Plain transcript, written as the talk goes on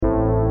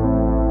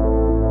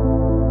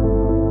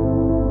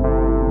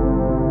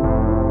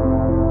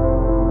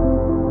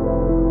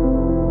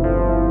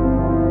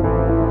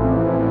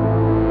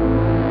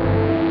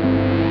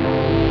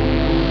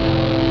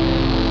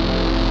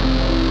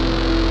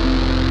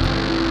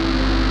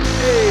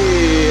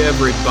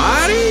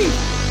everybody!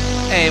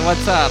 Hey,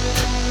 what's up?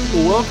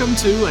 Welcome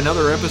to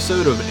another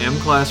episode of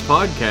M-Class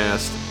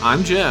Podcast.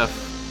 I'm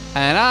Jeff.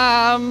 And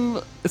I'm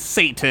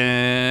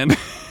Satan.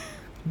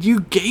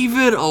 You gave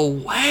it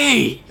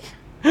away!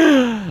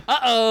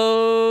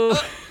 Uh-oh.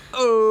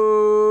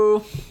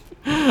 Oh.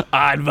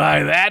 I'd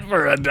buy that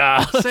for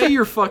 $1. Say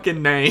your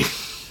fucking name.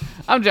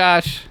 I'm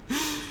Josh.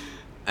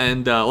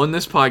 And on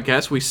this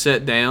podcast, we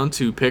sit down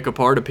to pick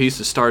apart a piece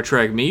of Star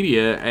Trek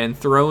media and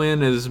throw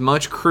in as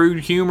much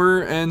crude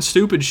humor and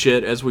stupid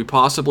shit as we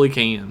possibly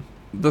can.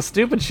 The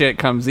stupid shit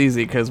comes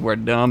easy because we're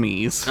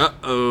dummies.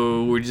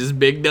 Uh-oh, we're just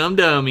big dumb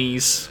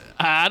dummies.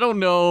 I don't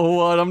know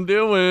what I'm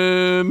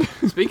doing.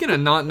 Speaking of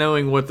not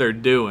knowing what they're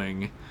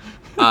doing,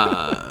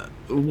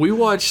 we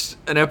watched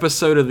an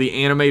episode of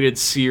the animated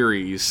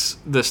series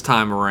this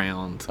time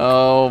around.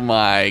 Oh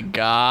my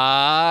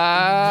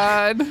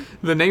god.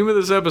 The name of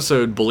this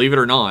episode, believe it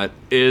or not,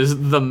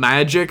 is The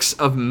Magics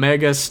of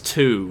Megas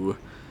 2.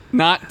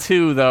 Not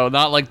 2, though.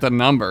 Not like the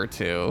number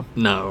 2.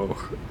 No.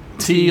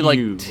 T like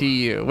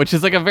TU, which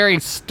is like a very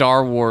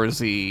Star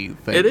Wars-y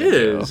thing. It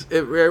is.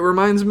 It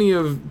reminds me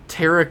of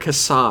Terra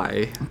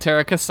Kasai.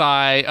 Terra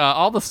Kasai,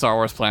 all the Star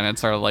Wars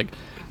planets are like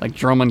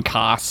Droman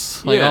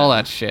Kos, like all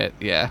that shit,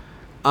 yeah.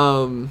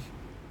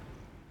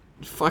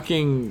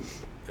 Fucking,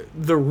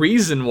 the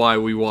reason why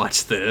we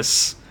watch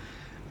this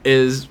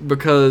is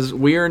because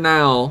we are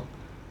now,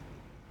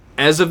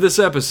 as of this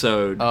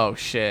episode, Oh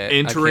shit.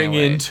 entering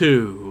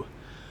into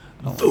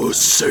the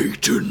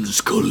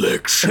Satan's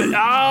Collection.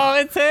 Oh,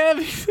 it's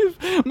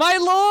him! My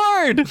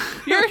lord!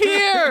 You're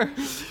here!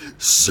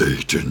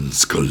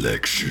 Satan's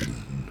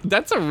Collection.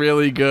 That's a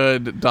really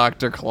good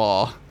Dr.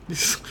 Claw.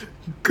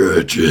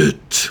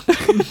 Gadget.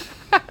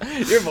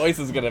 Your voice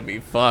is gonna be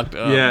fucked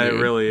up. Yeah, dude.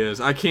 it really is.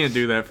 I can't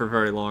do that for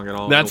very long at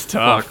all. That's It'll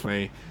tough. Fuck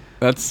me.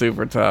 That's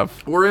super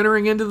tough. We're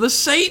entering into the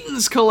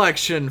Satan's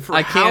Collection for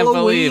I can't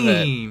Halloween.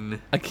 believe it.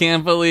 I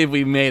can't believe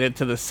we made it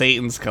to the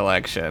Satan's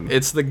Collection.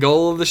 It's the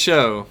goal of the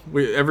show.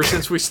 Ever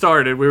since we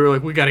started, we were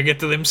like, we gotta get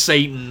to them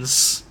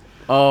Satans.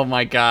 Oh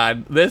my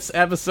god. This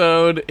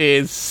episode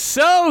is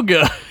so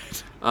good.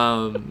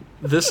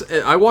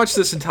 I watched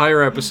this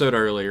entire episode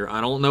earlier. I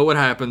don't know what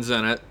happens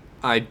in it.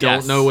 I don't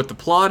Yes. know what the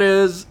plot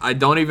is. I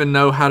don't even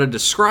know how to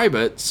describe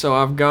it. So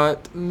I've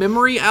got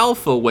Memory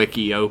Alpha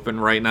Wiki open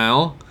right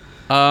now.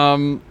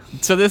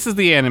 So this is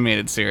the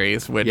animated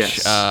series, which,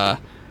 Yes.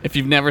 if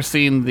you've never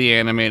seen the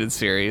animated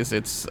series,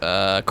 it's,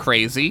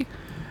 crazy.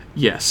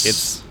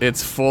 Yes.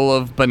 It's full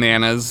of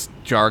bananas,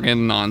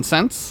 jargon,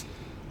 nonsense.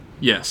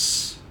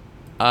 Yes.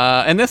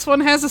 And this one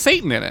has a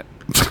Satan in it,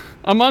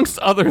 amongst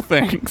other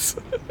things.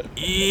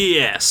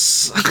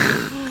 Yes.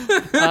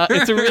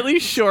 It's a really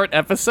short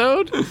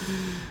episode.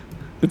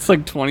 It's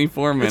like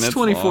 24 minutes. It's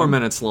 24 long.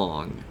 minutes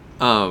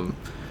long.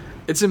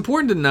 It's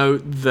important to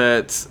note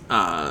that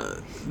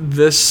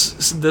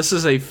this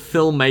is a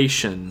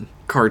Filmation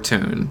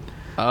cartoon.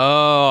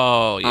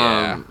 Oh,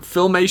 yeah.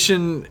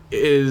 Filmation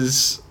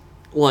is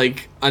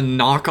like a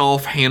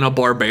knockoff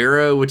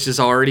Hanna-Barbera, which is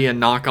already a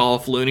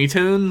knockoff Looney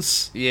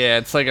Tunes. Yeah,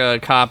 it's like a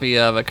copy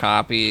of a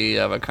copy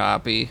of a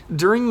copy.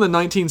 During the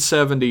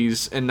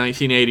 1970s and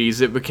 1980s,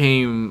 it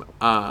became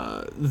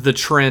the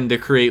trend to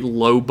create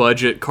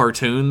low-budget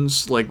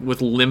cartoons, like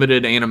with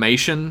limited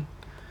animation.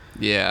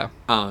 Yeah.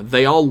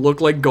 They all look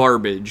like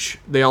garbage,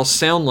 they all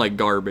sound like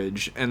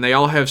garbage, and they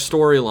all have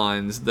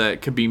storylines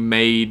that could be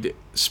made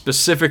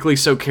specifically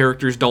so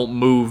characters don't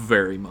move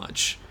very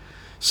much.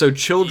 So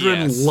children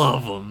Yes.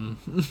 love them.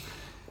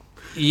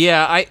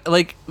 Yeah, I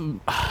like,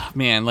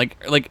 man, like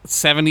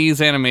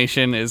 70s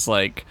animation is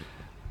like,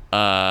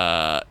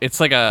 it's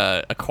like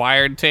a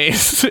acquired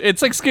taste.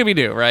 It's like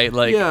Scooby-Doo, right?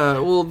 Like, Yeah,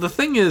 well, the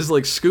thing is,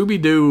 like,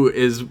 Scooby-Doo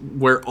is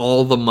where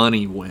all the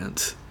money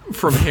went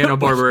from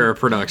Hanna-Barbera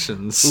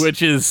Productions.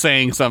 which is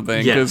saying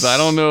something, because Yes. I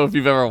don't know if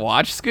you've ever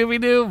watched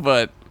Scooby-Doo,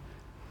 but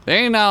there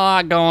ain't not a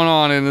lot going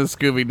on in the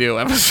Scooby-Doo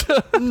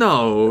episode.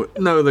 No,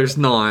 there's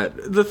not.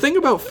 The thing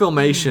about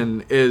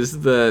Filmation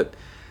is that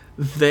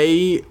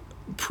they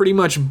pretty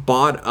much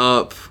bought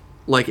up,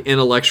 like,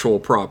 intellectual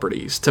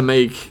properties to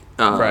make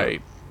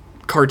Right.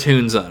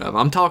 cartoons out of.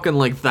 I'm talking,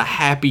 like, the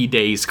Happy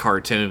Days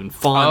cartoon,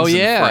 Fonz Oh,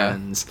 yeah. and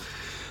Friends.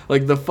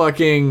 Like, the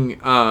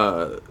fucking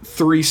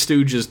Three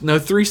Stooges. No,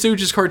 Three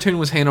Stooges cartoon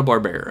was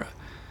Hanna-Barbera.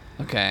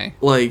 Okay.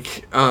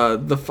 Like,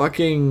 the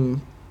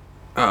fucking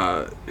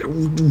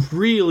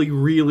really,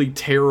 really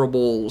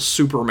terrible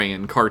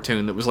Superman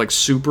cartoon that was like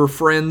Super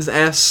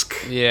Friends-esque.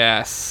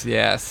 Yes.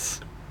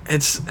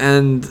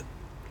 And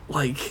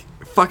like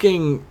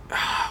fucking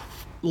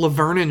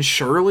Laverne and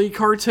Shirley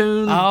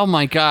cartoon. Oh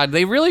my god,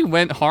 they really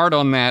went hard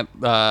on that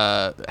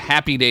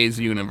Happy Days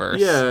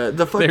universe. Yeah,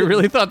 the fucking They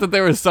really thought that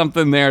there was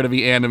something there to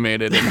be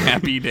animated in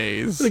Happy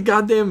Days. the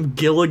goddamn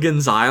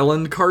Gilligan's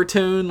Island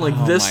cartoon. Like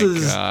Oh this my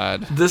is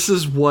God. this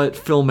is what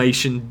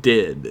Filmation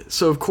did.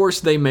 So of course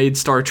they made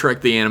Star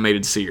Trek the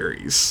animated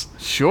series.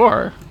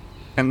 Sure.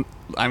 And,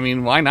 I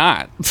mean, why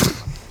not?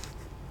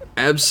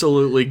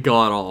 Absolutely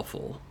god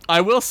awful. I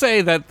will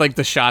say that, like,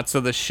 the shots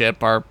of the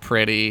ship are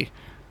pretty.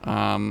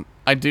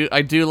 I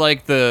do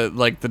like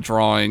the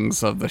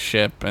drawings of the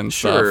ship and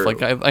Sure. stuff.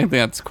 Like I think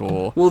that's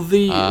cool. Well,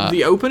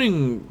 the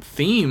opening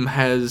theme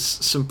has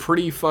some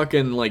pretty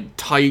fucking like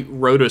tight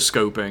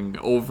rotoscoping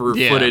over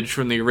Yeah. footage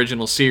from the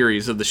original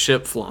series of the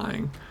ship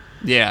flying,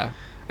 Yeah.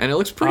 and it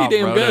looks pretty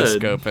damn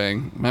good.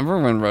 Rotoscoping.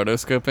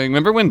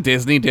 Remember when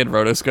Disney did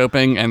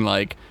rotoscoping and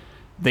like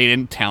they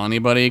didn't tell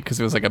anybody because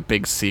it was like a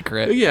big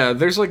secret? Yeah,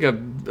 there's like a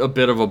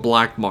bit of a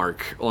black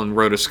mark on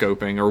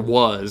rotoscoping, or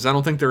was. I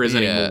don't think there is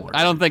anymore.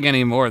 I don't think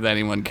anymore that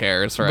anyone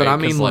cares, right? But I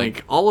 'Cause, mean,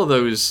 like all of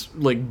those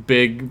like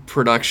big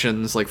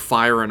productions, like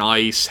Fire and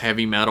Ice,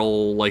 Heavy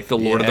Metal, like the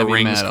Lord of the Heavy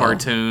Rings Metal.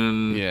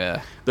 cartoon.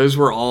 yeah. Those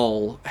were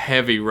all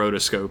heavy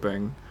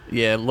rotoscoping.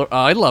 Yeah,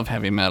 I love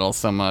heavy metal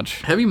so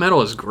much. Heavy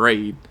Metal is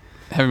great.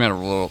 Heavy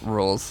metal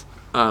rules.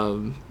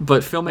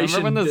 But Filmation.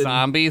 Remember when the did-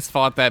 zombies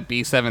fought that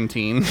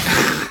B-17?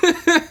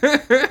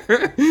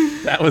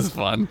 That was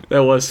fun.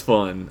 That was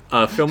fun.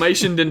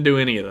 Filmation didn't do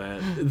any of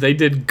that. They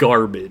did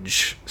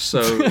garbage.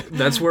 So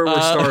that's where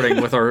we're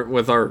starting with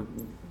our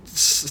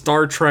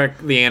Star Trek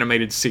the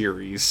animated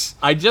series.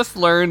 I just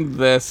learned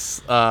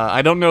this.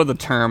 I don't know the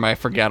term. I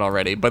forget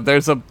already. But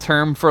there's a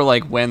term for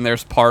like when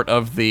there's part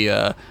of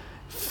the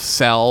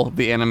cell,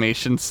 the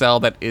animation cell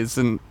that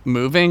isn't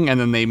moving, and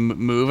then they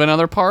move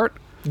another part.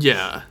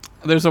 Yeah.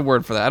 There's a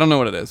word for that. I don't know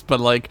what it is,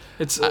 but like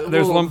It's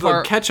there's well, one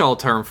part the catch-all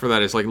term for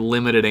that is like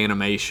limited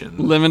animation.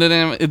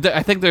 limited.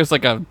 I think there's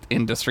like a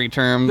industry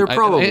term. There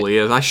probably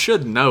is. I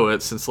should know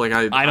it since like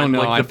I don't I'm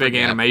know, like I the big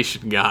forget.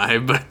 animation guy,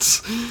 but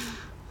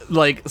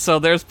Like, so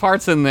there's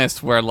parts in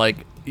this where like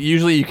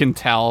usually you can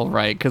tell,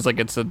 right? Because like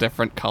it's a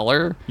different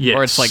color,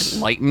 or it's like Yes.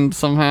 lightened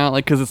somehow,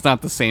 like because it's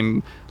not the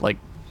same, like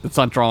it's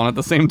not drawn at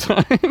the same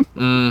time.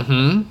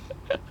 mm-hmm.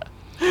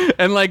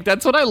 And like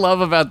that's what I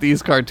love about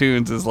these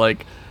cartoons is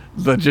like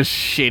the just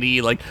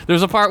shitty, like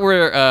there's a part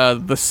where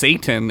the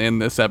Satan in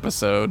this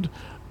episode,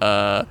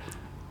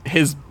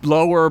 his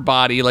lower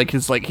body, like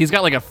he's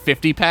got like a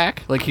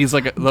 50-pack, like he's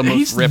like the most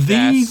He's ripped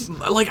ass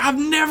like I've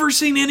never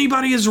seen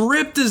anybody as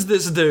ripped as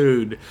this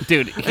dude.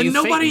 dude. And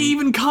nobody Satan.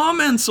 even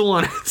comments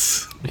on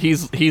it.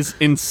 He's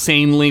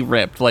insanely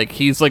ripped. Like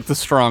he's like the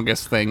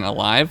strongest thing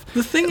alive.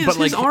 The thing is, But,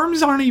 his like,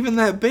 arms aren't even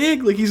that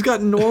big. Like he's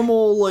got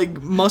normal,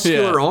 like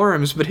muscular Yeah.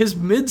 arms, but his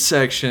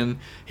midsection,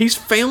 he's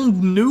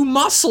found new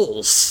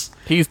muscles.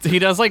 he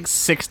does like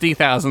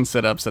 60,000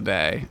 sit-ups a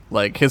day.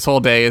 Like his whole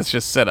day is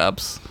just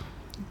sit-ups.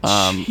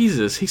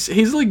 Jesus,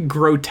 he's like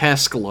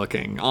grotesque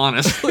looking.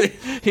 Honestly,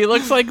 He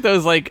looks like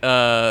those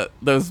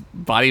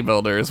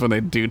bodybuilders when they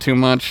do too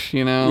much,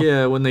 you know?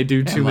 yeah. When they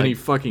do too like- many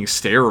fucking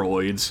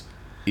steroids.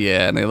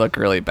 Yeah, and they look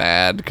really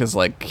bad because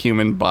like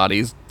human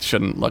bodies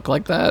shouldn't look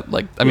like that.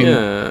 Like I mean,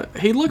 Yeah,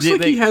 he looks they-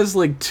 like he has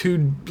like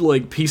two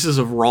like pieces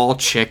of raw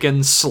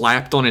chicken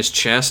slapped on his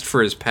chest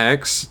for his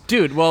pecs.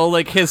 dude, well,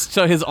 like his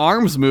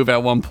arms move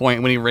at one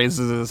point when he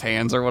raises his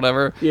hands or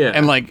whatever. Yeah.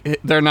 and like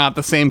they're not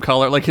the same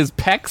color. Like his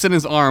pecs and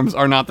his arms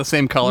are not the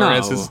same color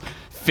as No. his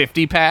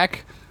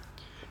 50-pack.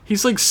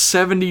 He's like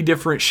 70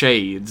 different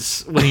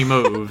shades when he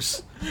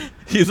moves.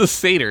 He's a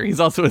satyr. He's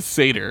also a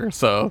satyr.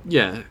 So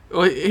Yeah,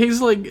 well,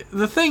 he's like,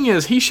 the thing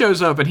is, he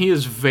shows up and he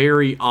is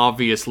very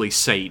obviously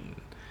Satan.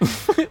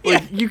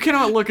 Like, you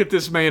cannot look at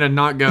this man and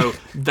not go,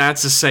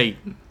 that's a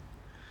Satan.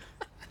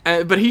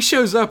 But he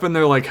shows up and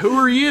they're like, who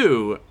are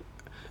you?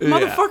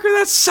 Motherfucker,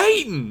 that's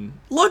Satan.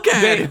 Look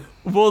at him.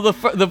 well,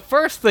 the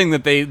first thing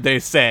that they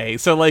say.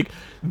 So like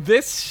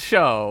this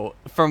show,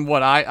 from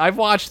what I've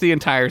watched the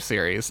entire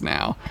series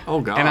now.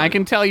 Oh, God. And I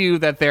can tell you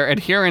that their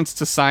adherence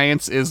to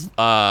science is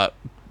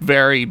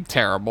very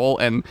terrible.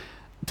 And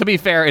to be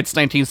fair, it's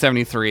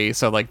 1973,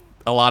 so like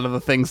a lot of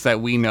the things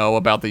that we know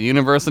about the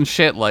universe and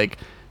shit, like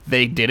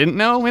they didn't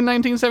know in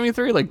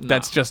 1973. Like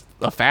that's just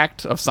a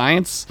fact of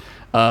science.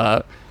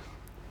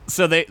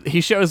 So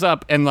he shows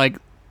up and like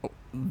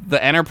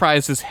the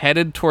Enterprise is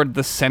headed toward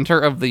the center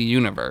of the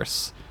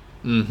universe,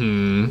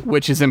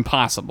 which is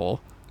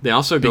impossible. They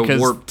also go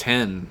Because- warp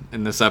 10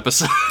 in this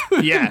episode.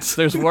 Yes,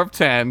 there's warp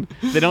 10.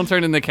 They don't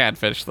turn into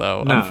catfish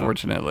though, No.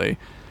 unfortunately.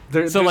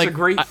 There's like, a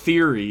great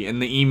theory in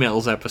the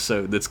emails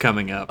episode that's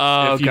coming up.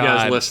 Oh, if you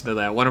guys God. listen to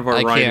that, one of our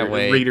I can't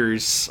wait.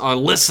 readers,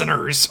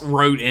 listeners,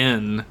 wrote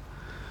in.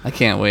 I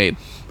can't wait.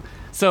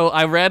 So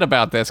I read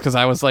about this because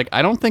I was like,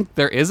 I don't think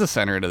there is a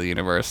center to the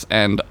universe,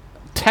 and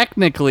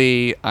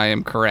technically I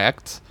am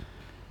correct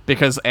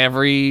because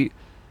every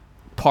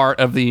part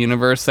of the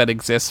universe that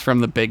exists from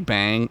the Big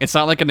Bang, it's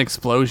not like an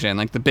explosion.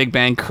 Like the Big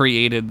Bang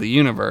created the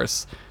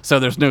universe, so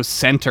there's no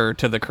center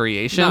to the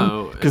creation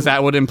No. because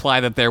that would imply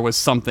that there was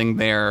something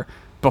there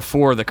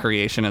before the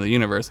creation of the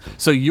universe.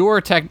 So you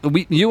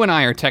and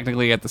I are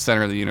technically at the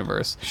center of the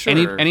universe.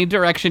 Sure. Any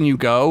direction you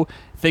go,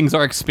 things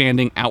are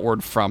expanding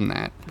outward from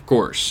that. Of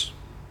course.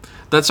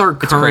 That's our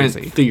current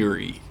crazy.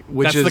 theory.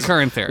 Which That's is the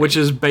current theory. Which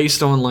is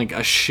based on like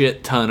a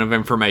shit ton of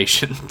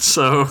information.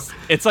 So,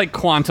 It's like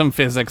quantum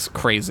physics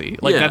crazy.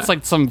 Like Yeah. that's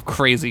like some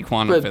crazy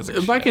quantum but physics.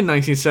 back shit. in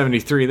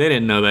 1973, they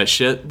didn't know that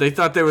shit. They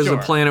thought there was Sure.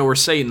 a planet where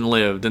Satan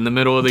lived in the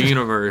middle of the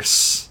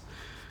universe.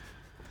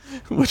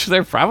 Which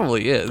there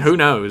probably is. Who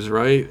knows,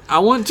 right? I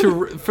want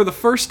to, for the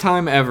first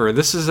time ever,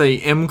 this is a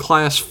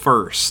M-Class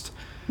first.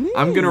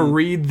 I'm going to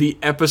read the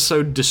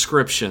episode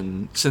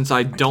description since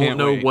I don't can't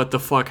know wait. what the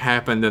fuck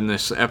happened in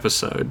this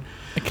episode.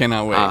 I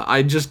cannot wait.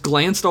 I just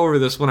glanced over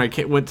this when I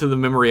went to the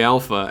Memory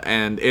Alpha,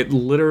 and it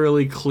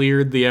literally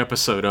cleared the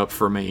episode up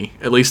for me,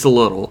 at least a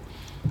little.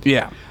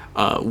 Yeah.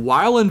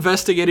 While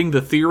investigating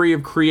the theory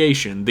of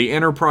creation, the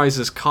Enterprise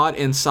is caught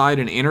inside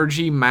an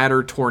energy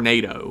matter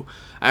tornado.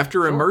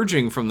 After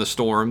emerging from the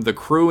storm, the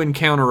crew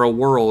encounter a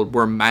world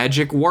where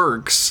magic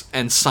works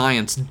and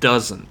science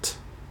doesn't.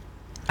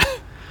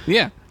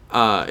 Yeah.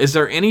 Is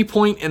there any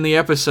point in the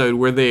episode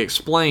where they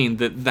explain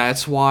that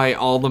that's why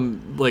all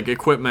the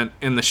equipment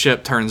in the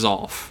ship turns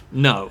off?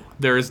 No,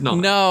 there is not.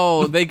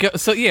 No, they go.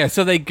 So yeah,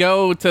 so they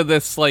go to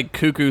this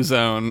cuckoo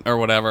zone or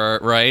whatever,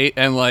 right?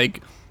 And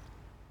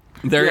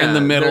they're in the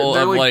middle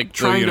they're, of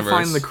trying the to universe.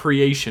 find the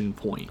creation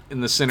point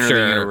in the center of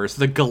Sure. the universe,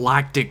 the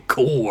galactic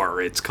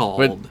core. It's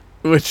called.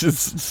 Which is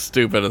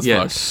stupid as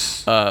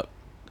Yes. fuck.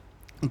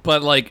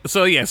 But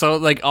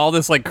all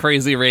this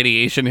crazy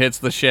radiation hits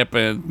the ship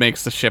and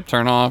makes the ship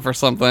turn off or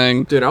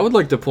something. Dude, I would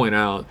like to point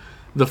out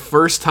the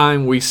first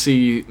time we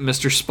see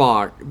Mr.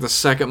 Spock, the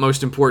second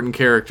most important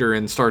character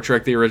in Star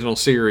Trek: The Original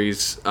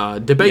Series,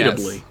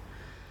 debatably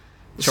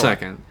Sure.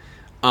 second,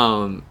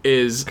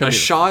 is Could a be.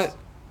 shot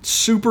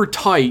super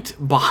tight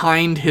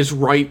behind his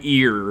right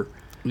ear,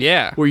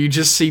 Yeah. where you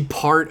just see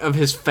part of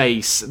his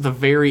face, the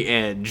very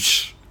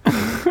edge.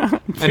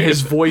 And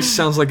his voice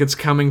sounds like it's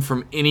coming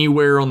from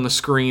anywhere on the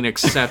screen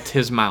except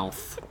his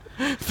mouth.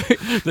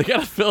 They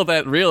gotta fill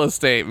that real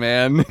estate,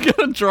 man. They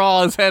gotta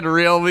draw his head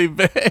really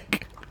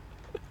big.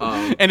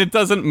 And it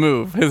doesn't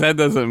move. His head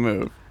doesn't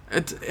move. I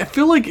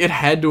feel like it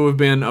had to have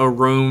been a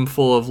room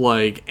full of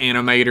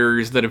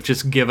animators that have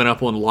just given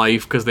up on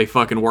life because they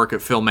fucking work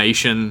at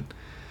Filmation.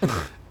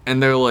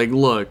 And they're like,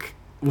 look,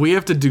 we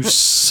have to do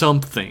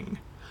something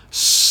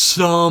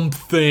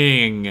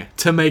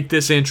to make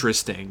this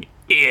interesting.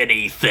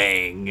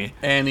 Anything.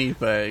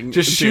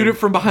 Just shoot it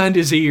from behind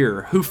his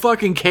ear. Who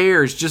fucking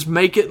cares? Just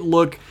make it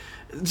look.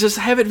 Just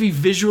have it be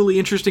visually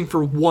interesting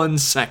for 1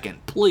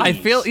 second, please. I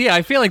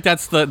feel like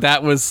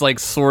that was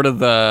sort of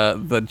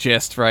the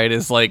gist, right?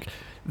 Is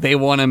they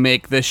want to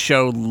make this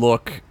show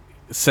look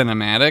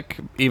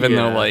cinematic, even Yeah.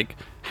 though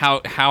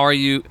how are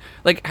you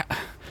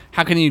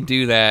how can you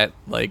do that?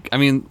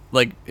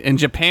 In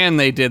Japan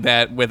they did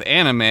that with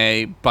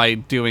anime by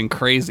doing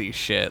crazy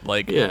shit,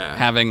 Yeah.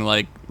 having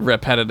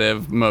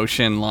repetitive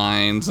motion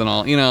lines and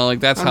all.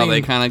 That's how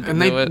they kind of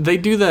do it. They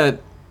do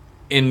that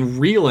in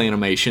real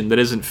animation that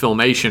isn't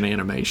Filmation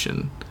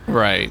animation,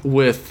 Right.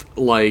 with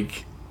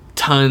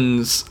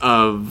tons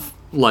of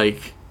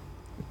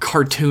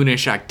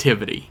cartoonish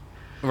activity.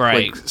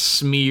 Right.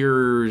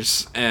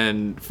 Smears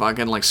and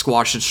fucking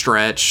squash and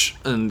stretch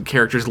and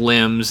characters'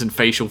 limbs and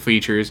facial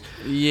features.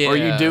 Yeah. Or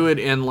you do it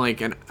in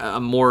a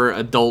more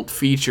adult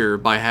feature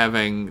by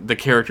having the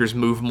characters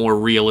move more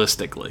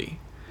realistically.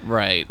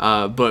 Right.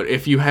 But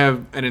if you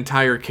have an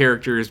entire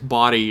character's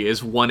body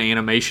is one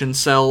animation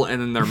cell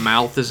and then their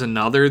mouth is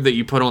another that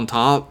you put on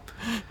top,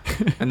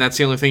 and that's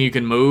the only thing you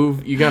can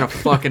move, you gotta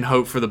fucking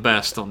hope for the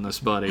best on this,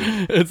 buddy.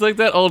 It's like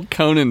that old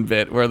Conan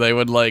bit where they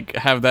would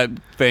have that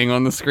thing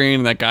on the screen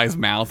and that guy's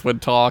mouth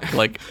would talk.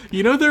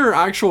 You know there are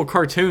actual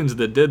cartoons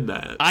that did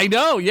that. I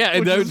know, yeah,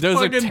 and Which is those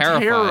are fucking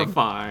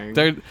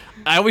terrifying.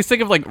 I always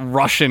think of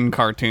Russian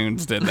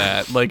cartoons did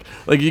that.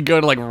 You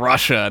go to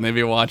Russia and they'd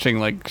be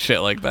watching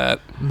shit like that.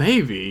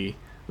 Maybe.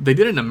 They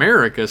did it in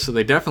America, so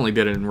they definitely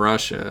did it in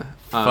Russia.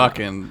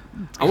 Fucking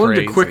I wanted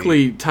to crazy.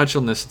 quickly touch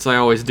on this since I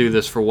always do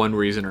this for one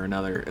reason or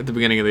another at the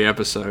beginning of the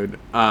episode.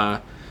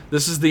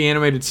 This is the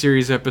animated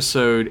series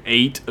episode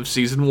 8 of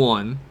season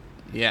 1.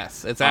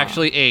 Yes, it's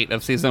actually 8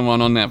 of season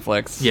 1 on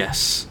Netflix.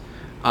 Yes.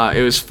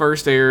 It was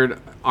first aired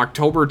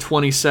October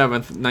 27th,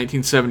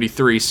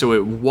 1973, so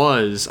it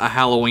was a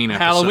Halloween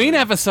episode. Halloween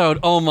episode.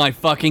 Oh my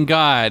fucking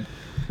god.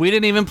 We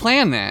didn't even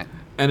plan that.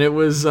 And it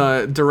was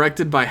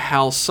directed by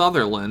Hal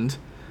Sutherland.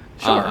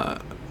 Sure.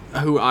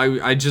 Who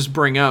I just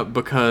bring up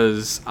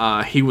because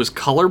he was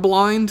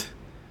colorblind.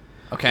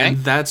 Okay.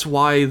 And that's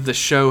why the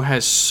show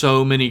has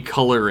so many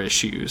color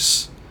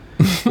issues.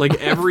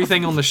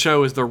 Everything on the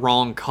show is the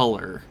wrong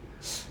color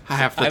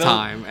half the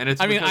time, and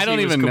it's because I don't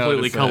he was even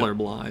completely notice it.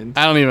 colorblind.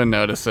 I don't even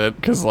notice it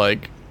because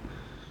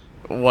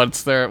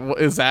what's there?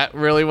 Is that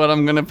really what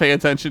I'm gonna pay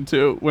attention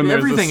to when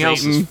there's Everything a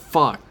else Satan? is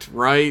fucked,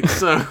 right?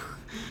 So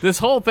This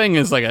whole thing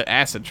is an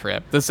acid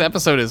trip. This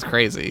episode is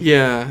crazy.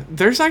 yeah,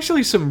 there's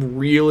actually some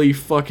really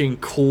fucking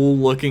cool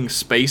looking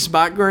space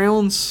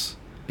backgrounds,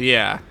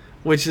 Yeah.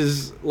 which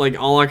is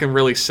all I can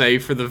really say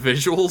for the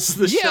visuals of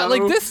the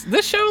show.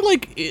 This show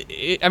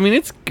I mean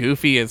it's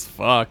goofy as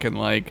fuck and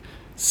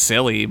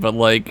silly, but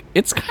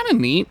it's kind of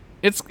neat.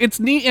 It's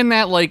neat in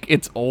that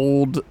it's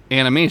old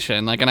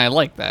animation, and I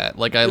like that.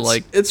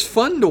 It's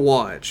fun to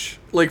watch.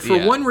 For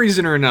Yeah. one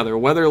reason or another,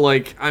 whether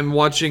I'm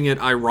watching it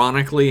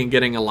ironically and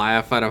getting a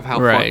laugh out of how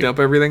Right. fucked up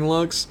everything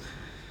looks,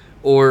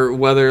 or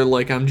whether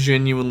I'm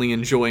genuinely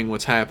enjoying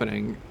what's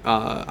happening.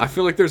 I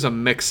feel like there's a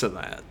mix of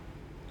that.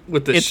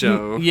 with this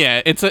show.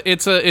 Yeah, it's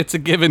a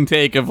give and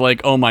take of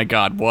like, oh my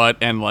god, what,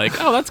 and like,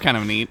 oh, that's kind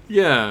of neat.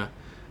 Yeah.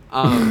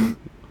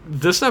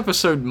 This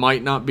episode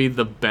might not be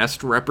the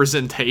best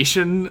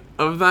representation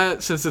of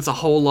that, since it's a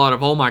whole lot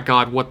of, oh my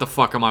god, what the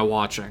fuck am I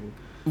watching?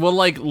 Well,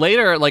 like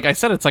later, like I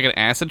said, it's like an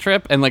acid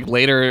trip, and like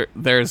later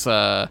there's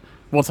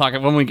we'll talk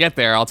when we get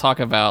there. I'll talk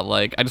about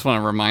like, I just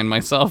want to remind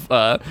myself.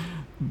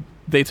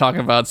 They talk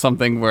about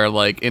something where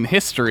like in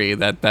history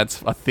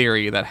that's a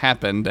theory that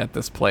happened at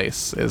this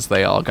place is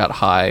they all got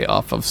high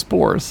off of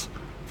spores.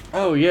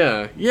 Oh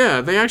yeah,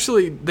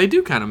 they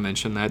do kind of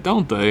mention that,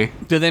 don't they?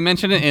 Did they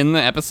mention it in the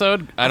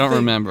episode? I don't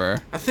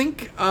remember. I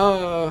think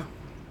no,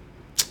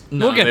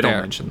 we'll get there.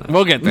 Don't mention that.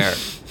 We'll get there.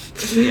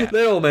 Yeah.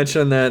 They don't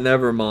mention that.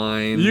 Never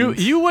mind.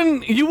 You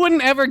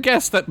wouldn't ever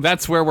guess that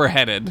that's where we're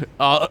headed.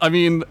 I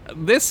mean,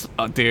 this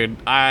dude.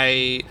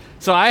 I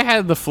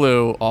had the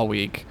flu all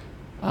week.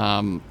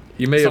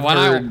 You may have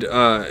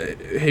heard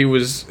he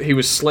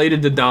was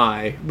slated to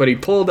die, but he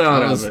pulled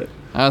out of it.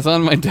 I was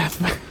on my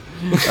deathbed.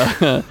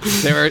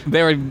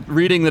 They were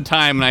reading the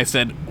time, and I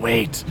said,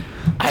 "Wait,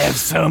 I have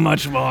so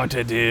much more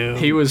to do."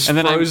 He was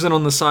frozen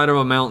on the side of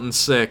a mountain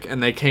sick,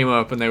 and they came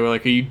up and they were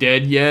like, "Are you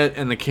dead yet?"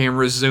 And the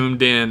camera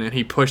zoomed in, and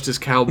he pushed his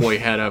cowboy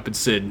hat up and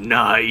said,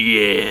 "Not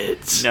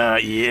yet,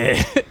 not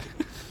yet."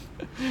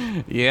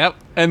 Yep.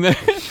 And then,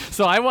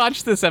 so I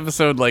watched this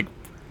episode like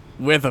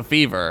with a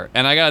fever,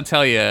 and I gotta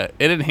tell you, it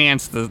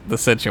enhanced the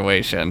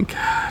situation.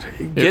 God,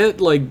 get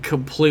like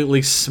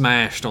completely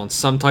smashed on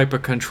some type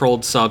of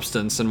controlled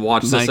substance and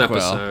watch this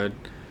episode.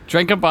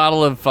 Drink a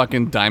bottle of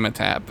fucking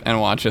Dimetap and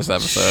watch this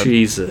episode.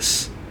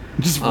 Jesus.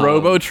 Just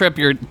robo trip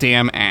your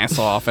damn ass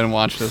off and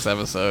watch this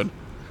episode.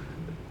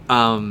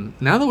 Now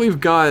that we've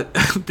got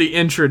the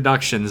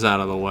introductions out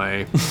of the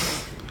way.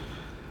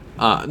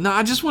 No,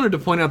 I just wanted to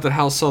point out that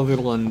Hal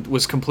Sutherland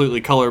was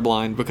completely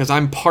colorblind because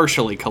I'm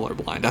partially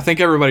colorblind. I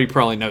think everybody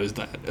probably knows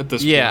that at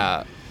this point.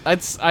 Yeah,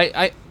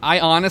 I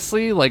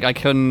honestly, like, I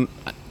couldn't...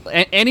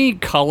 Any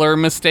color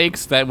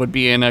mistakes that would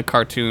be in a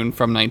cartoon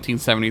from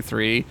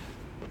 1973,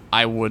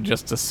 I would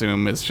just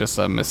assume is just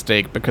a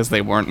mistake because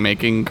they weren't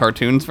making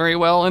cartoons very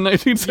well in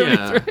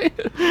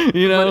 1973. Yeah.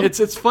 You know? But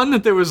it's fun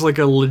that there was, like,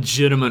 a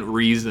legitimate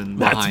reason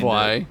behind it. That's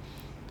why.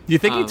 You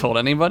think he told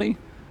anybody?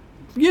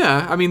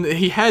 Yeah, I mean,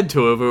 he had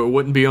to have, or it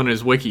wouldn't be on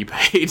his wiki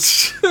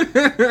page.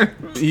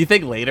 You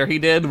think later he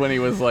did when he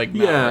was like,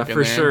 yeah,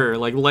 for sure.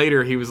 Like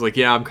later he was like,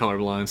 yeah, I'm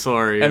colorblind,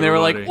 sorry. And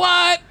everybody. They were like,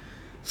 what?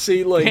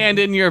 See, like, hand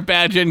in your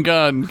badge and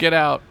gun, get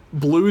out.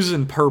 Blues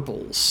and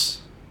purples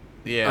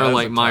are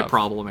like my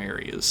problem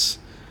areas.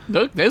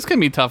 Those can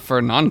be tough for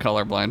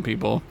non-colorblind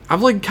people.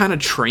 I've like kind of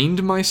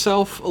trained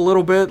myself a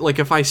little bit. Like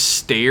if I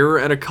stare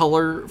at a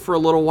color for a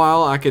little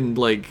while, I can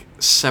like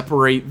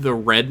separate the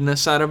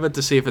redness out of it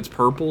to see if it's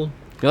purple.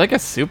 You're like a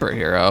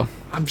superhero.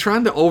 I'm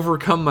trying to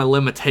overcome my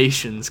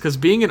limitations because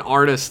being an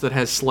artist that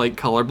has slight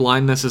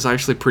colorblindness is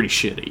actually pretty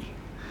shitty.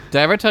 Did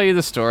I ever tell you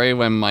the story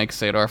when Mike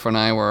Sadorf and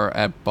I were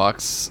at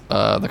Bucks,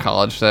 the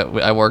college that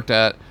I worked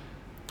at?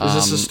 Is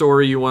this a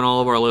story you want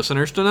all of our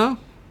listeners to know?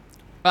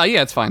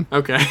 Yeah, it's fine.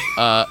 Okay.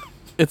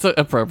 It's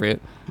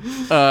appropriate.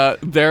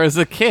 There was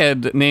a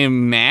kid named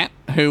Matt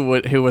who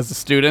was a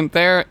student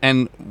there,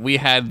 and we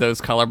had those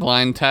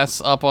colorblind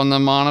tests up on the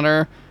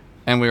monitor.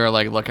 And we were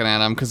like looking at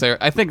them because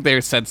I think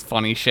they said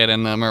funny shit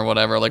in them or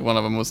whatever. Like one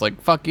of them was like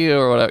 "fuck you"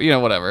 or whatever,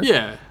 whatever.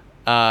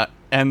 Yeah.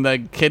 And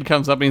the kid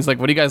comes up and he's like,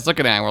 "What are you guys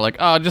looking at?" And we're like,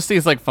 "Oh, just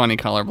these like funny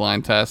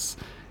colorblind tests."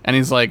 And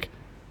he's like,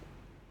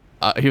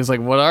 he was like,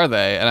 "What are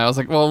they?" And I was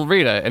like, "Well,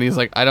 read it." And he's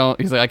like, "I don't."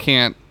 He's like, "I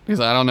can't." He's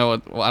like, "I don't know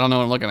what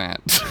I'm looking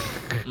at."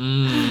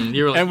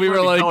 You were like, and we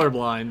were like,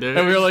 colorblind, dude.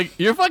 And we were like,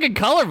 "You're fucking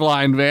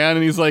colorblind, man."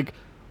 And he's like,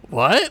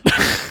 "What?"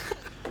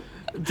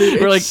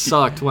 Dude, it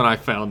sucked when I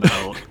found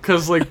out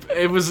because like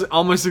it was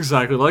almost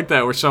exactly like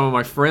that where some of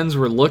my friends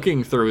were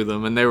looking through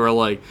them and they were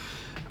like,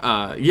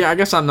 yeah, I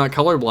guess I'm not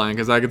colorblind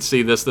because I could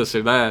see this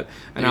or that,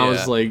 and I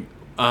was like,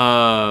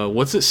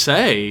 what's it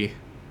say?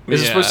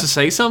 Is it supposed to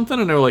say something?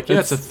 And they were like, yeah,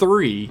 it's a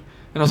 3,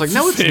 and I was like,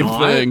 no, it's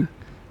not. Thing.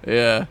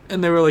 Yeah.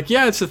 And they were like,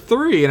 yeah, it's a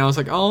 3, and I was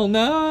like, oh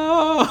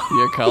no,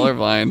 you're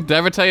colorblind. Did I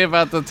ever tell you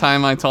about the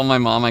time I told my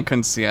mom I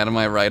couldn't see out of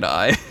my right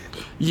eye?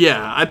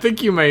 Yeah, I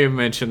think you may have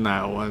mentioned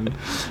that one.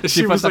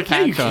 She was like,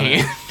 "Yeah, you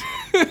can't."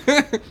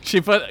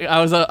 I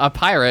was a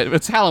pirate.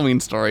 It's a Halloween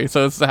story,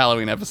 so it's the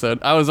Halloween episode.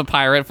 I was a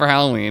pirate for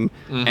Halloween,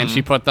 and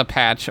she put the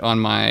patch on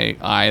my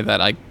eye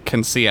that I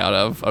can see out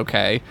of,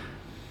 okay?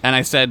 And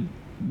I said,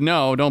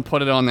 no, don't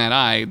put it on that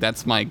eye.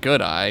 That's my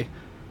good eye.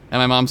 And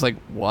my mom's like,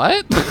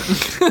 what?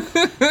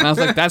 And I was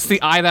like, that's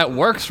the eye that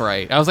works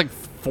right. I was like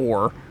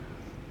 4.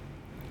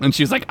 And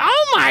she was like,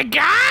 oh my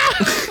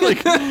God! Like,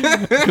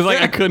 because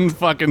like I couldn't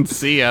fucking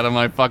see out of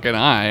my fucking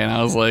eye. And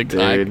I was like,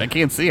 I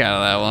can't see out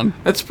of that one.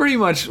 That's pretty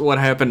much what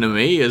happened to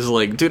me is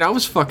like, dude, I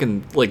was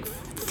fucking like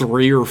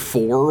 3 or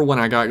 4 when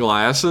I got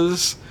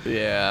glasses.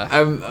 Yeah.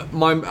 I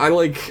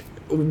like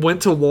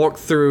went to walk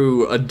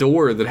through a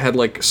door that had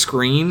like a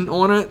screen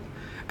on it.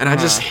 and I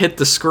just hit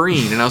the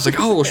screen, and I was like,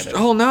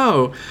 oh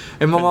no.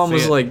 And my mom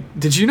was like,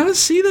 did you not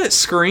see that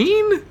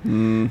screen?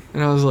 And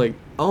I was like,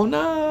 oh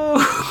no.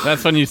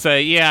 That's when you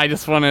say, yeah, I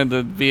just wanted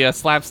to be a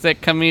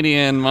slapstick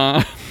comedian,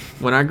 Mom.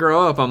 When I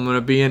grow up, I'm going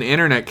to be an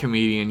internet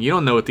comedian. You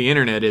don't know what the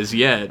internet is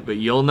yet, but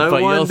you'll know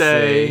one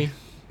day.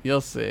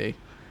 You'll see.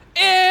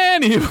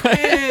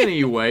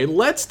 Anyway,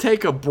 let's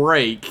take a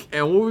break,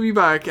 and we'll be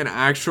back and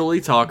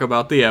actually talk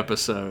about the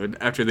episode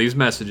after these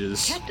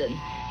messages. Captain,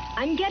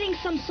 I'm getting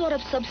some sort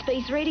of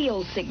subspace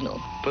radio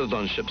signal. Put it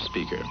on ship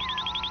speaker.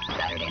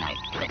 Saturday night,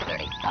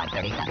 6:30,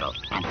 5:30 Central,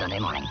 and Sunday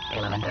morning,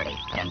 11:30,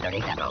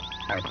 10:30 Central,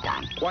 Earth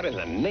time. What in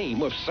the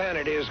name of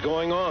sanity is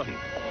going on?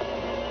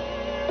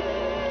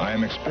 I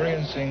am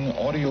experiencing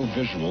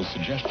audio-visual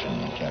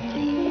suggestion,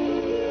 Captain.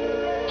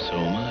 So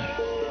am I.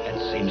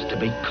 It seems to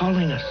be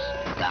calling us.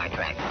 Star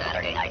Trek,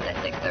 Saturday nights at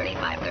 6:30,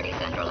 5:30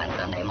 Central, and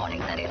Sunday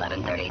mornings at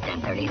 11:30,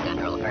 10:30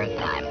 Central, Earth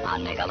time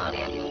on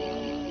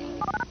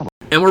Nickelodeon.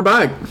 And we're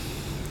back.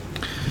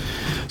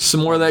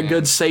 Some more of that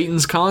good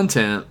Satan's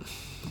content.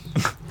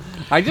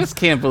 I just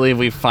can't believe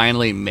we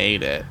finally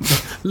made it.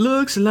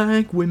 Looks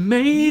like we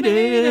made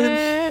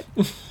it.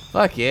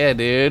 Fuck yeah,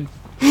 dude.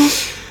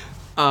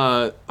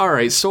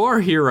 Alright, so our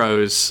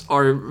heroes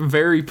are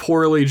very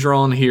poorly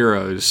drawn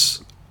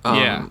heroes.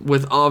 Yeah.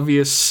 With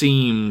obvious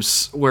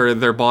seams where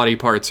their body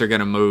parts are going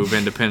to move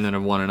independent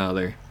of one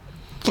another.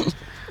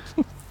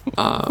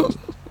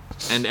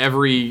 And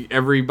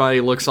everybody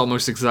looks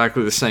almost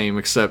exactly the same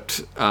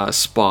except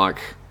Spock.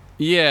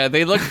 Yeah,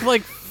 they look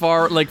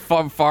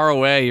far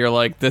away. You're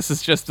like, this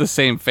is just the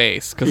same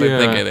face, because I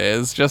think it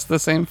is just the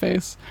same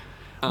face.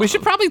 We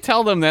should probably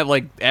tell them that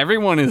like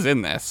everyone is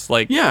in this.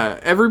 Like, yeah,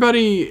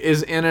 everybody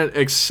is in it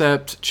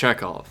except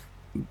Chekhov.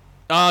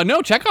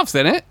 No, Chekhov's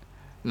in it.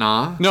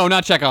 Nah. No,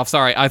 not Chekhov.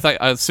 Sorry, I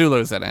thought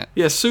Sulu's in it.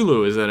 Yeah,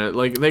 Sulu is in it.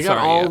 Like they got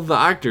all the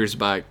actors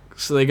back.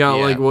 So they got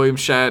like William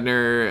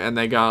Shatner, and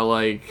they got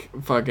like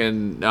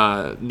fucking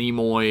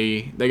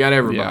Nimoy. They got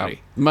everybody. Yeah.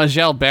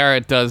 Majel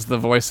Barrett does the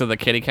voice of the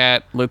kitty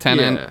cat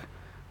lieutenant.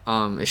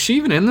 Yeah. Is she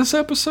even in this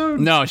episode?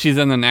 No, she's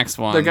in the next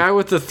one. The guy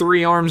with the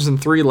 3 arms and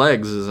 3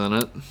 legs is in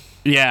it.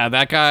 Yeah,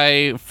 that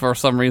guy, for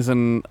some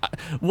reason...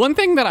 One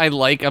thing that I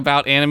like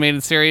about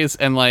animated series,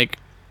 and, like,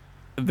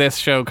 this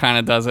show kind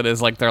of does it,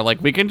 is, like, they're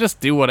like, we can just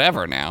do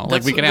whatever now.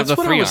 Like, we can have the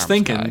 3 arms. That's what I was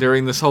thinking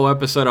during this whole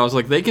episode. I was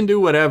like, they can do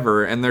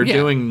whatever, and they're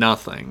doing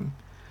nothing.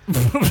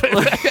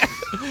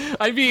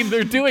 I mean,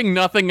 they're doing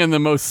nothing in the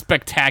most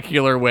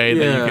spectacular way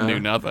that you can do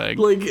nothing.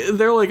 Like,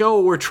 they're like,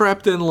 oh, we're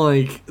trapped in,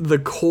 like, the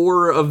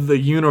core of the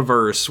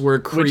universe where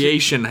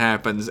creation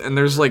happens, and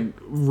there's, like,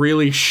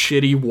 really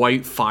shitty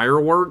white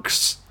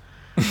fireworks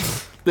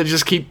that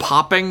just keep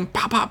popping.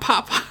 Pop, pop,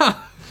 pop.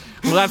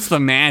 Well, that's the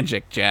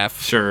magic,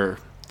 Jeff. Sure.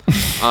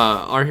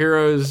 Our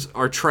heroes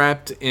are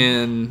trapped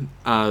in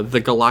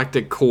the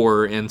galactic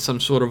core in some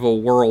sort of a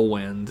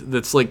whirlwind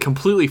that's, like,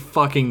 completely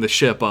fucking the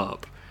ship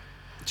up.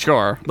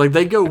 Sure. Like,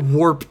 they go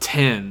warp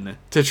 10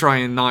 to try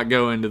and not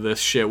go into this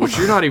shit, which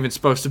you're not even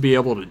supposed to be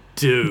able to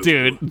do.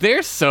 Dude,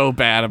 they're so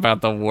bad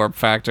about the warp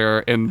factor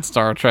in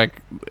Star Trek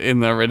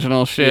in the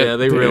original shit. Yeah,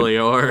 they really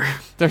are.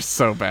 They're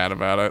so bad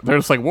about it. They're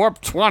just like,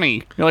 warp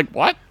 20. You're like,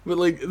 what? But,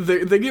 like,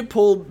 they get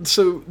pulled...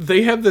 So,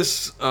 they have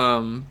this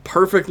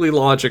perfectly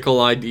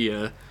logical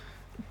idea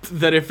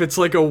that if it's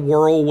like a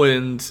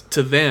whirlwind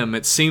to them,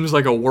 it seems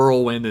like a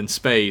whirlwind in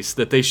space,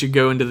 that they should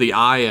go into the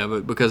eye of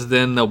it because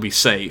then they'll be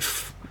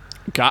safe.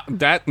 God,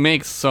 that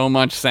makes so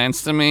much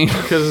sense to me.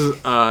 Because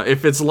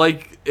if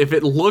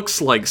it looks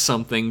like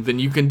something, then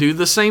you can do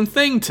the same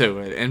thing to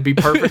it and be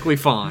perfectly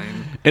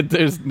fine.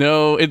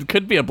 It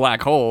could be a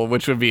black hole,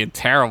 which would be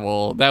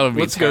terrible. That would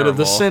be Let's terrible. go to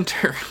the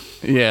center.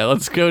 Yeah,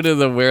 let's go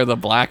to where the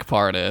black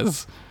part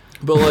is.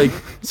 But like,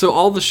 so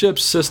all the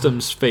ship's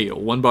systems fail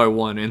one by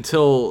one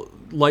until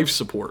life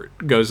support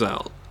goes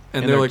out.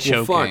 And they're like,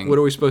 well, fuck, what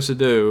are we supposed to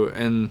do?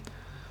 And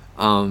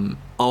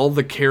all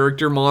the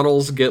character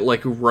models get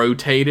like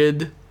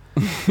rotated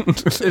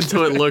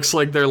until it looks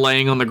like they're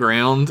laying on the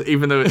ground,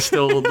 even though they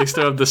still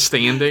have the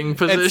standing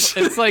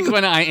position. It's like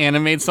when I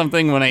animate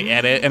something when I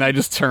edit and I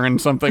just turn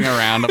something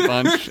around a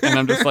bunch and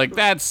I'm just like,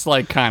 that's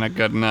like kind of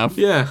good enough.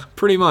 Yeah,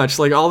 pretty much.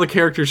 Like all the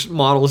characters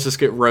models just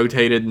get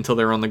rotated until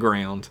they're on the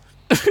ground.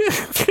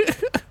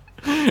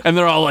 And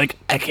they're all like,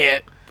 I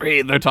can't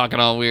breathe. They're talking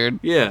all weird.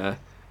 Yeah.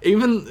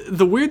 Even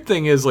the weird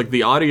thing is, like,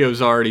 the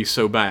audio's already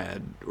so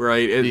bad,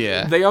 right?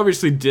 They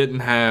obviously didn't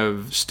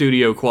have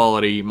studio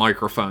quality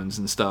microphones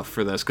and stuff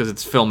for this because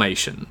it's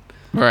Filmation.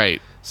 Right.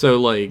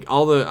 So, like,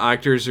 all the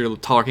actors are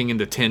talking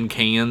into tin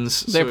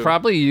cans. They're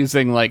probably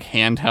using, like,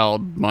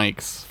 handheld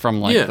mics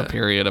from, like, the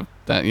period of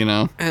that, you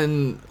know?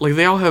 And, like,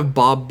 they all have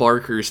Bob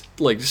Barker's,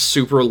 like,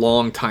 super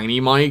long, tiny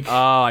mic. Oh,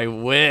 I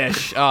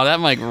wish. Oh, that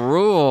mic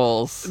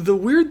rules. The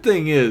weird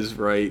thing is,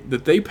 right,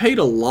 that they paid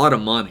a lot of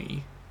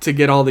money to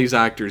get all these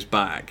actors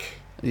back.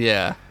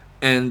 Yeah.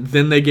 And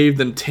then they gave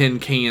them tin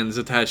cans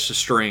attached to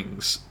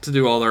strings to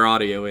do all their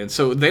audio in.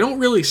 So they don't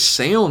really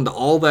sound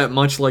all that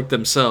much like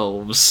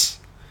themselves.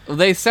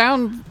 They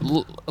sound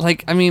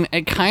like, I mean,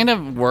 it kind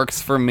of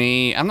works for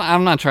me. I'm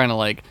not trying to,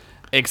 like,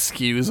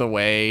 excuse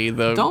away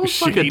the Don't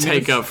fucking shittiness.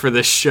 take up for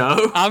this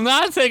show. I'm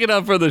not taking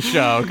up for the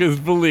show because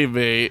believe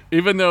me,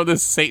 even though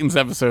this Satan's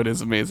episode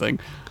is amazing,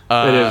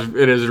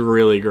 It is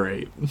really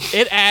great.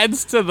 it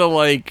adds to the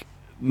like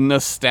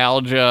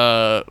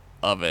nostalgia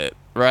of it,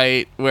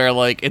 right? Where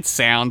like it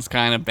sounds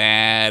kind of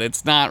bad.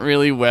 It's not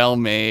really well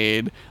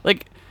made.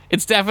 Like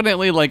it's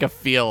definitely like a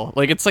feel.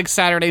 Like it's like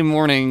Saturday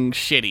morning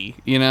shitty,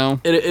 you know?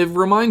 It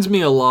reminds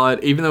me a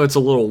lot, even though it's a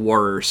little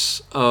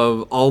worse,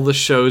 of all the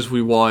shows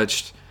we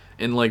watched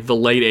in like the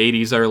late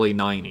 80s, early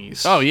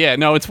 90s. Oh yeah,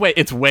 no, it's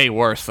way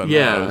worse than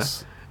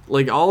those.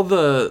 Like all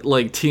the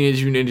like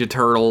Teenage Mutant Ninja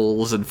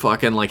Turtles and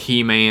fucking like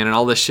He-Man and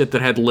all this shit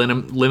that had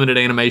limited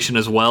animation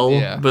as well,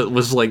 Yeah. but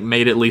was like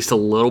made at least a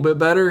little bit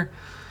better.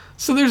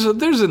 So there's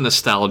a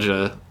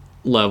nostalgia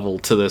level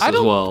to this as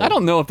well. I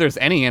don't know if there's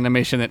any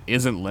animation that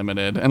isn't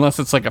limited, unless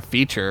it's like a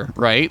feature,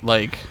 right?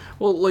 Like,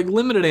 Well, like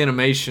limited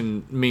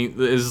animation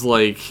is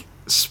like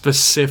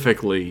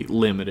specifically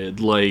limited.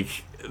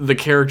 Like the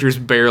characters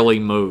barely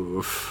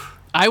move.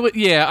 I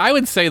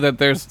would say that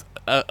there's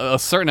a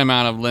certain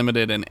amount of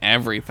limited in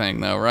everything,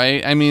 though,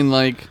 right? I mean,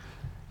 like,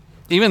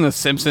 even The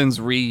Simpsons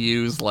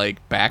reuse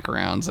like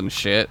backgrounds and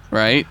shit,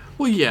 right?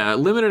 Well, yeah,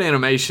 limited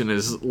animation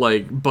is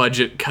like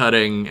budget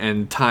cutting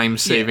and time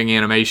saving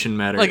animation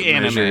Like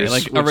anime, measures,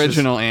 like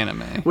original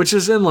anime. which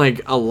is in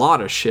like a lot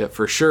of shit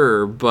for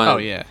sure. But Oh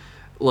yeah,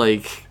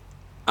 like,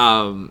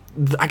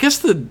 I guess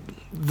the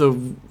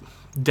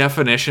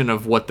definition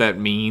of what that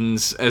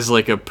means as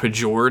like a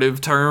pejorative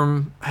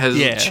term has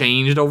Yeah.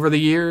 changed over the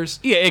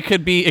years. yeah. It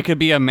could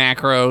be a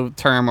macro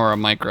term or a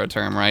micro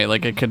term, right?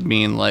 Like it could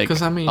mean like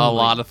 'Cause, I mean, a like-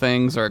 lot of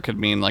things, or it could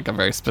mean like a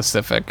very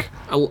specific.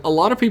 A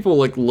lot of people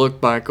like look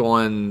back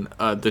on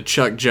the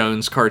Chuck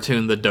Jones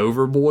cartoon, The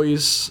Dover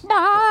Boys.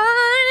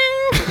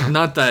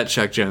 Not that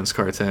Chuck Jones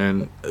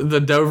cartoon, The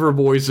Dover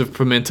Boys of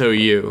Pimento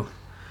U,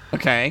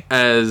 Okay.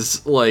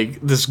 as like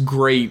this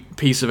great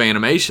piece of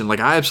animation. Like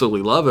I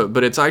absolutely love it,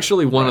 but it's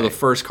actually one of the Right.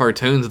 first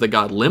cartoons that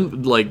got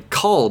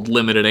called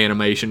limited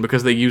animation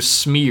because they use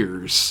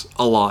smears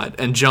a lot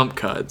and jump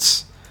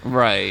cuts.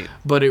 Right.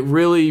 But it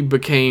really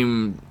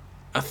became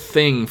a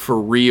thing for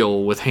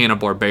real with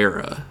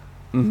Hanna-Barbera.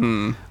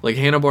 Mm-hmm. Like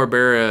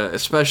Hanna-Barbera,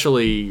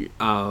 especially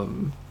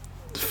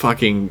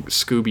fucking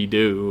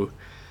Scooby-Doo,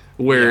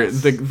 where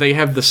Yes. they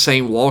have the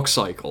same walk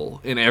cycle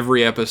in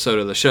every episode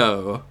of the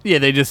show. Yeah,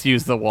 they just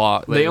use the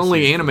walk. They just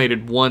only use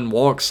animated one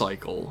walk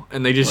cycle,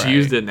 and they just Right.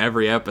 used it in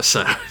every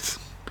episode.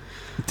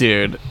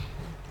 Dude,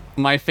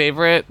 my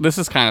favorite. This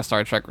is kind of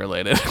Star Trek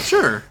related.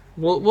 Sure.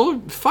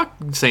 Well, fuck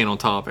staying on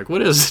topic.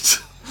 What is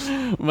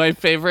it? My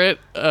favorite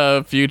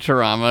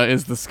Futurama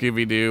is the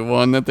Scooby Doo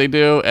one that they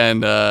do,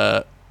 and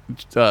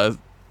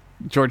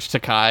George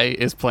Takei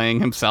is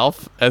playing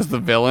himself as the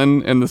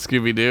villain in the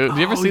Scooby Doo. Did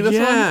you ever see this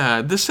one?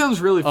 Yeah, this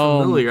sounds really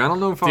familiar. I don't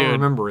know if I dude.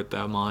 remember it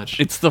that much.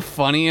 It's the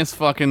funniest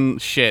fucking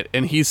shit,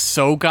 and he's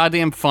so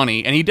goddamn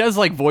funny. And he does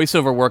like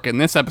voiceover work in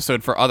this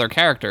episode for other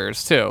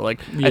characters too.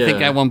 Like I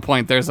think Yeah. at one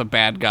point there's a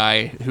bad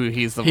guy who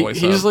he's the voice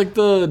He's of. like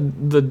the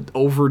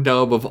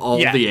overdub of all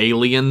Yeah. the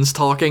aliens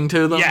talking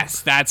to them. Yes,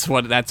 that's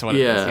what it is. Yeah,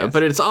 Yes.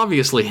 but it's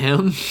obviously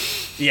him.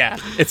 Yeah,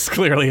 it's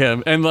clearly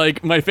him. And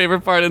like my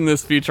favorite part in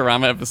this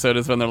Futurama episode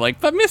is when they're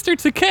like, "But Mr.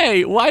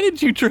 Takei, why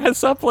did you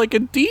dress up like a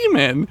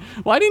demon?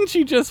 Why didn't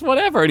you just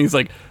whatever?" And he's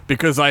like,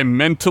 "Because I'm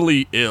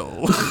mentally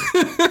ill."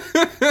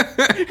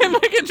 And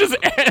like it just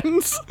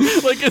ends.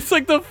 Like it's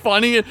like the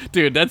funniest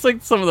dude, that's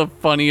like some of the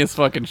funniest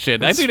fucking shit.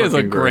 That That's dude has a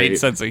fucking great great.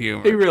 sense of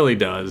humor. He really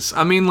does.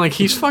 I mean, like,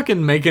 he's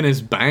fucking making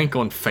his bank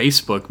on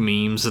Facebook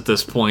memes at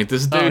this point.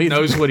 This dude he's-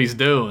 knows what he's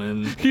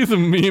doing. He's a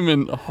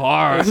memeing This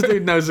hard.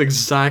 dude knows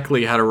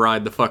exactly how to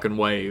ride the fucking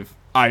wave.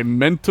 I'm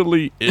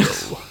mentally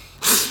ill.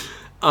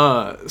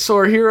 So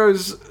our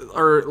heroes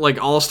are,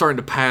 like, all starting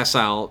to pass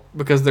out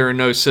because there are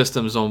no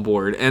systems on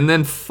board. And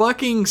then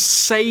fucking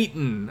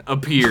Satan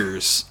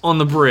appears on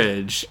the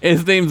bridge.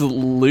 His name's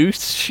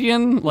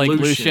Lucian, like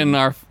Lucian.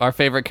 Lucian, our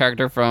favorite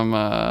character from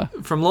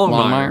From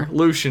Longmire, Longmire?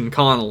 Lucian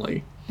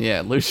Connolly.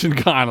 yeah, Lucian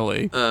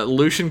Connolly.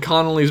 Lucian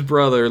Connolly's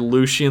brother,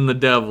 Lucian the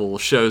Devil,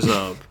 shows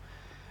up.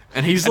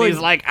 And he's And like, he's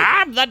like,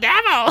 "I'm the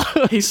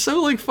devil." he's so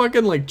like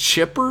fucking like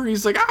chipper.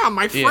 He's like,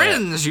 my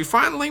friends, you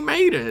finally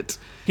made it.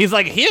 He's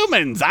like,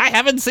 "Humans, I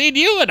haven't seen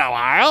you in a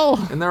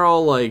while." And they're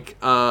all like,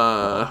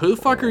 who the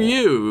fuck are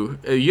you?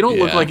 You don't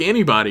look Yeah. like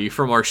anybody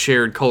from our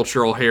shared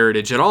cultural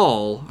heritage at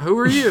all. Who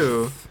are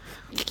you?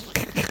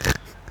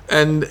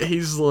 And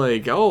he's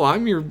like, oh,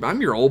 I'm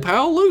your old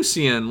pal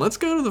Lucian. Let's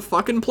go to the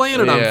fucking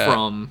planet Yeah. I'm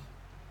from.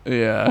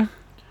 Yeah.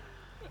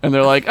 And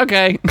they're like,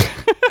 "Okay."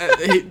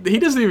 He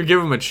doesn't even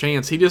give him a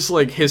chance. He just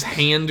like his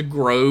hand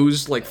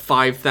grows like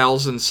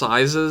 5,000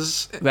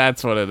 sizes,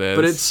 That's what it is.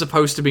 but it's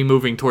supposed to be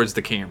moving towards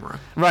the camera.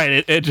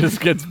 right. It just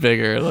gets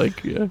bigger.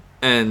 Like, yeah.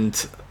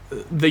 And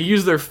they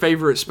use their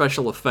favorite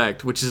special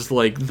effect, which is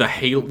like the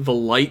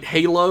light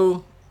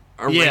halo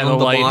around Yeah, the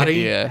light. body.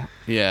 Yeah,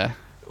 yeah.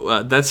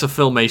 That's a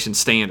Filmation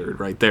standard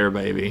right there,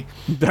 baby.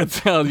 That's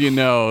how you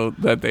know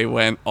that they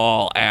went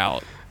all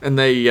out. And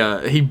they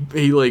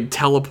he like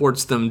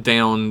teleports them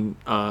down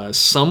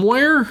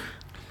somewhere.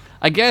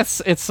 I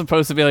guess it's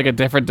supposed to be like a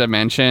different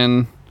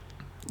dimension.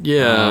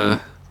 Yeah.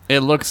 It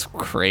looks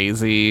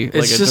crazy.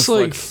 It's it just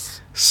like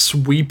looks-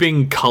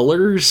 sweeping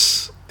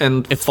colors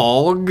and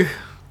fog.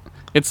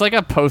 it's like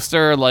a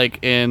poster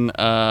like in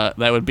that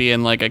would be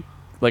in like a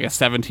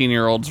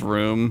 17-year-old's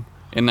room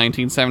in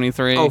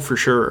 1973. Oh, for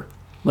sure.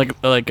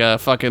 like a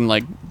fucking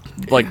like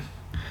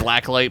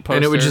blacklight poster.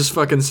 And it would just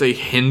fucking say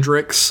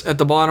Hendrix at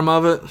the bottom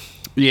of it.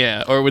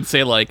 yeah, or it would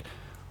say like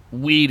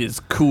weed is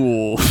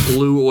cool.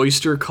 Blue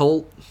Oyster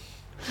Cult.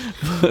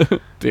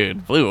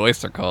 Dude, Blue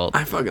Oyster Cult.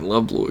 I fucking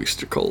love Blue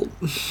Oyster Cult.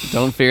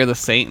 Don't fear the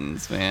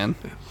Satans, man.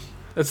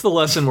 That's the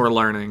lesson we're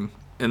learning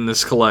in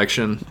this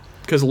collection.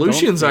 Because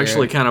Lucian's fear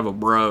actually it. kind of a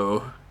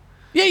bro.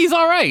 Yeah, he's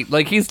all right.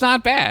 Like, he's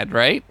not bad,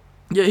 right?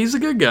 Yeah, he's a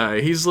good guy.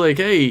 He's like,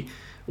 hey,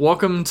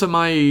 welcome to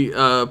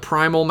my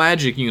primal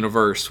magic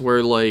universe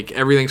where, like,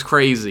 everything's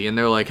crazy. And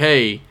they're like,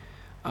 hey,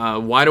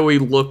 why do we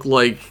look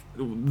like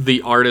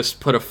the artist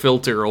put a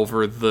filter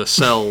over the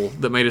cell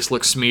that made us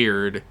look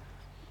smeared?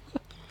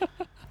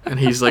 And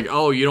he's like,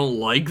 oh, you don't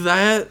like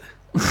that?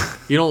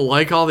 You don't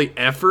like all the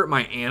effort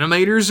my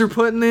animators are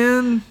putting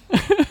in?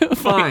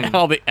 Fine.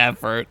 All the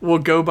effort. We'll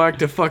go back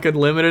to fucking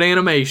limited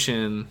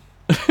animation.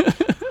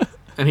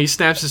 And he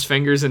snaps his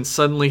fingers and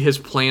suddenly his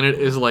planet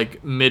is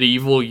like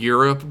medieval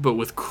Europe but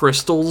with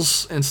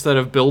crystals instead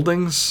of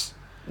buildings.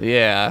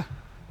 Yeah.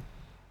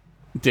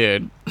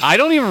 Dude, I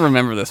don't even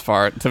remember this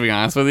part, to be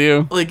honest with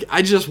you. Like,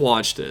 I just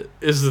watched it.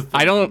 Is the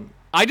thing.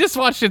 I just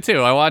watched it too.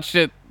 I watched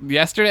it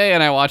yesterday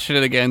and I watched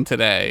it again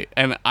today,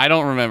 and I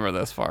don't remember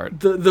this part.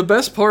 The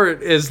best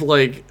part is,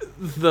 like,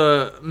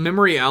 the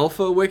Memory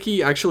Alpha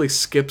wiki actually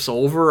skips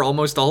over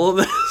almost all of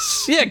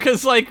this. Yeah,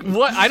 because like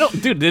what I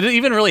don't, dude. Did it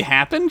even really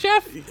happen,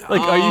 Jeff?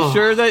 Like, are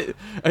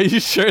you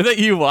sure that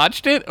you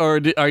watched it,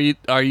 or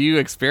are you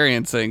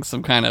experiencing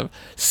some kind of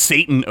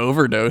Satan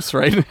overdose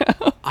right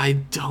now? I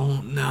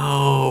don't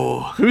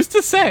know. Who's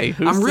to say?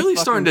 Who's I'm really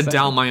fucking starting to say?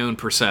 doubt my own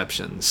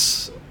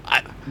perceptions.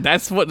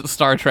 That's what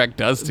Star Trek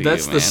does to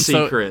That's you, the man.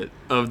 So, secret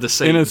of the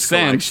Satan's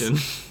collection.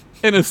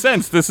 in a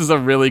sense, this is a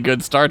really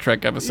good Star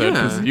Trek episode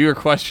because Yeah. you're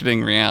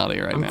questioning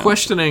reality right I'm now.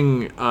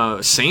 questioning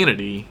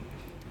sanity.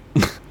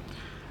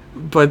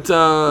 But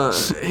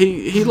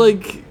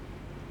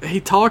he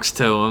talks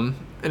to him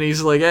and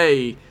he's like,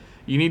 "Hey,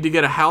 you need to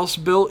get a house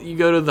built. You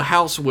go to the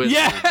house wizard."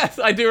 Yes,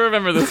 I do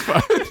remember this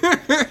part.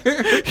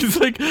 He's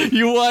like,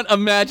 you want a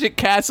magic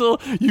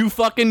castle?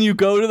 You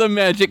go to the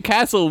magic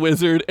castle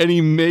wizard and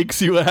he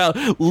makes you a house.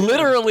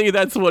 Literally,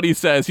 that's what he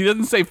says. He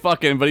doesn't say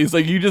fucking, but he's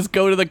like, you just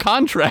go to the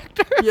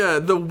contractor. Yeah,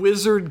 the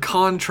wizard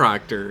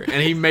contractor,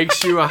 and he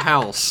makes you a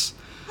house.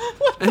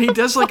 And he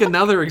does like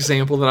another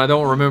example that I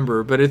don't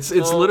remember, but it's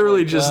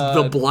literally just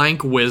the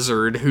blank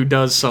wizard who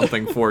does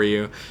something for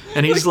you.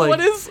 And he's Like, like,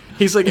 what is-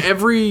 he's like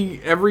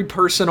every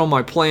person on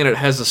my planet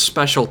has a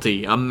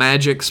specialty, a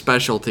magic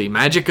specialty.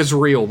 Magic is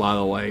real, by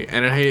the way,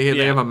 and they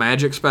Yeah. have a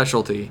magic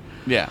specialty.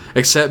 Yeah.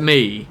 Except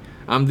me.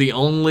 I'm the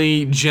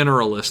only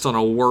generalist on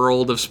a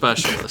world of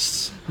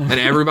specialists, and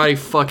everybody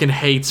fucking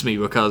hates me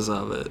because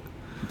of it.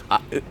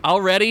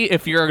 Already,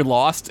 if you're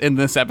lost in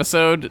this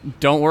episode,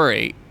 don't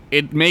worry.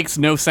 It makes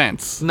no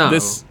sense. No.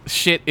 This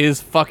shit is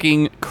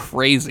fucking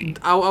crazy.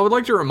 I would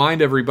like to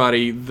remind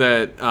everybody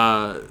that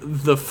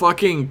the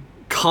fucking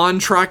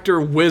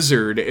contractor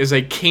wizard is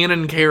a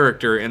canon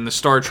character in the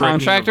Star Trek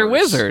Contractor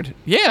universe. wizard.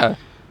 Yeah.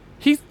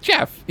 He's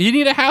Jeff. You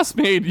need a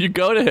housemaid. You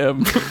go to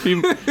him.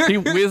 He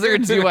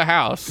wizards you a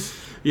house.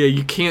 Yeah,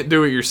 you can't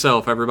do it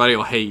yourself. Everybody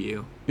will hate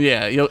you.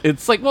 Yeah,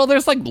 it's like, well,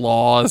 there's like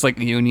laws, like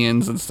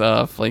unions and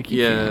stuff. Like,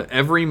 you Yeah, can't-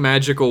 every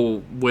magical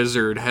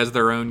wizard has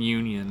their own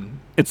union.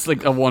 it's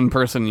like a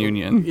one-person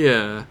union.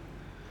 Yeah.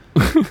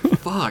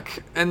 Fuck.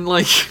 And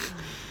like,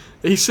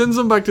 he sends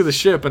them back to the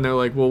ship, and they're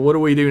like, "Well, what do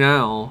we do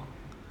now?"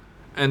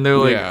 And they're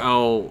like, Yeah.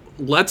 "Oh,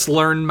 let's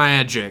learn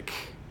magic."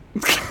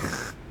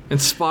 And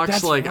Spock's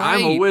That's like,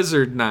 "I'm a right.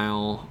 wizard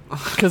now."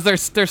 Because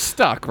they're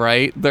stuck,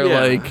 right? They're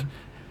Yeah. like,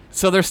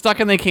 so they're stuck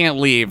and they can't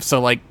leave.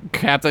 So like,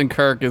 Captain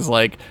Kirk is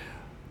like,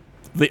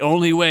 the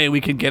only way we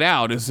can get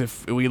out is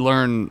if we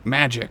learn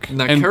magic.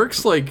 Now And-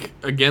 Kirk's like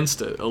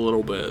against it a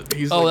little bit.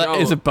 He's Oh, like,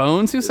 is it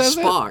Bones who says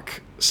Spock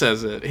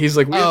says it. He's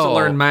like, "We have to Oh.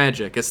 learn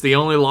magic. It's the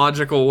only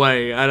logical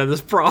way out of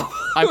this problem."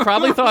 I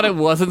probably thought it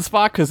wasn't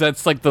Spock because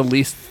that's like the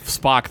least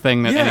Spock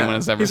thing that anyone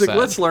has ever He's said. like,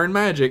 "Let's learn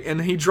magic,"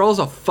 and he draws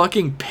a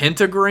fucking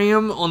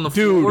pentagram on the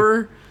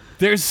floor.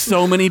 There's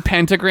so many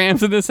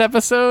pentagrams in this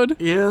episode.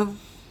 Yeah.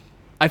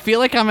 I feel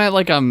like I'm at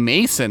like a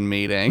Mason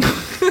meeting.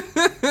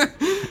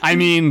 I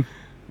mean,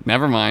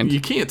 never mind. You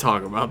can't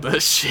talk about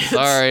that shit.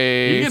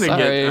 Sorry, You're gonna sorry.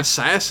 get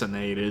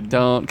assassinated.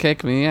 Don't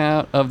kick me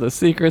out of the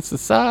secret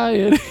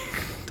society.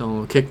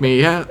 Don't kick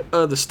me out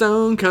of the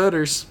stone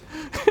cutters.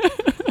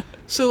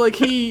 So like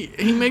he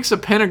makes a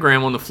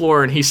pentagram on the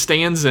floor and he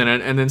stands in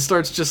it and then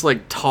starts just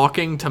like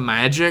talking to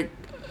magic.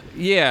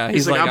 Yeah,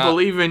 He's like, "I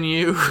believe in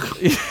you."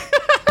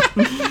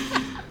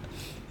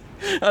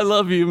 I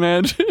love you,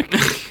 magic.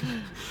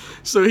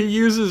 So he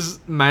uses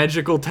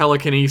magical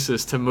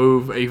telekinesis to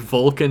move a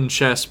Vulcan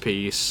chess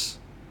piece.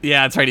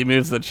 Yeah, that's right. He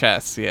moves the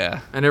chest.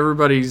 Yeah. And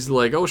everybody's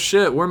like, oh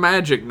shit, we're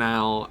magic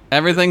now.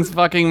 Everything's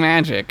fucking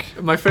magic.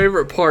 My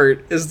favorite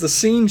part is the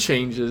scene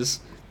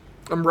changes.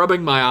 I'm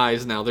rubbing my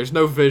eyes now. There's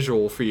no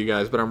visual for you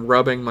guys, but I'm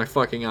rubbing my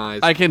fucking eyes.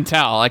 I can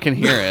tell. I can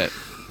hear it.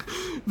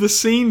 The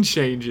scene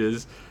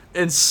changes,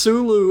 and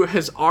Sulu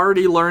has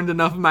already learned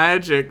enough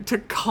magic to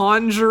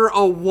conjure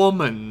a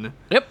woman.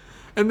 Yep.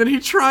 And then he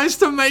tries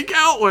to make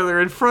out with her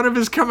in front of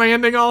his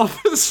commanding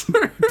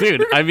officer.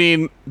 Dude, I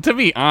mean, to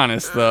be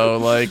honest, though,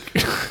 like...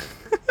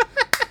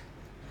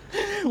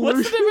 What's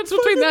the difference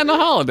between that and a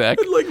holodeck?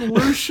 Like,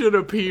 Lucian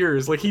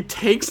appears. Like, he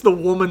takes the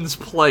woman's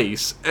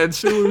place, and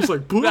Sulu's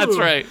like, boo. That's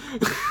right.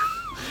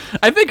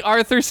 I think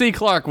Arthur C.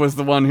 Clarke was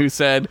the one who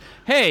said,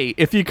 "Hey,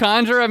 if you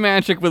conjure a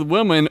magic with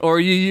woman,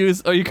 or you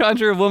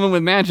conjure a woman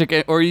with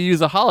magic, or you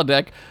use a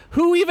holodeck,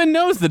 who even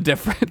knows the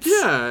difference?"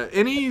 Yeah,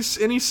 any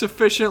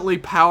sufficiently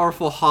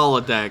powerful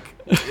holodeck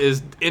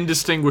is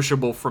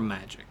indistinguishable from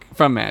magic.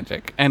 From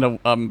magic, and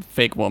a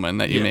fake woman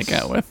that you Yes. make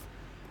out with.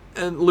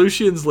 And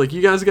Lucian's like,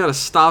 you guys gotta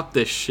stop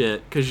this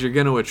shit, because you're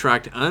gonna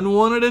attract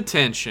unwanted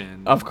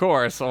attention. Of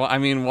course. Well, I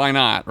mean, why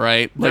not,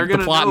 right? They're Like, the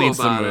gonna plot know needs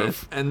to about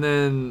move. it. And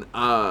then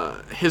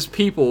his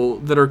people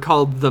that are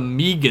called the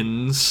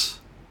Megans.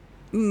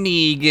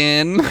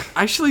 Negan.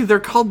 Actually, they're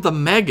called the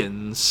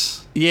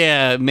Megans.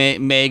 Yeah,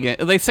 Megan.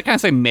 They kind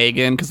of say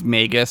Megan because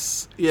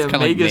Magus. Yeah, it's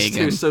kinda like Megas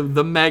Megan. too. So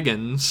the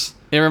Megans.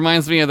 It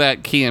reminds me of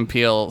that Key and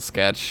Peele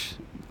sketch.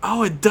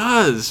 Oh, it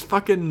does.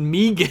 Fucking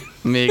Megan.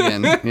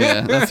 Megan.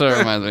 Yeah, that's what it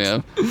reminds me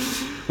of.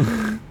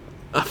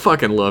 I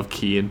fucking love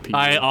Key and Peele.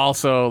 I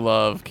also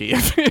love Key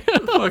and Peele.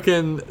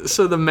 Fucking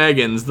so the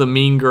Megans, the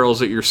mean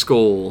girls at your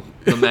school,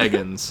 the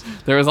Megans.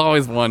 There was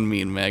always one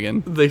mean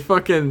Megan.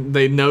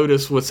 They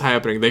notice what's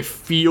happening. They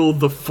feel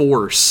the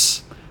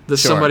force that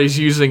Sure. somebody's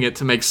using it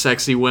to make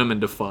sexy women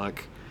to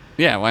fuck.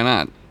 Yeah, why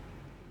not?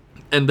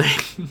 And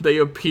they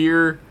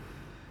appear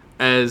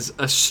as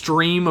a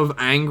stream of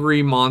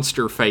angry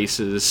monster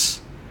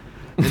faces,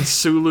 and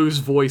Sulu's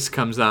voice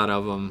comes out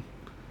of them.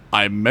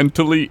 I'm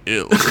mentally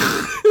ill.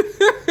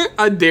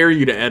 I dare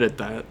you to edit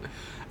that.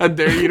 I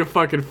dare you to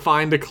fucking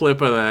find a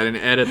clip of that and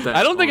edit that.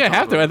 I don't think I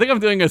have to. I think I'm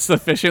doing a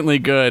sufficiently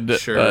good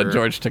Sure.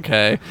 George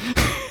Takei.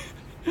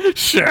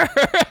 Sure.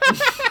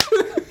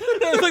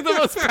 That's like the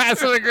most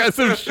passive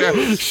aggressive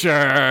sure.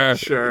 Sure.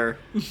 Sure.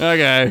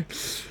 Okay.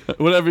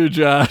 Whatever,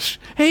 Josh.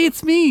 Hey,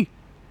 it's me.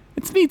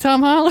 It's me,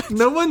 Tom Holland.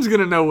 No one's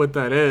gonna know what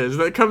that is.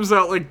 That comes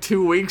out like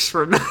 2 weeks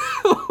from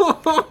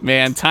now.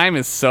 Man, time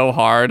is so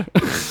hard.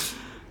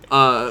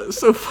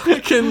 So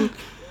fucking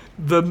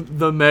the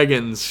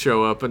Megans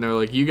show up and they're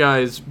like, you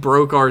guys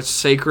broke our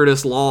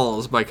sacredest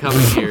laws by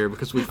coming here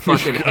because we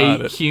fucking Got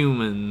hate it.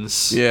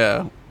 humans.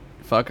 Yeah.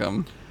 Fuck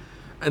them.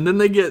 And then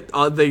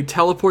they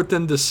teleport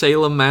them to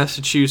Salem,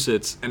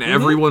 Massachusetts, and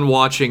everyone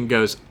watching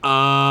goes, oh.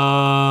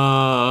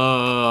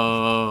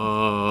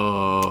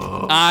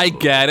 I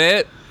get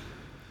it.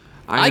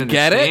 I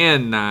get it.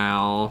 understand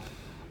now.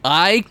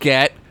 I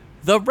get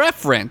the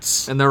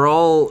reference. And they're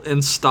all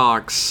in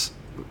stocks.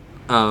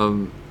 You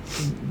In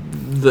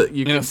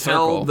can a tell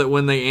circle. that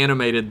when they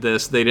animated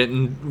this, they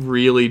didn't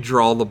really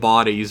draw the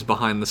bodies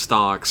behind the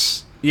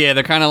stocks. Yeah,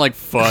 they're kind of like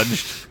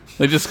fudged.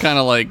 They just kind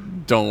of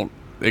like don't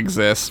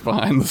exist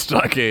behind the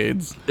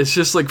stockades. It's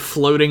just like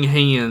floating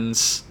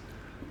hands.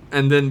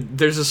 And then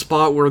there's a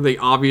spot where they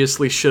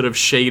obviously should have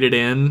shaded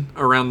in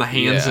around the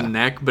hands Yeah. and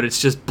neck, but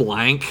it's just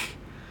blank.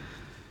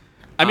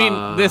 I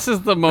mean, this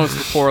is the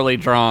most poorly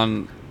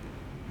drawn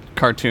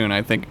cartoon,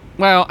 I think.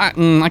 Well,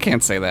 I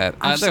can't say that.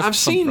 I've There's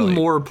seen some really-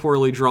 more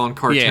poorly drawn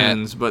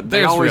cartoons, but they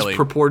there's always really-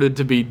 purported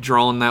to be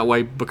drawn that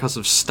way because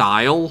of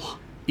style.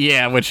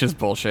 Yeah, which is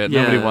bullshit.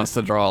 Yeah. Nobody wants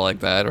to draw like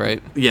that,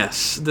 right?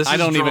 Yes, this I is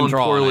don't drawn even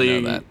draw, and I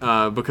poorly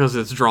know because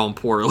it's drawn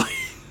poorly.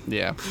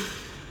 Yeah.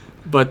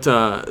 But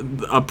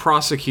a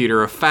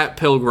prosecutor, a fat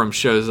pilgrim,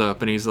 shows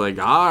up and he's like,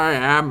 I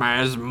am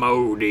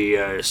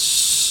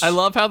Asmodeus. I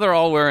love how they're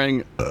all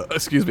wearing.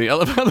 Excuse me. I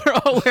love how they're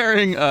all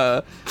wearing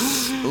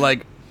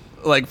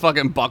like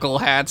fucking buckle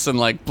hats and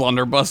like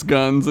blunderbuss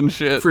guns and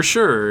shit. For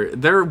sure.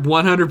 They're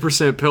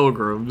 100%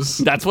 pilgrims.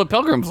 That's what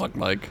pilgrims look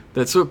like.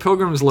 That's what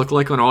pilgrims look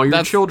like on all your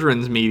That's-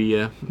 children's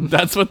media.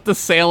 That's what the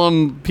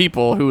Salem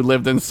people who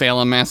lived in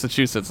Salem,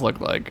 Massachusetts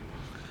look like.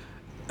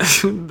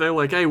 They're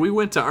like, hey, we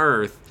went to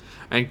Earth.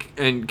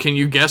 And can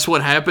you guess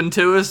what happened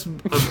to us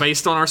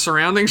based on our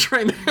surroundings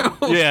right now?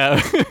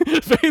 Yeah.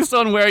 Based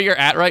on where you're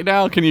at right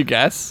now, can you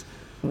guess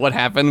what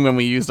happened when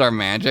we used our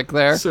magic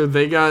there? So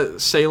they got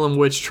Salem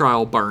witch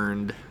trial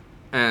burned.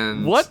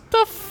 And What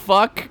the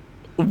fuck?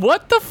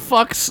 What the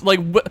fuck's like?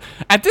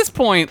 At this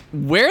point,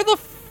 where the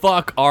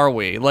fuck are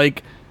we?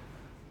 Like,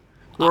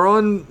 we're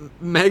on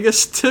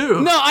Megas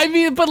 2. no, I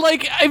mean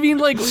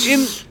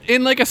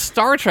in like a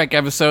Star Trek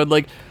episode,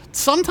 like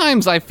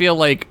sometimes I feel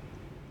like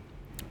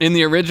in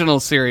the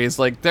original series,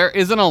 like there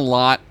isn't a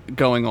lot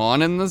going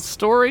on in the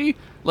story,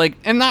 like,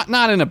 and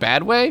not in a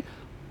bad way,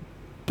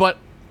 but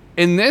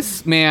in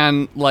this,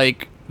 man,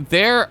 like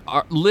there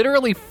are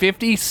literally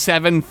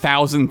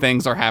 57,000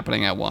 things are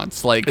happening at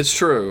once. Like, It's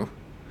true.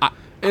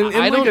 In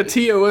I like a don't-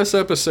 TOS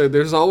episode,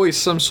 there's always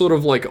some sort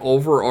of like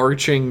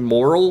overarching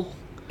moral.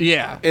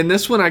 Yeah. In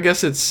this one, I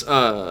guess it's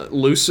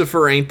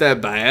Lucifer ain't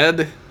that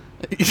bad.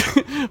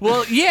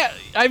 Well, yeah.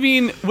 I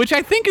mean, which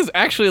I think is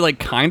actually like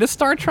kind of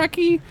Star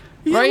Trek-y,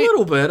 Yeah, right? a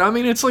little bit. I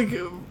mean, it's like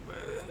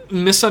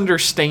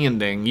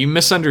misunderstanding. You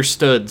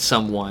misunderstood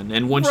someone,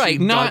 and once Right,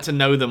 you not- got to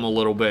know them a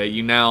little bit,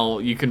 you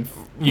can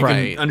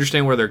Right.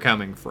 understand where they're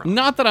coming from.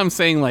 Not that I'm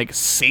saying like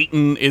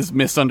Satan is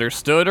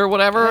misunderstood or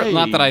whatever. Hey,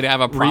 Not that I'd have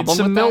a read problem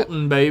some with that.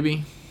 Milton,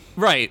 baby.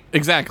 Right,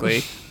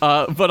 exactly.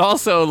 But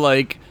also,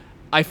 like,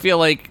 I feel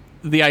like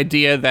the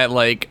idea that,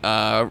 like,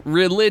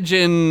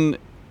 religion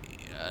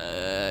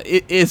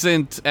it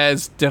isn't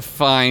as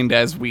defined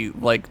as we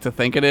like to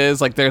think it is.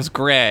 Like, there's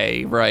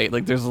gray, right?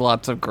 Like, there's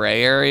lots of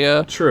gray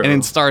area. True. And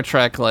in Star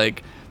Trek,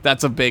 like,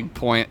 that's a big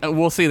point.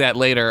 We'll see that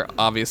later,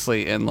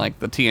 obviously, in, like,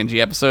 the TNG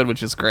episode,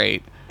 which is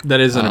great. That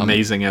is an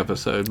amazing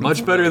episode.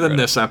 Much better than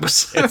this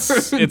episode.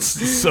 It's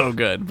so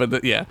good.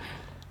 But, yeah.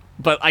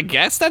 But I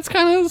guess that's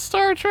kind of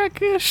Star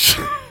Trek-ish.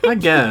 I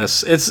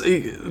guess it's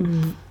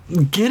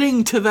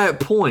getting to that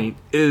point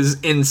is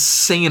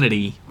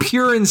insanity,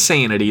 pure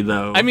insanity,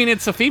 though. I mean,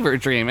 it's a fever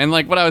dream, and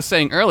like what I was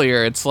saying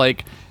earlier, it's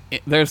like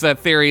there's that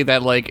theory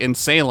that like in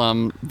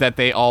Salem that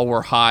they all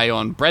were high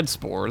on bread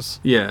spores,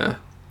 yeah,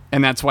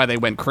 and that's why they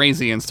went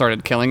crazy and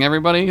started killing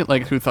everybody.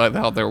 Like who thought the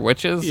hell they were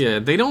witches? yeah.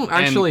 They don't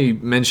actually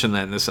mention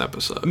that in this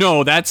episode.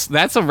 No, that's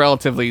a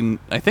relatively.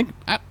 I think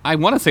I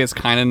want to say it's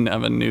kind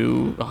of a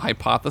new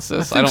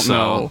hypothesis. I think don't so.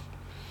 know.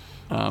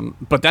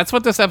 But that's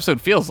what this episode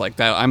feels like.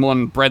 That I'm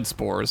on bread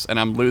spores and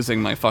I'm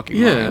losing my fucking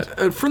Yeah,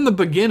 mind. from the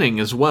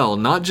beginning as well.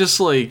 Not just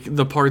like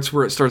the parts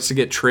where it starts to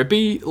get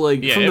trippy.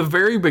 Like Yeah, from the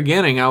very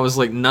beginning, I was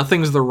like,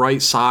 nothing's the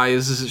right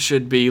size as it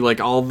should be. Like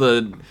all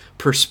the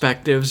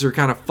perspectives are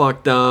kind of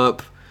fucked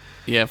up.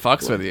 Yeah,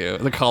 fucks with you.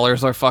 The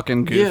colors are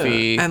fucking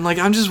goofy. Yeah, and like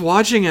I'm just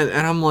watching it,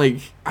 and I'm like,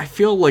 I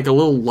feel like a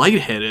little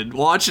lightheaded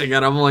watching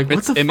it. I'm like,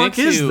 what the It fuck makes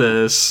is you-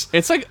 this?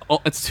 It's like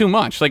it's too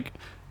much. Like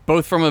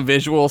both from a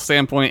visual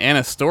standpoint and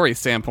a story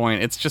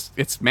standpoint,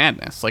 it's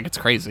madness. Like it's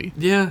crazy.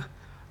 Yeah,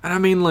 and I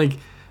mean like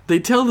they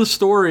tell the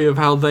story of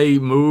how they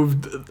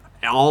moved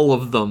all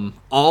of the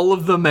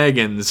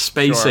Megans,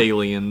 space Sure.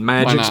 alien,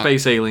 Why magic not?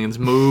 space aliens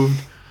moved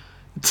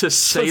to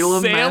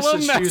Salem,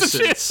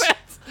 Massachusetts.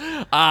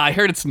 I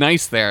heard it's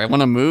nice there. I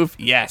want to move.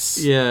 Yes.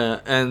 Yeah,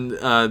 and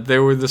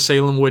there were the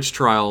Salem witch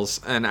trials,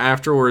 and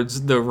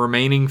afterwards the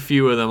remaining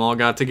few of them all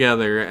got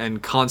together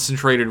and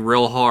concentrated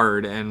real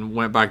hard and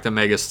went back to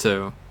Megas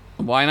 2.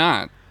 Why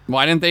not?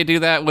 Why didn't they do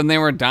that when they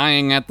were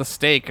dying at the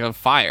stake of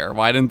fire?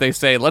 Why didn't they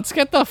say, let's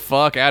get the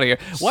fuck out of here?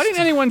 Why didn't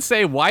anyone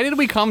say, why did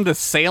we come to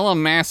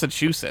Salem,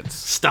 Massachusetts?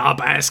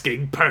 Stop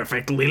asking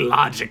perfectly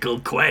logical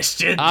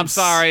questions. I'm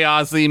sorry,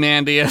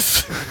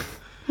 Ozymandias.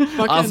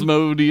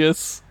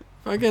 Osmodius.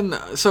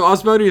 So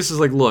Osmodius is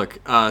like, look,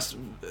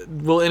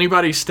 will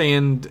anybody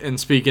stand and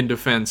speak in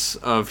defense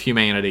of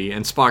humanity?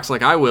 And Spock's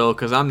like, I will,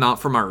 because I'm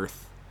not from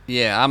Earth.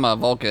 Yeah, I'm a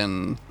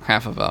Vulcan,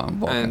 half of a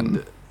Vulcan.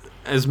 And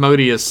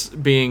Asmodeus,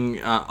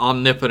 being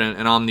omnipotent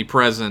and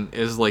omnipresent,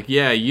 is like,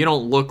 yeah, you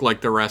don't look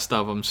like the rest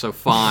of them, so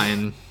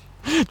fine.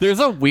 There's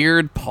a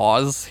weird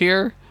pause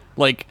here.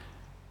 Like,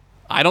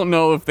 I don't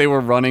know if they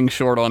were running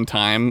short on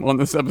time on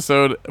this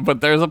episode,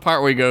 but there's a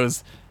part where he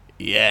goes,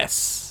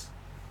 yes.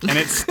 And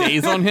it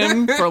stays on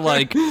him for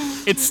like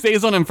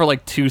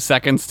 2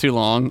 seconds too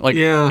long. Like,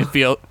 Yeah.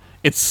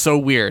 it's so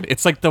weird.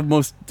 It's like the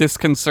most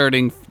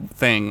disconcerting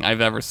thing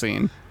I've ever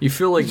seen. You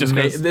feel like Just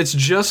goes- it's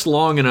just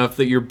long enough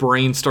that your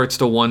brain starts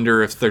to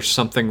wonder if there's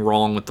something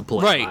wrong with the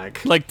playback.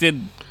 Right. Like, did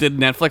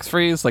Netflix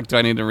freeze? Like, do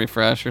I need to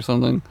refresh or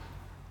something?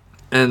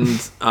 And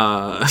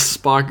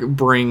Spock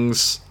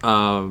brings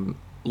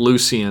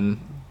Lucian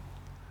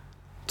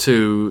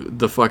to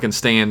the fucking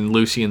stand.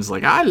 Lucian's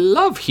like, I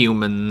love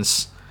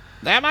humans.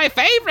 They're my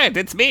favorite.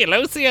 It's me,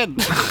 Lucian.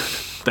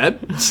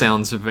 That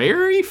sounds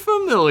very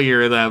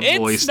familiar, that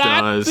voice It's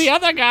not does. the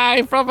other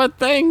guy from a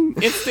thing.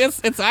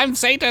 It's I'm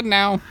Satan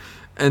now.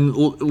 And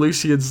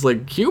Lucian's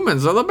like,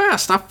 humans are the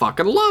best. I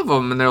fucking love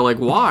them. And they're like,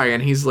 why?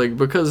 And he's like,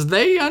 because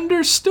they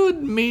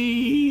understood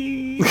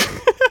me.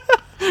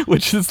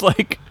 Which is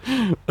like,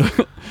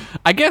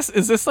 I guess,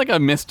 is this like a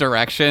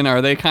misdirection?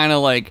 Are they kind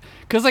of like,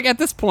 because like at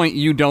this point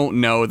you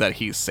don't know that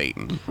he's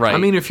Satan, right? I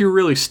mean, if you're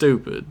really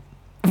stupid.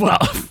 well,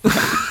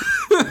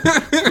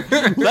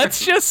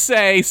 let's just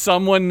say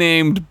someone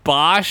named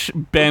Bosch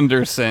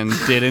Benderson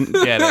didn't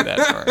get it at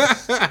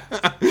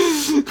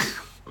first.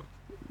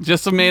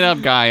 Just a made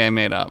up guy I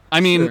made up. I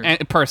mean, Sure.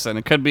 a person.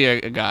 It could be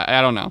a guy.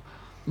 I don't know.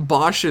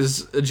 Bosch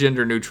is a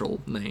gender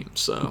neutral name,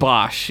 so.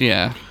 Bosch,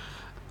 yeah.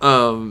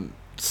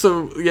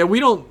 So, yeah, we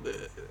don't.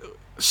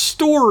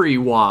 Story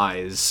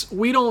wise,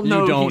 we don't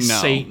know You don't he's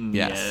know. Satan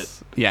Yes. yet.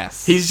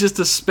 Yes. He's just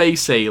a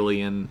space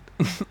alien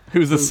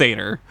Who's a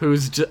satyr.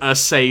 who's a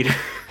satyr.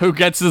 Who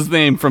gets his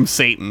name from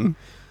Satan.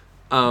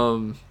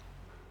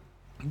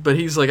 But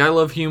he's like, I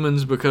love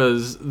humans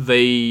because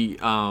they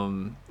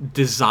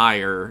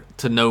desire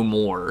to know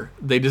more.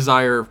 They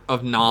desire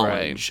of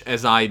knowledge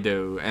as I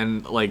do.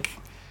 And like,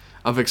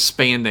 of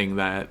expanding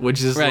that,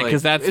 which is Right, like,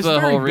 'cause that's it's the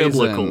very whole reason.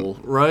 biblical,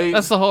 right?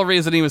 That's the whole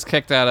reason he was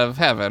kicked out of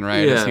heaven,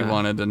 right? Is he Yeah.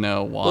 wanted to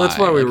know why. Well, that's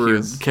why we Like, he were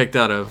was- kicked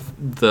out of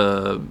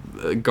the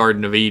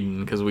Garden of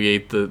Eden, because we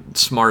ate the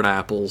smart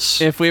apples.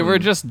 If we were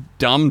just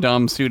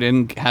dum-dums who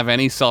didn't have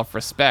any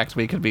self-respect,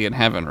 we could be in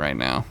heaven right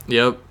now.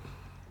 Yep.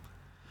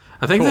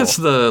 I think Cool.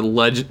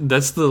 that's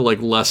that's the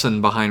like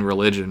lesson behind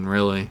religion,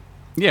 really.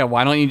 Yeah,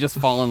 why don't you just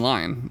fall in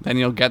line? Then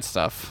you'll get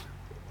stuff.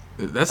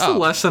 That's Oh. the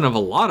lesson of a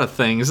lot of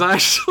things,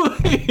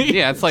 actually.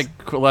 Yeah, it's like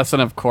a lesson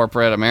of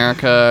corporate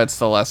America. It's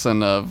the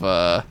lesson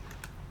of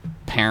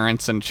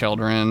parents and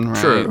children,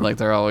 right? True. Like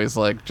they're always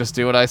like, just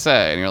do what I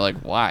say, and you're like,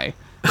 why?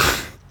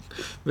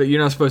 But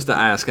you're not supposed to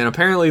ask, and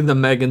apparently the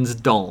Megans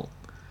don't.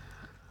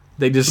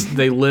 They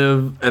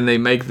live and they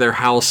make their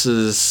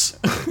houses,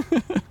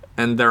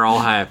 and they're all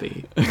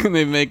happy. And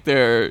they make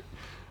their.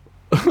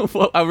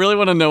 Well, I really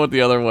want to know what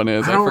the other one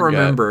is. I don't forget.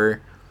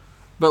 remember,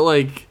 but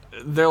like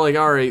they're like,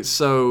 all right,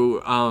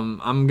 so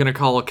I'm gonna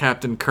call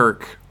Captain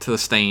Kirk to the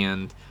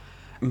stand,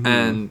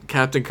 and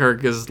Captain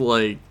Kirk is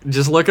like,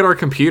 just look at our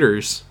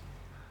computers.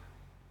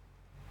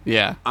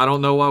 Yeah, I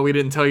don't know why we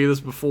didn't tell you this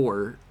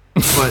before,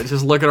 but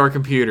just look at our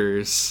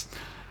computers.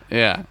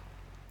 yeah.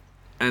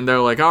 And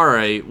they're like, all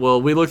right,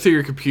 well, we looked through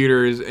your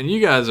computers, and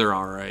you guys are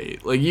all right.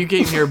 Like, you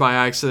came here by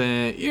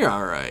accident. You're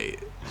all right.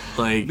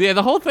 Like, Yeah,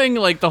 the whole thing,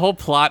 like the whole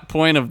plot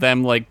point of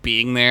them like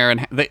being there,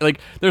 and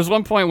there's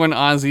one point when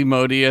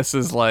Ozymandias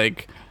is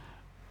like,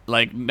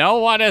 no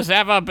one has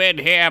ever been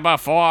here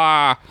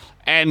before,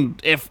 and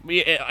if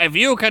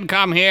you can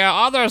come here,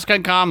 others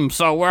can come,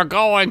 so we're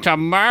going to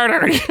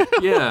murder you.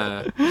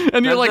 yeah.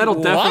 And you're like, that'll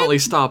what? definitely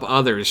stop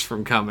others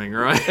from coming,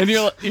 right? And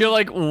you're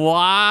like,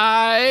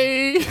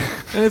 why?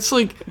 And it's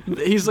like,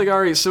 he's like,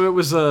 all right, so it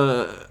was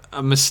a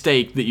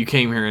mistake that you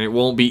came here, and it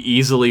won't be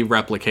easily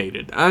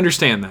replicated. I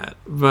understand that,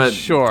 but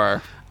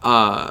Sure.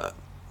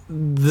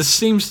 this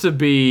seems to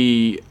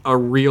be a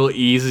real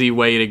easy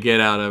way to get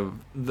out of.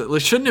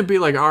 Shouldn't it be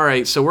like, all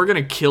right, so we're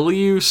gonna kill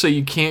you, so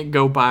you can't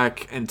go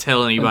back and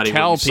tell anybody.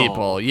 Tell what you people.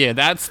 saw. Yeah,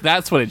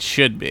 that's what it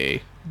should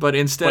be. But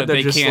instead, But they're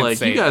they just can't like,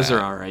 say you guys that.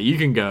 are all right, you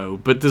can go.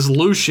 But this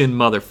Lucian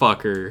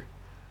motherfucker,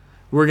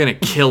 we're gonna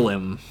kill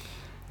him.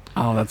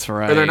 Oh, that's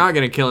right. Or they're not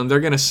gonna kill him. They're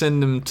gonna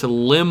send him to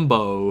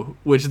limbo,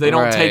 which they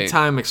don't take Right.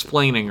 time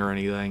explaining or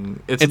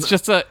anything.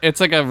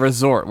 It's like a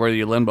resort where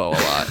you limbo a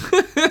lot.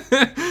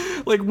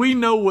 Like, we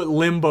know what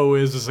limbo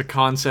is as a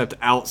concept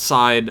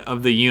outside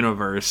of the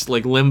universe.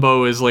 Like,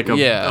 limbo is like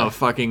Yeah. a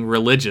fucking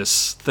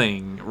religious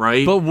thing,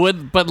 right?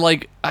 would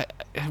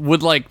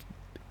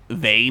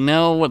they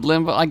know what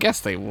limbo? I guess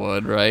they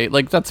would, right?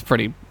 Like that's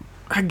pretty.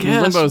 I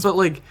guess, Limbo's- but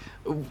like,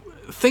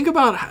 think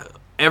about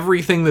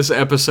everything this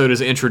episode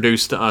has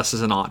introduced to us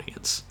as an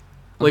audience.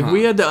 Like,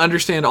 we had to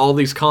understand all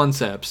these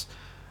concepts,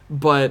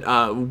 but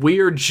we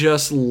are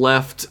just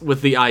left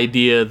with the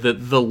idea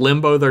that the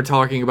limbo they're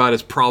talking about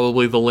is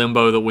probably the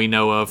limbo that we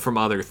know of from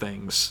other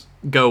things.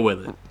 Go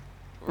with it.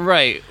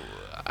 Right.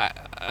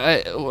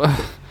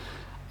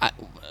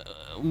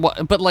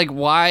 But like,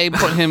 why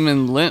put him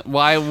in?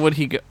 Why would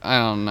he go? I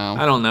don't know.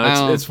 I don't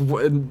know. It's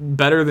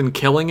better than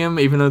killing him,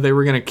 even though they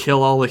were gonna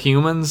kill all the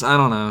humans. I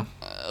don't know.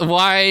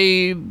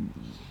 Why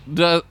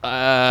does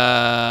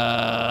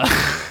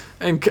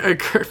And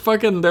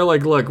fucking, they're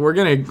like, look, we're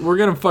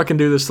gonna fucking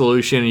do this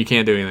solution, and you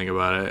can't do anything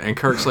about it. And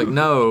Kirk's like,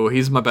 no,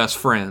 he's my best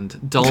friend.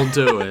 Don't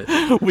do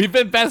it. we've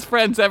been best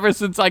friends ever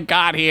since I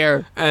got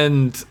here.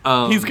 And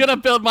He's gonna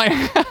build my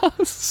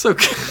house.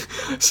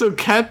 so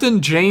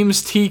Captain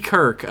James T.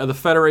 Kirk of the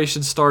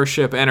Federation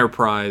Starship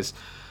Enterprise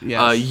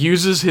Yes.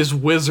 uses his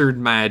wizard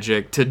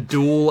magic to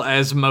duel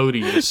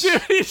Asmodeus.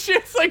 He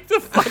shoots like the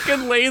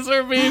fucking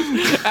laser beam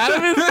out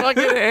of his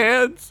fucking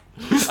hands.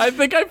 I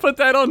think I put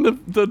that on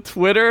the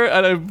Twitter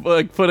and I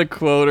like put a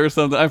quote or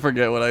something. I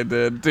forget what I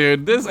did,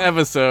 dude. This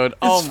episode,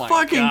 It's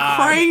fucking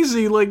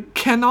crazy. Like,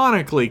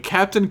 canonically,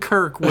 Captain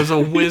Kirk was a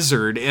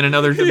wizard in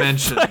another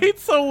dimension.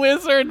 It's a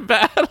wizard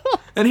battle.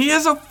 And he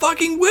has a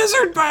fucking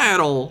wizard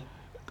battle.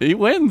 He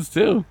wins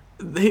too.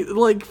 He,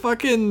 like,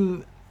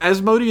 fucking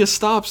Asmodeus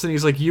stops and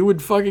he's like, you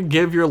would fucking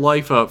give your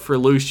life up for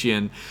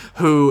Lucian,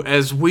 who,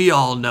 as we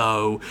all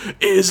know,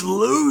 is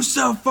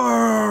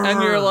Lucifer.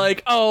 And you're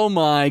like, oh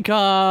my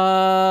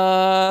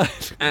god.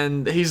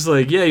 And he's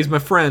like, yeah, he's my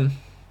friend.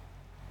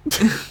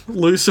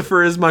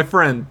 Lucifer is my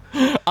friend.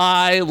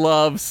 I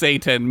love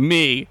Satan.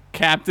 Me,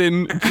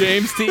 Captain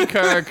James T.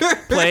 Kirk,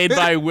 played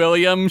by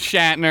William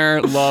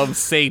Shatner, loves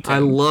Satan. I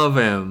love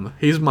him.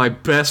 He's my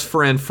best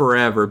friend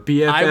forever.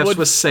 BFFs I would-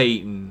 with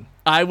Satan.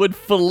 I would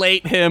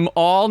fillet him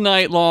all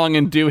night long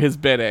and do his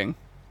bidding.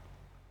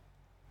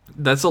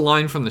 That's a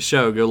line from the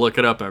show. Go look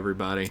it up,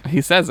 everybody.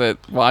 He says it.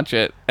 Watch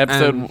it.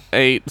 Episode And-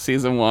 8,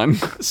 Season 1.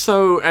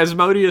 So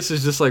Asmodeus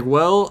is just like,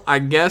 well, I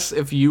guess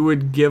if you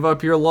would give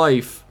up your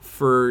life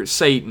for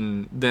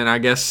Satan, then I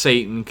guess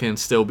Satan can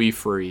still be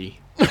free.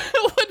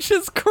 Which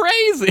is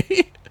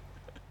crazy.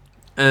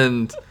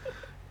 And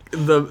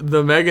the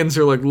Megans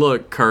are like,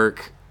 look,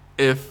 Kirk,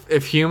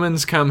 if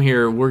humans come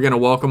here, we're gonna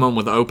welcome them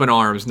with open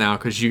arms now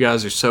because you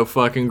guys are so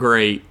fucking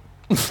great.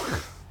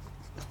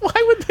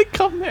 Why would they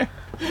come there?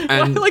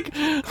 And Why, like,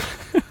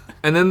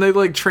 and then they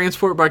like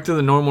transport back to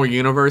the normal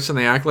universe and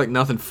they act like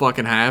nothing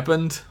fucking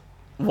happened.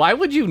 why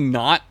would you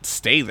not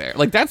stay there?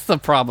 Like, that's the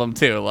problem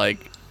too.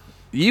 Like,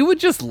 you would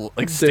just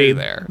like stay Dude,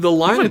 there. The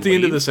line You at the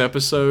end of wouldn't this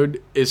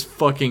episode is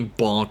fucking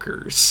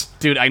bonkers. leave.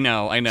 Dude, I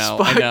know.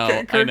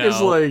 Kirk is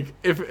like,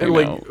 I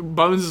like know.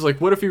 Bones is like,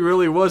 what if he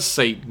really was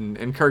Satan?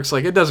 And Kirk's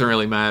like, it doesn't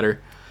really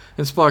matter.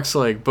 And Spock's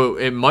like, but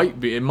it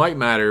might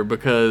matter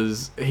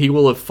because he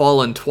will have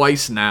fallen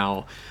twice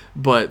now.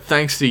 But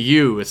thanks to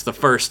you, it's the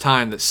first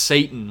time that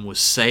Satan was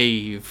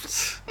saved.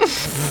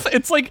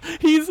 It's like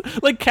he's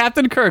like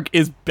Captain Kirk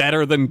is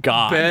better than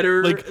God.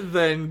 Better Like,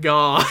 than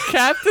God.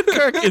 Captain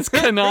Kirk is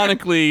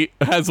canonically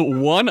has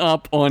one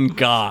up on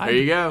God. There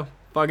you go.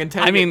 Fucking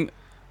take I it. mean,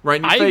 Right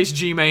in your I- face,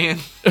 G-Man.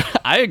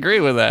 I agree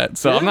with that,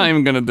 so I'm Yeah. not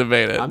even gonna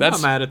debate it. I'm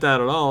That's not mad at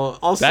that at all.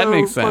 Also, That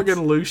makes sense.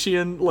 fucking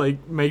Lucian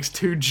like makes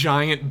two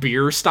giant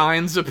beer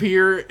steins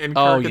appear in Kirk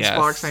Oh, and yes.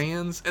 Spock's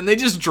hands, and they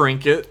just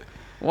drink it.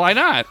 why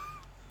not?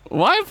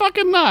 Why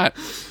fucking not?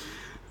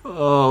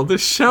 Oh,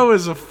 this show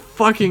is a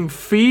fucking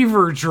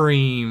fever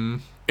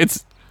dream.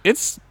 It's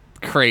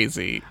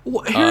crazy.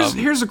 Well,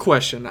 here's a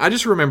question. I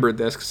just remembered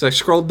this because I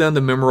scrolled down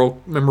the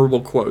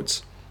memorable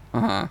quotes.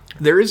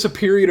 There is a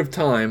period of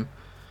time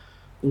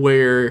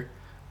where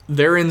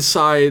they're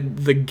inside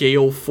the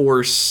gale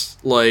force,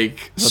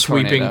 like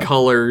sweeping tornado.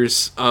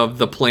 colors of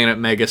the planet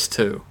Megas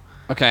 2,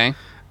 Okay,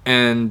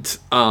 and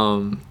I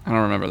don't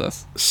remember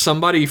this.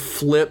 somebody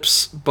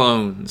flips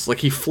Bones, like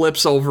he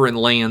flips over and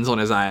lands on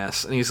his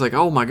ass, and he's like,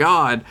 "Oh my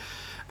god!"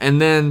 And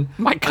then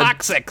My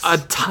coccyx. a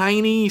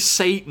tiny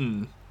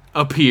Satan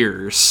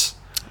appears.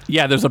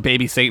 Yeah, there's a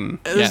baby Satan.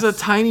 There's Yes. a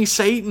tiny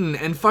Satan,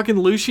 and fucking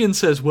Lucian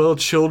says, "Well,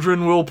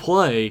 children will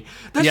play."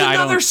 There's Yeah, I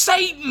another don't-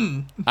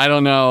 Satan. I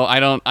don't know.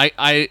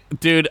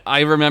 Dude, I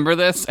remember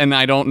this, and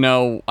I don't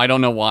know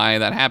why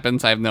that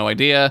happens. I have no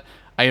idea.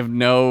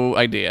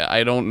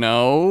 I don't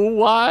know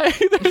why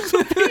there's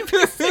a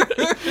baby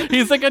Satan.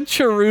 He's like a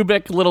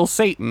cherubic little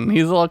Satan.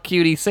 He's a little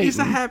cutie Satan. He's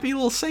a happy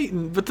little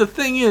Satan. But the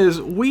thing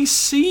is, we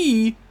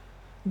see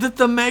that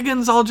the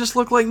Megans all just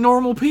look like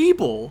normal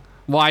people.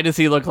 Why does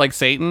he look like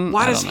Satan?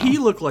 Why I does don't know. he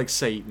look like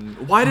Satan?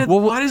 Why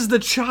does the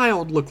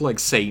child look like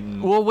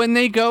Satan? Well, when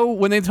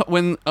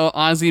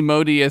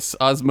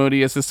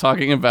Osmodius is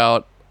talking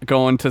about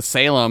going to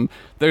Salem,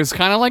 there's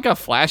kind of like a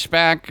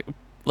flashback,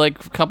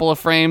 like couple of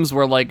frames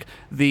where like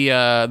the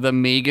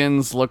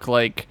Megans look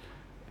like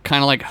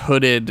kind of like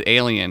hooded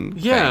alien.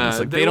 Yeah, things.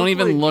 Like, they they don't look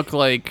even like- look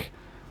like.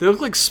 They look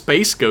like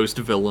Space Ghost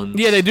villains.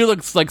 Yeah, they do look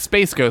like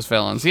Space Ghost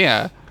villains.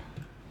 Yeah,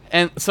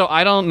 and so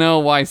I don't know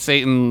why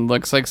Satan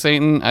looks like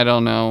Satan. I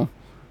don't know.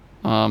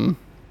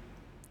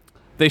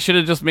 They should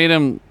have just made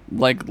him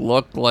like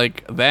look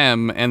like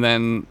them, and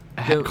then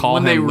call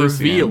when him they Lucian.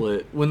 reveal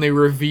it. When they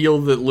reveal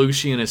that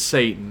Lucian is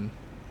Satan.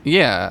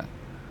 Yeah.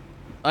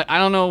 I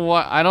don't know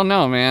what. I don't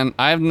know, man.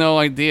 I have no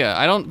idea.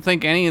 I don't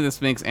think any of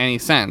this makes any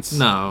sense.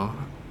 No.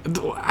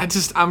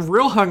 I'm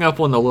real hung up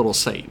on the little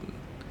Satan.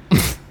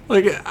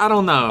 Like, I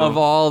don't know. Of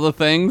all the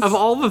things? Of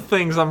all the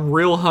things, I'm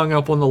real hung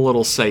up on the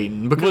little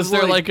Satan. Because Was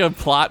there like a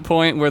plot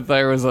point where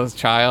there was a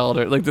child,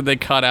 or like did they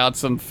cut out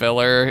some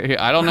filler?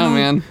 I don't know,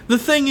 man. The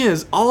thing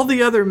is, all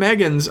the other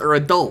Megans are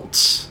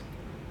adults.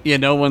 Yeah,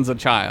 no one's a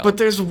child. But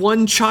there's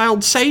one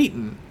child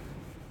Satan.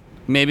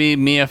 Maybe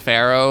Mia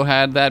Farrow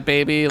had that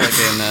baby, like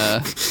in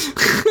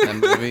that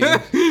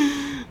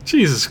movie.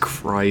 Jesus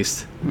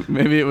Christ.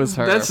 Maybe it was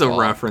her. That's a fault.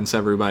 reference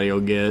everybody will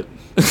get.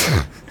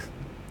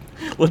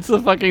 What's the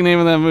fucking name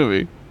of that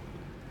movie?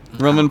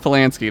 Roman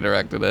Polanski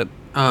directed it.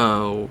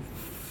 Oh,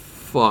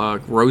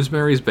 fuck.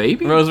 Rosemary's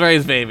Baby?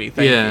 Rosemary's Baby.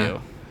 Thank Yeah.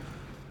 you.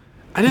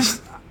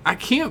 I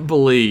can't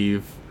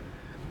believe.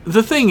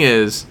 The thing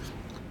is,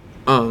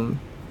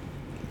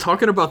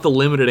 talking about the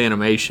limited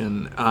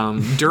animation,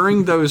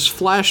 during those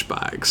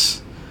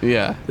flashbacks,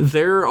 Yeah.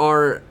 there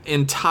are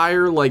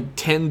entire like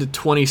 10 to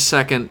 20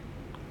 second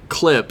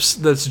clips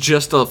that's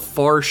just a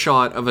far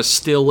shot of a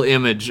still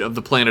image of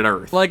the planet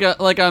Earth. Like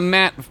a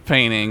matte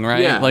painting,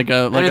 right? Yeah. Like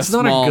and it's a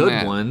not small a good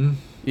matte. one.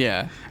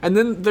 Yeah. And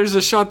then there's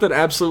a shot that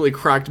absolutely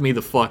cracked me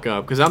the fuck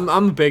up because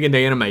I'm big into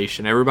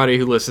animation. Everybody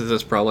who listens to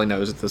this probably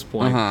knows at this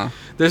point. Uh-huh.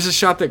 There's a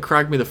shot that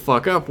cracked me the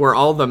fuck up where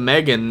all the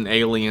Megan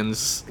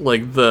aliens,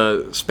 like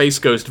the Space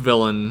Ghost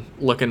villain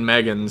looking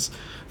Megans,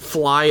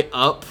 fly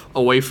up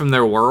away from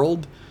their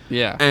world.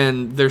 Yeah.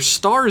 And there's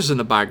stars in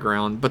the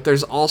background, but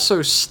there's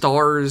also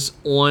stars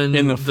on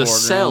In the the foreground.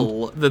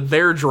 cell that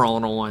they're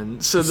drawn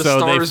on. So the so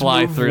stars they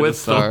fly move through the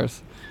with them.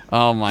 stars.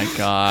 Oh my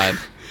god.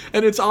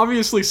 And it's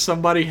obviously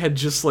somebody had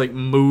just like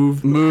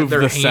moved Moved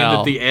their the hand cell.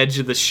 at the edge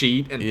of the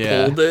sheet and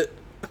Yeah. pulled it.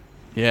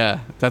 Yeah.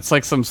 That's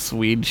like some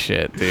Swede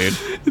shit, dude.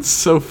 It's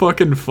so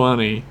fucking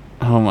funny.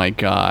 Oh my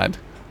god.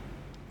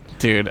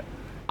 Dude,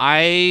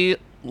 I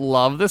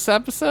love this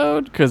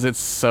episode because it's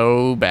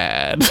so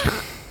bad.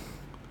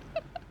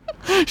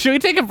 Should we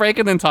take a break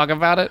and then talk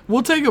about it?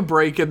 We'll take a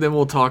break and then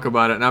we'll talk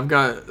about it. And I've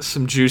got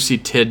some juicy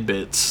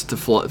tidbits to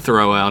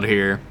throw out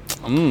here.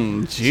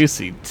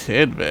 Juicy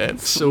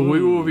tidbits. So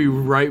we will be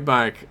right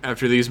back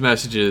after these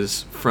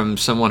messages from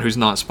someone who's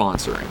not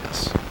sponsoring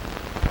us.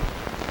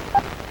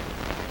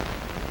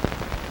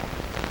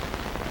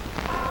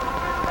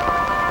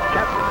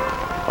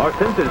 Our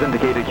sensors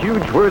indicate a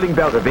huge whirling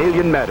belt of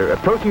alien matter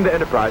approaching the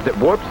Enterprise at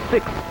warp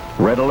 6.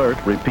 Red alert,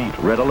 repeat,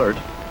 red alert.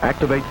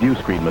 Activate view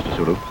screen, Mr.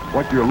 Sulu.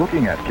 What you're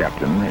looking at,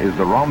 Captain, is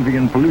the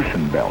Romvian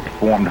pollution belt,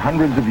 formed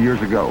hundreds of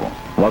years ago.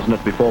 Wasn't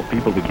it before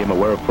people became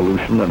aware of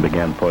pollution and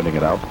began pointing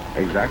it out?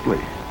 Exactly.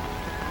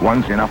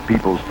 Once enough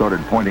people started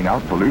pointing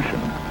out pollution,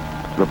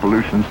 the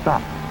pollution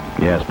stopped.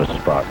 Yes, Mr.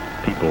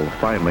 Spock. People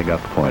finally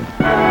got the point.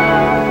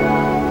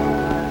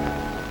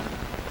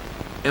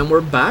 And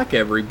we're back,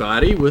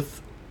 everybody,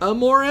 with a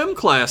more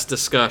M-Class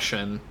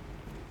discussion.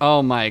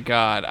 Oh my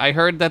god. I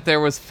heard that there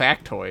was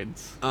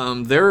factoids.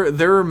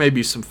 There are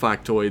maybe some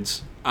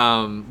factoids.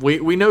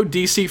 We know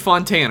DC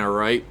Fontana,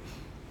 right?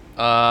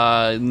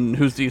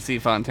 Who's DC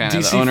Fontana?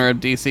 DC the owner of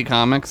DC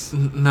Comics?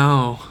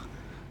 No.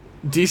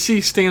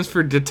 DC stands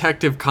for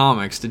Detective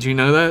Comics. Did you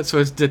know that? So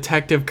it's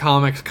Detective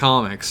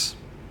Comics.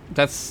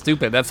 That's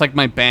stupid. That's like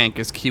my bank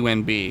is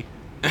QNB.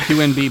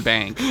 QNB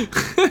Bank.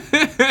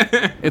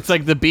 It's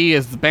like the B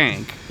is the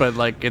bank, but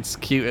like it's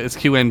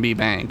QNB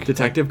Bank.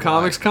 Detective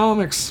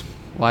Comics.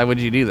 Why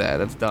would you do that?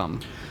 That's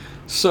dumb.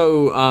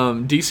 So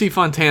DC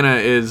Fontana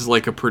is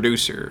like a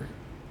producer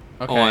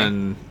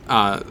on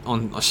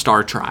a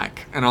Star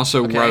Trek, and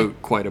also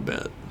wrote quite a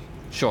bit.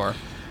 Sure.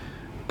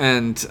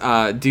 And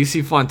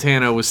DC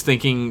Fontana was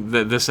thinking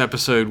that this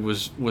episode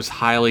was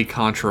highly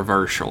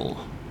controversial.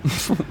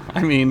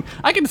 I mean,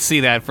 I can see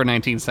that for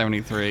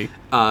 1973.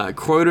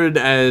 Quoted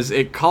as,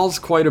 it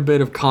caused quite a bit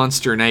of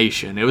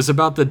consternation. It was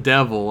about the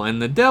devil, and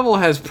the devil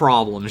has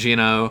problems, you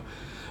know.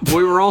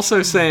 We were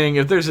also saying,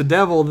 if there's a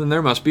devil, then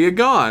there must be a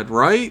god,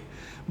 right?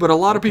 But a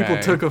lot of people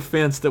took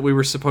offense that we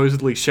were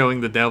supposedly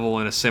showing the devil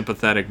in a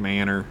sympathetic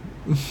manner.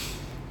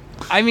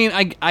 I mean,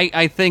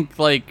 I think,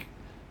 like,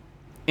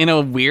 in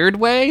a weird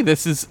way,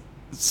 this is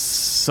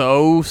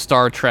so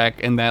Star Trek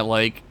in that,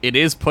 like, it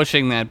is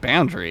pushing that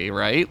boundary,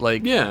 right?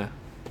 Like, yeah.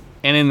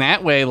 And in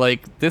that way,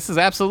 like, this is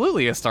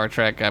absolutely a Star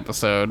Trek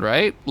episode,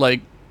 right?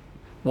 Like,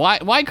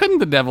 why couldn't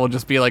the devil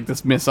just be, like,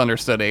 this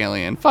misunderstood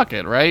alien? Fuck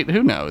it, right?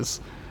 Who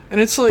knows? And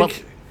it's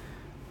like,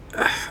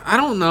 I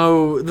don't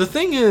know. The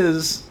thing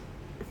is,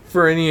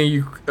 for any of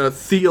you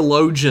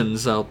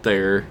theologians out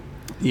there.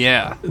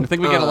 Yeah, I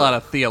think we get a lot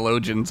of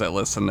theologians that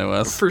listen to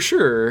us. For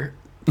sure.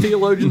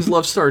 Theologians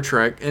love Star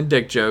Trek and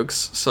dick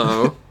jokes,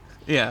 so.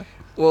 Yeah.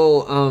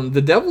 Well,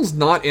 the devil's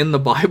not in the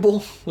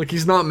Bible. Like,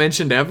 he's not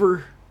mentioned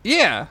ever.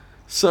 Yeah.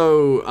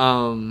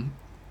 So,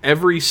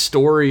 every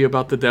story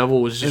about the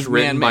devil was just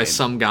written by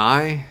some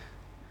guy.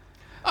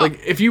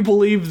 Like, if you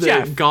believe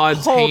that Jeff,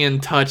 God's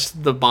hand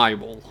touched the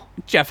Bible.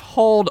 Jeff,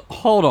 hold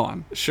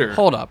on. Sure.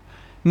 Hold up.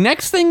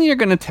 Next thing you're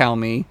going to tell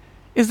me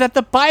is that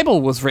the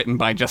Bible was written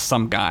by just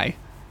some guy.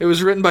 It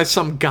was written by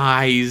some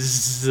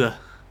guys.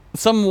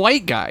 Some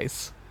white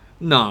guys.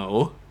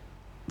 No.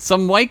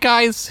 Some white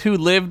guys who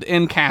lived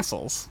in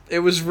castles. It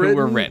was written.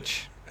 Who were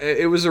rich.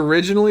 It was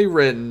originally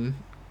written,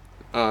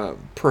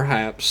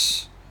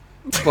 perhaps,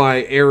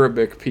 by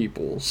Arabic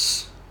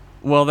peoples.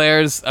 Well, there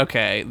is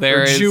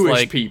Jewish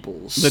like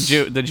peoples.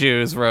 The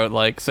Jews wrote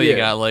like so. You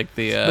got like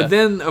the. But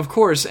then, of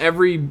course,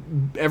 every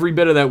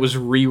bit of that was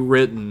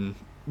rewritten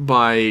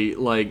by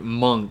like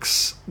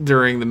monks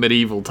during the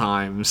medieval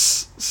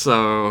times.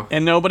 So.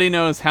 And nobody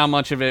knows how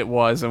much of it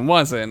was and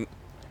wasn't,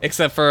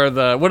 except for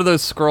what are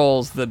those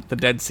scrolls? The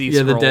Dead Sea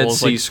Scrolls. Yeah, the Dead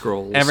Sea like,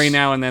 Scrolls. Every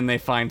now and then they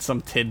find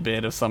some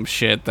tidbit of some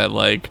shit that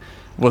like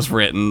was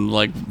written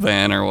like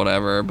then or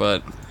whatever.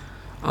 But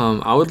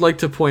I would like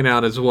to point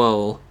out as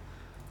well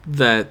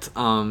that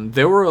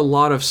there were a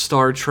lot of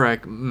Star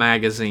Trek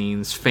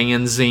magazines,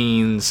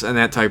 fanzines, and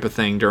that type of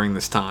thing during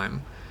this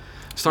time.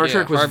 Star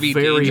Trek was Harvey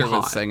very Danger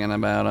hot. was singing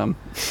about him.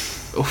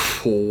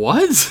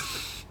 What?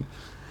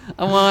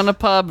 I want to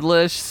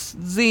publish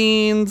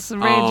zines,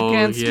 Rage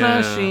Against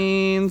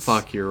Machines.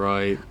 Fuck, you're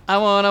right. I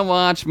want to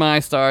watch my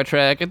Star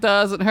Trek. It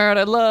doesn't hurt.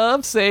 I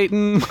love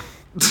Satan.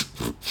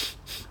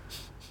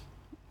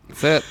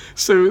 That's it.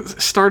 So,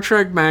 Star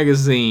Trek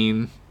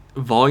magazine,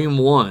 Volume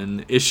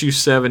 1, Issue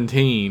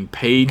 17,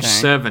 page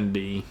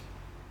 70.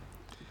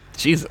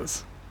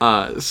 Jesus.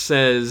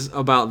 Says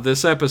about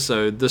this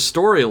episode, the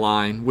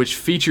storyline, which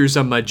features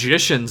a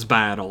magician's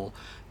battle,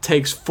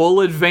 takes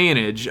full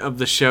advantage of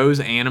the show's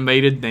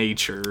animated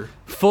nature.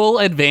 Full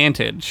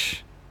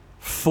advantage.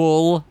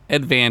 Full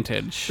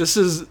advantage. This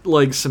is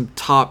like some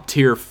top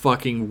tier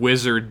fucking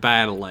wizard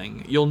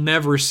battling. You'll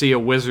never see a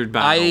wizard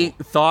battle. I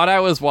thought I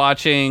was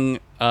watching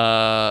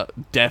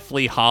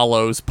Deathly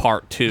Hollows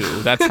Part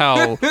 2. That's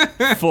how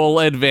full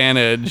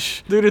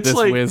advantage Dude, it's this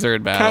like,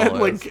 wizard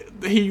battle is.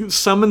 Like he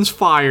summons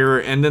fire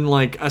and then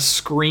like a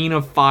screen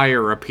of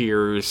fire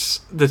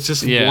appears that's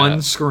just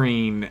one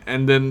screen,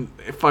 and then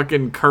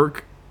fucking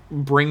Kirk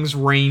brings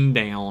rain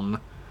down.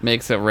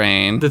 Makes it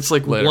rain. That's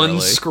like literally. one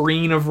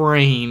screen of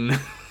rain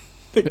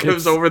that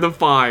goes over the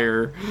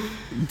fire.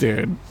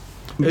 Dude.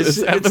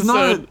 It's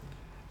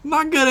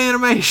Not good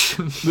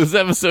animation. This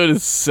episode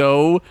is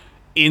so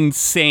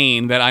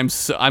insane that I'm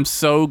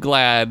so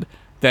glad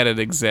that it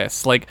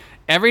exists. Like,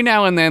 every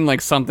now and then,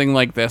 like, something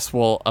like this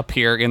will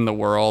appear in the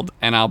world,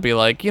 and I'll be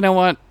like, you know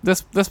what?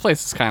 This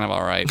place is kind of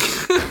all right.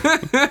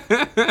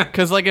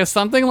 Because, like, if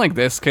something like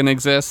this can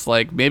exist,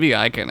 like, maybe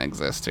I can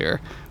exist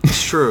here.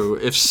 It's true.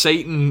 If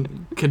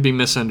Satan can be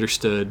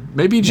misunderstood,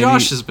 maybe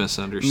Josh is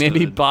misunderstood.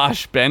 Maybe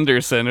Bosch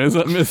Benderson is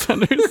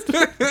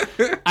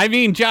misunderstood. I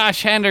mean,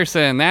 Josh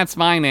Henderson. That's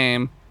my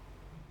name.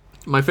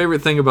 My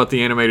favorite thing about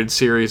the animated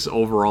series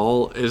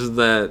overall is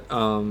that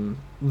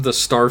the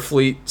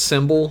Starfleet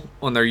symbol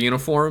on their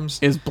uniforms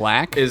Is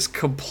black? is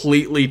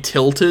completely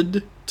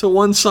tilted to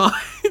one side.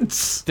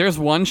 There's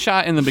one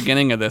shot in the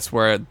beginning of this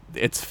where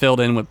it's filled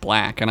in with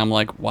black, and I'm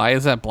like, why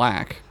is that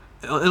black?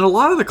 In a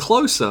lot of the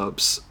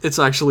close-ups, it's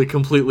actually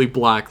completely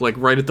black, like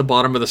right at the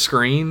bottom of the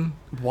screen.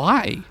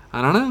 Why?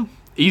 I don't know.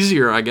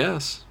 Easier, I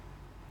guess.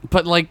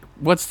 But, like,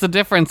 what's the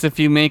difference if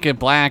you make it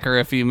black or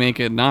if you make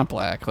it not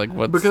black? Like,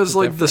 what's Because, the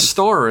like, the difference?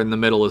 star in the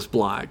middle is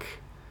black.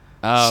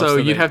 Oh, so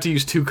you'd they- have to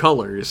use two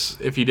colors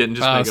if you didn't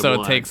just Oh, make it so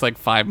black. it takes, like,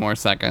 5 more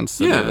seconds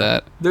to yeah, do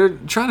that. They're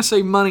trying to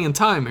save money and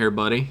time here,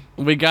 buddy.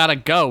 We gotta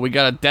go. We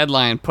got a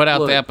deadline. Put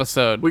out Look, the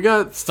episode. We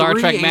got Star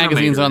 3 Trek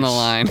magazine's on the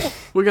animators. line.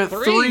 We got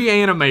Three? 3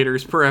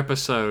 animators per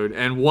episode,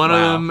 and one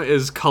of Wow. them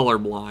is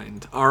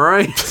colorblind. All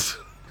right.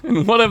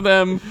 And one of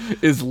them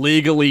is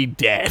legally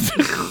dead.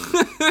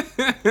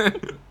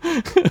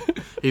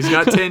 He's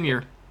got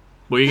tenure.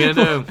 What are you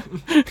gonna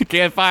do? You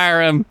can't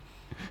fire him.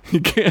 You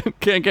can't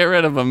get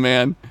rid of him,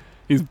 man.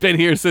 He's been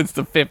here since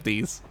the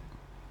 50s.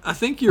 I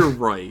think you're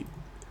right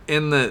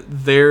in that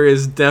there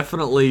is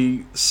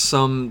definitely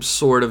some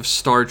sort of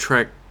Star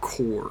Trek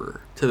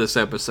core to this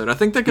episode. I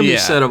think that can be Yeah.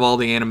 said of all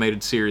the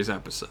animated series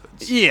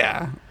episodes.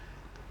 Yeah.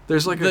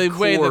 There's like The a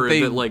way that core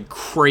they- that like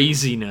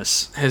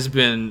craziness has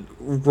been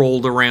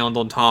rolled around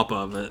on top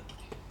of it.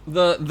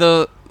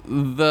 The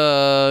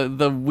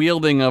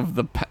wielding of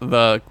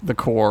the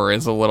core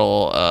is a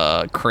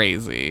little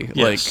crazy.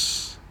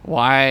 Yes. Like,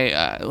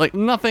 why? Like,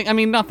 nothing. I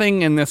mean,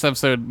 nothing in this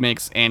episode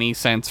makes any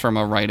sense from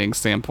a writing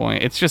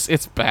standpoint.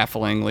 It's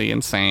bafflingly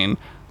insane.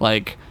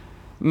 Like,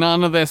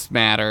 none of this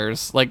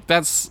matters. Like,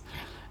 that's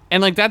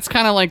kind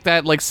of like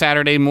that, like,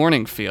 Saturday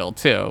morning feel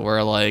too,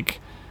 where like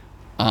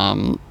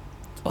You're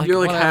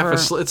like half whatever.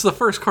 asleep. It's the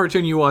first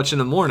cartoon you watch in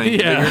the morning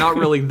that Yeah. you're not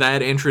really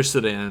that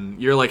interested in.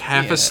 You're like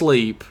half Yeah.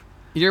 asleep.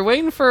 You're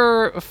waiting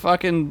for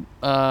fucking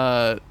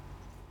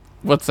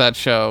what's that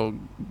show?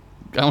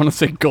 I want to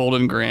say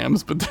Golden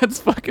Grams, but that's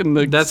fucking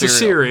the That's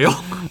cereal. a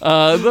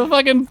cereal. The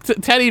fucking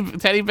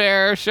teddy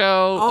bear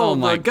show. Oh,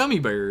 my the gummy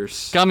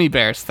bears. gummy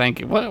bears. Thank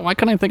you. Why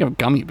couldn't I think of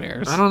gummy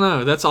bears? I don't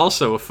know. That's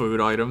also a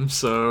food item.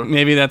 So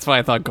Maybe that's why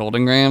I thought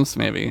Golden Grams.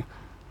 Maybe.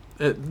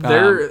 I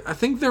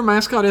think their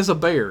mascot is a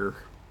bear.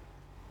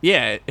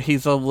 Yeah,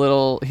 he's a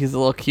little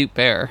cute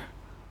bear.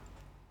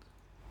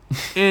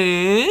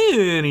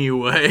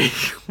 Anyway,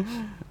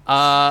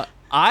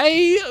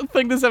 I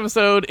think this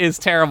episode is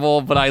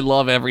terrible, but I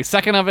love every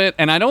second of it,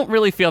 and I don't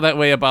really feel that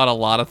way about a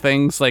lot of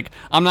things. Like,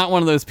 I'm not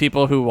one of those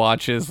people who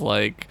watches,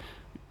 like,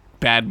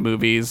 bad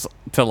movies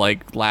to,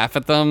 like, laugh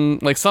at them.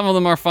 Like, some of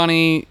them are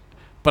funny,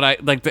 but I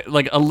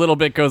like a little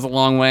bit goes a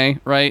long way,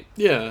 right?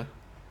 yeah.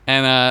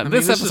 And I mean,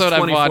 this is episode I've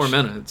 24 watched,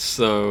 minutes,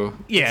 so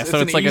Yeah, so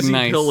an it's like a easy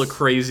nice- pill of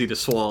crazy to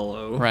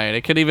swallow. right?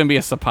 It could even be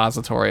a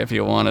suppository if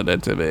you wanted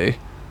it to be.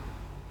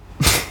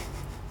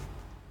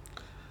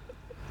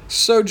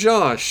 So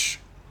Josh,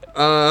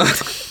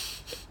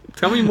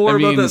 tell me more I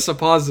about mean- that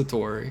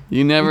suppository.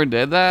 You never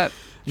did that?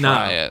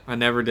 Try No, it. I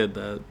never did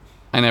that.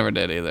 I never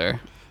did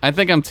either. I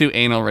think I'm too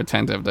anal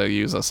retentive to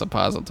use a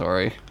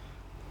suppository.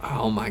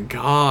 Oh my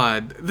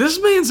god, this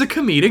man's a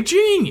comedic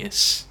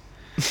genius.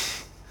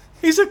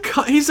 He's a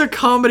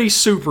comedy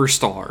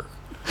superstar.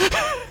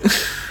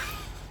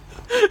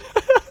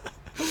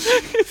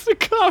 He's a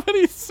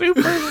comedy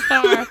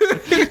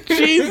superstar.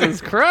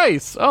 Jesus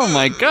Christ. Oh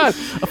my God.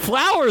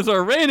 Flowers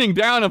are raining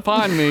down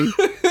upon me.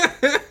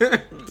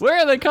 Where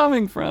are they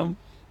coming from?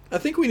 I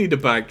think we need to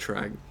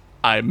backtrack.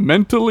 I'm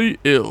mentally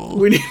ill.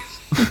 We need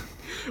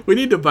we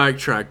need to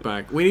backtrack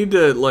back. We need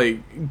to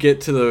like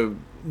get to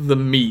the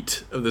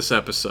meat of this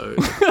episode.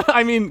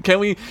 I mean, can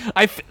we?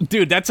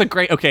 Dude, that's a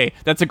great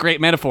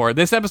metaphor.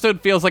 This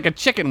episode feels like a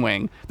chicken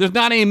wing. There's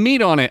not any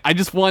meat on it. I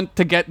just want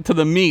to get to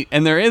the meat,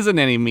 and there isn't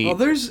any meat. Well,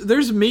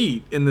 there's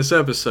meat in this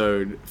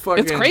episode.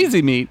 Fucking, It's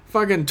crazy meat.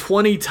 Fucking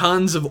 20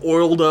 tons of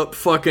oiled up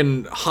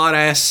fucking hot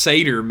ass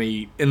Seder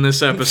meat in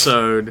this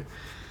episode.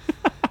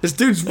 This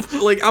dude's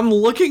like, I'm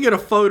looking at a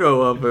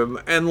photo of him,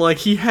 and like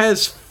he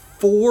has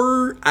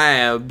 4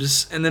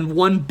 abs and then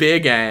 1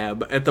 big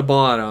ab at the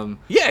bottom.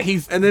 Yeah,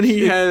 And then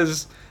he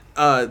has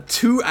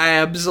 2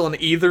 abs on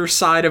either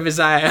side of his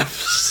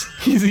abs.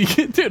 he's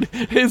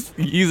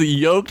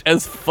yoked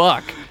as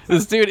fuck.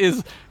 This dude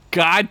is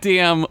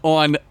goddamn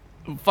on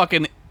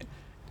fucking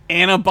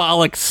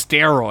anabolic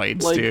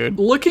steroids, Like, dude.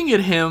 looking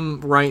at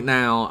him right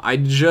now, I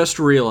just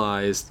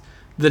realized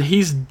that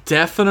he's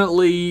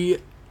definitely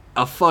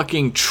a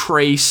fucking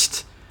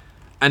traced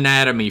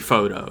anatomy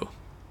photo.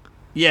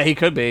 Yeah, he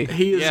could be.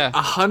 He is Yeah.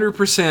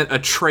 100% a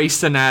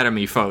traced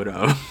anatomy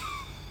photo.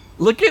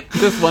 Look at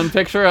this one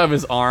picture of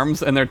his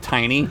arms, and they're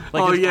tiny.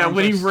 Like, Oh his yeah, arms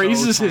when he are so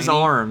raises his tiny.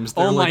 arms,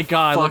 they're Oh my like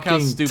God, look how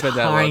fucking stupid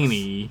that looks.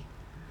 tiny.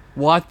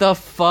 What the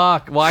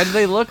fuck? Why do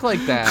they look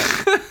like that?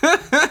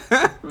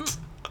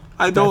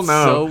 I don't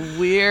That's know. so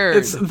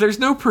weird. There's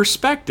no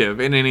perspective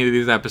in any of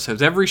these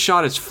episodes. Every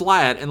shot is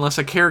flat unless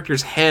a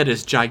character's head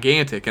is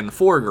gigantic in the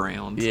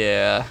foreground.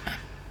 Yeah.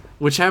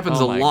 Which happens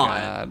Oh a my lot.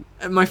 God.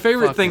 And my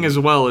favorite thing Fucking- as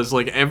well is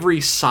like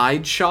every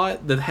side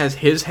shot that has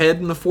his head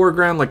in the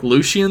foreground, like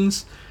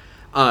Lucian's,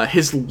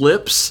 his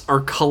lips are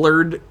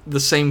colored the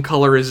same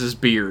color as his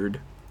beard.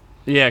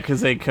 Yeah,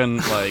 because they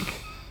couldn't, like...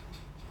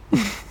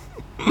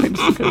 they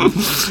just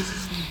couldn't.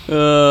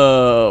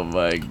 Oh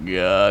my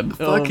god.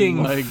 Fucking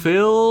oh my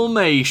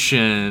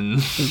Filmation.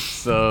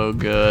 so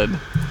good.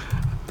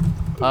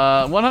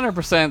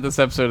 100% this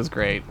episode is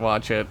great.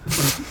 Watch it.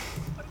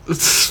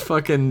 It's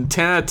fucking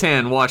 10 out of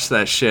 10. Watch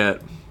that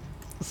shit.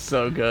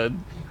 So good.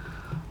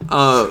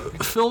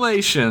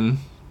 Filmation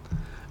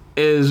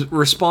is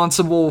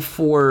responsible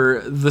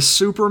for the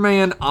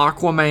Superman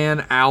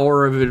Aquaman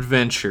Hour of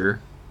Adventure,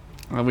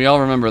 We all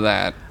remember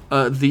that.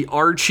 the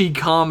Archie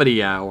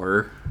Comedy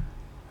Hour,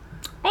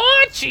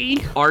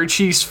 Archie!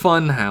 Archie's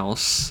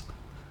Funhouse,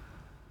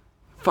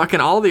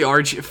 fucking all the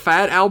Archie,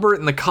 Fat Albert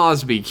and the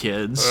Cosby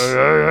Kids,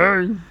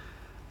 a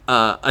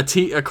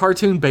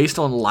cartoon based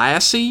on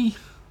Lassie,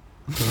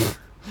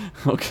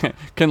 Okay.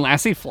 Can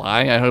Lassie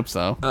fly? I hope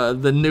so.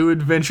 The New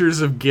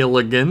Adventures of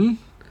Gilligan,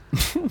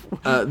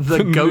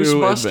 the New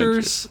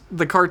Ghostbusters,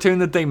 the cartoon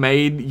that they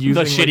made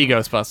using The shitty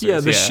Ghostbusters. Yeah,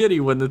 the shitty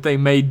one that they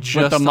made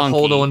just the to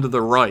hold monkey. on to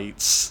the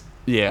rights.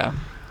 Yeah.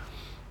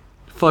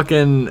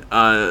 Fucking,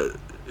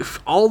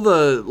 all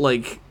the,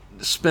 like,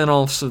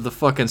 spin-offs of the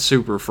fucking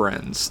Super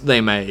Friends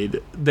they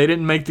made. They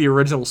didn't make the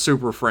original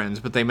Super Friends,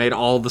 but they made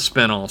all the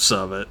spin-offs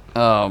of it.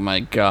 Oh my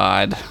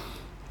god.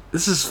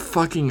 This is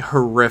fucking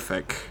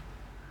horrific.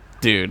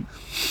 Dude.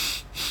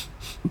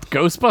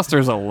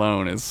 Ghostbusters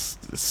alone is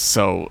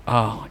so...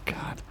 Oh my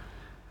god.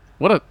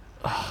 What a...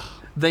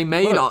 They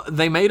made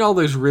all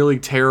those really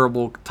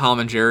terrible Tom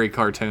and Jerry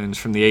cartoons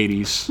from the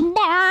 80s.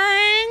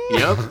 Bang!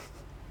 Yep.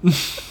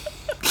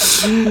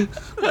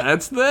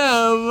 That's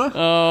them.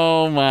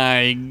 Oh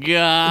my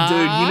god.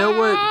 Dude,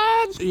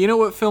 you know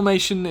what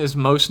Filmation is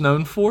most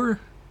known for?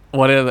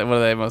 What are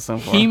they most known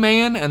for?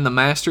 He-Man and the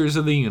Masters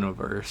of the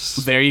Universe.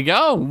 There you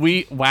go.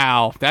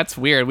 Wow, that's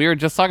weird. We were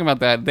just talking about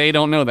that. They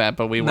don't know that,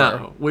 but we were.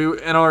 No, we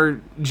in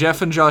our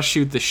Jeff and Josh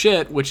Shoot the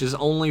Shit, which is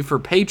only for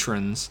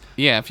patrons.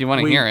 Yeah, if you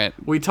want to hear it.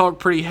 We talk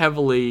pretty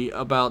heavily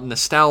about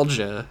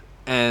nostalgia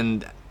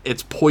and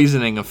its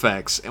poisoning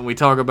effects, and we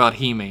talk about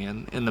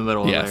He-Man in the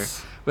middle of there.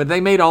 Yes. But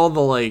they made all the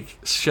like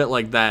shit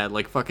like that,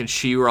 like fucking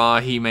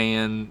She-Ra,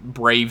 He-Man,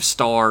 Brave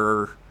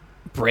Star.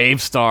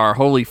 Brave Star.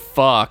 Holy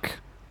fuck.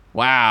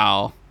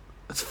 Wow.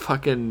 It's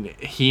fucking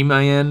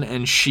He-Man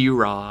and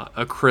She-Ra,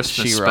 a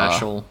Christmas She-Ra.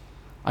 special.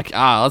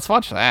 Let's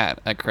watch that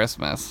at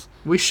Christmas.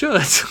 We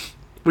should.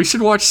 We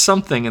should watch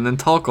something and then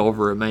talk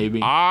over it,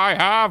 maybe. I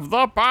have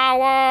the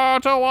power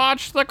to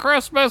watch the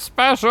Christmas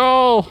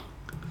special.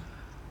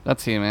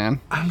 That's you,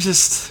 man. I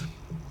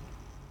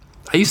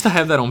used to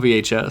have that on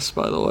VHS,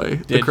 by the way.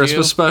 The Did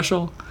Christmas you?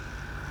 special.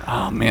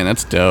 Oh man,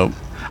 that's dope.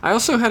 I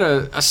also had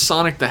a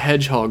Sonic the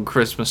Hedgehog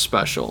Christmas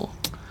special.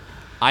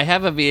 I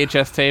have a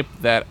VHS tape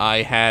that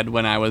I had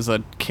when I was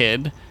a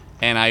kid,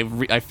 and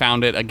I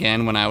found it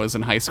again when I was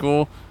in high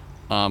school,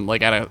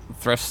 like at a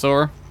thrift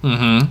store.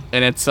 Mm-hmm.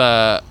 And it's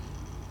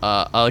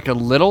like a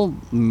little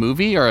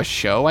movie or a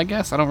show, I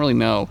guess. I don't really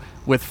know.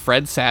 With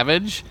Fred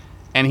Savage,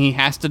 and he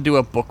has to do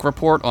a book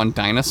report on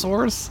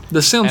dinosaurs.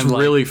 This sounds And,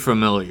 like- really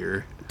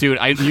familiar. Dude,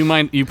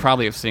 you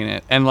probably have seen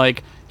it. And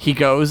like he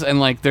goes and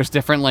like there's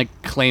different like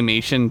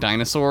claymation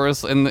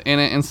dinosaurs in it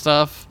and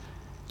stuff.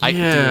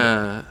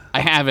 Yeah. I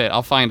have it.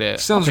 I'll find it. I'll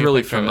Sounds take a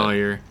really picture of it.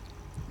 familiar.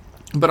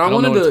 But I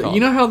don't know wanted what it's to. called.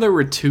 You know how there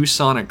were two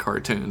Sonic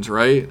cartoons,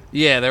 right?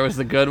 Yeah, there was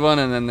the good one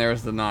and then there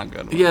was the not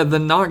good one. Yeah, the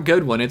not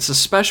good one. It's a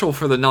special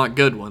for the not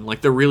good one,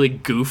 like the really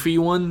goofy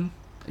one.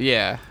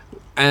 Yeah.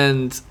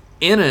 And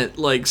in it,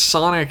 like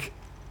Sonic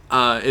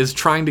is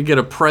trying to get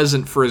a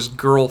present for his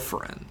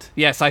girlfriend.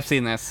 Yes, I've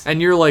seen this.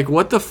 And you're like,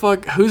 what the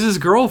fuck? Who's his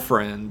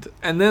girlfriend?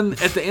 And then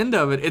at the end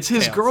of it, it's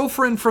his Chaos.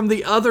 girlfriend from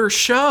the other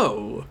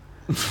show.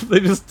 They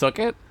just took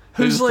it?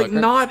 They Who's just like took her?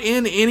 not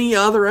in any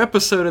other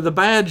episode of the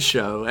Bad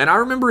Show. And I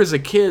remember as a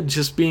kid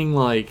just being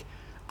like,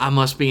 I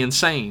must be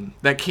insane.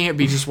 That can't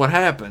be just what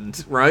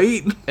happened,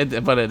 right?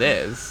 But it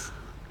is.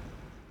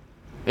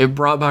 It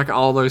brought back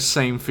all those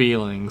same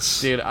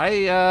feelings. Dude,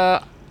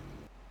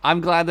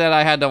 I'm glad that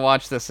I had to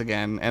watch this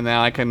again, and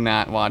now I could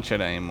not watch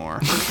it anymore.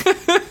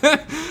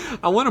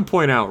 I want to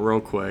point out real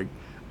quick,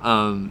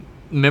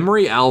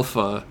 Memory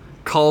Alpha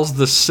calls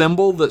the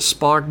symbol that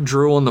Spock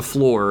drew on the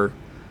floor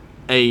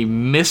a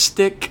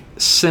mystic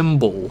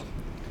symbol.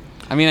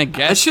 I mean, I That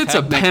guess shit's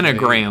a technically-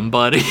 pentagram,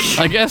 buddy.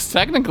 I guess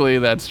technically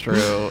that's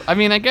true. I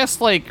mean, I guess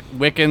like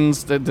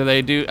Wiccans, do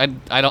they do?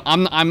 I don't.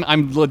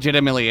 I'm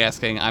legitimately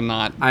asking. I'm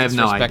not I have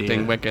no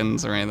disrespecting idea.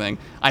 Wiccans or anything.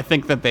 I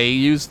think that they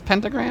use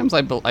pentagrams.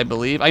 I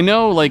believe. I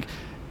know like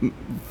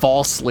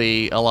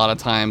falsely a lot of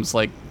times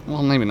like.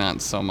 Well, maybe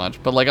not so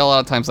much, but like a lot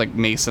of times like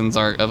Masons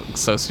are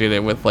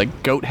associated with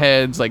like goat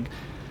heads, like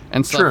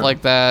and stuff True.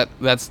 like that.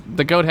 That's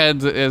the goat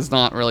heads is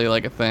not really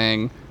like a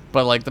thing,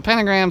 but like the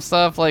pentagram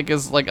stuff like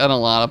is like in a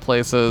lot of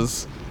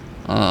places.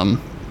 I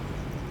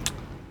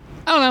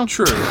don't know.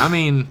 True. I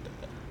mean,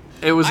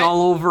 it was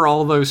all over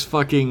all those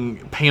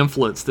fucking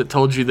pamphlets that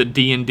told you that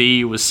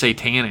D&D was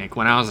satanic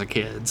when I was a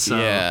kid. So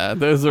Yeah,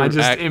 those are. I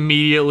just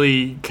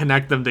immediately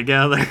connect them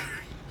together.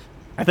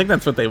 I think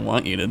that's what they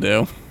want you to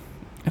do.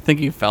 I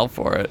think you fell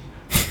for it.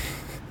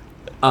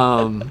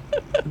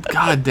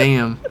 God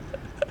damn.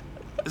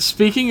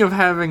 Speaking of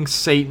having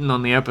Satan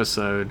on the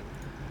episode,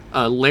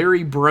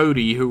 Larry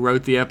Brody, who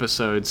wrote the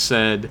episode,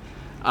 said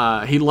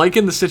he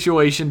likened the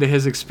situation to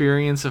his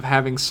experience of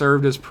having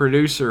served as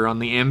producer on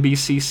the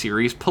NBC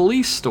series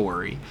Police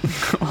Story,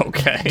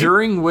 Okay.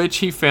 during which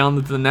he found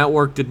that the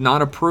network did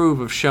not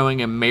approve of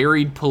showing a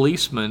married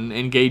policeman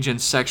engage in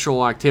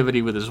sexual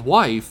activity with his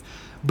wife,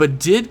 but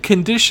did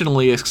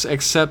conditionally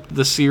accept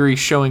the series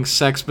showing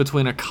sex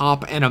between a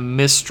cop and a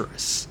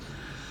mistress.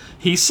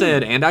 He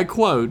said, and I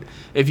quote,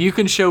 "If you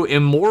can show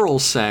immoral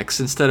sex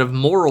instead of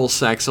moral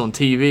sex on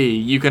TV,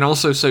 you can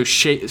also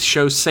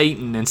show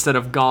Satan instead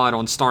of God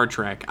on Star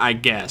Trek, I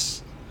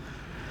guess."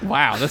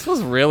 Wow, this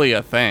was really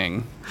a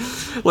thing.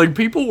 Like,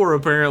 people were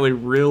apparently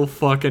real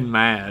fucking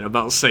mad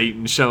about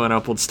Satan showing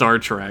up on Star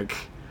Trek.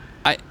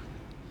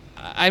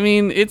 I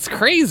mean, it's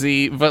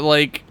crazy, but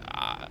like,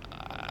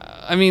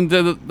 I mean,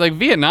 like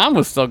Vietnam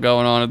was still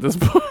going on at this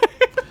point.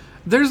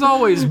 There's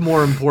always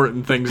more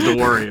important things to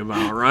worry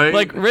about, right?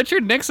 Like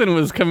Richard Nixon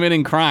was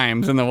committing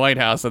crimes in the White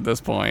House at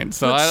this point,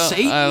 so but I don't.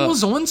 Satan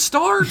was on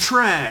Star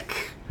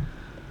Trek.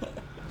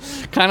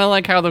 Kind of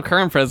like how the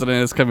current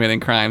president is committing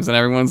crimes, and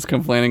everyone's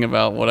complaining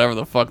about whatever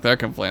the fuck they're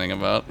complaining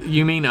about.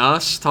 You mean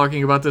us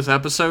talking about this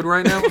episode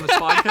right now on this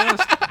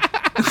podcast?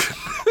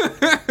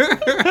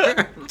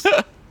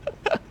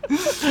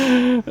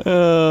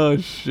 Oh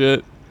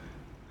shit.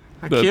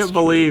 I That's can't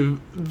believe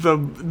the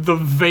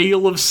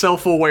veil of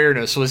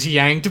self-awareness was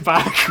yanked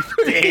back.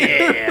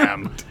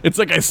 Damn. It's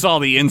like I saw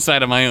the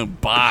inside of my own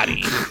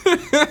body,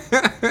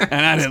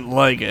 and I didn't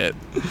like it.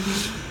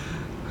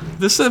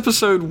 This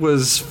episode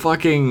was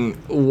fucking,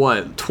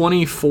 what,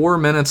 24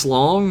 minutes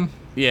long?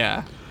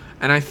 Yeah.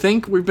 And I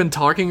think we've been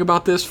talking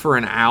about this for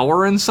an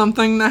hour and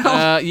something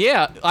now.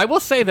 Yeah, I will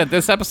say that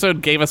this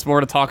episode gave us more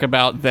to talk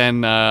about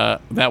than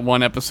that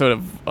one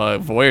episode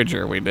of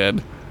Voyager we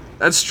did.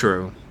 That's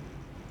true.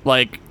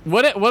 Like,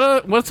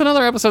 what's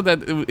another episode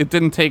that it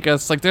didn't take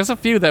us? Like, there's a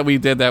few that we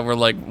did that were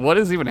like, what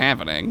is even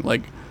happening?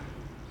 Like,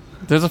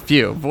 there's a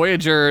few.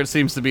 Voyager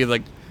seems to be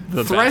like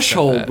the best at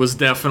Threshold that. was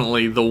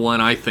definitely the one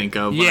I think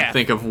of when I Yeah.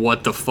 think of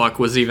what the fuck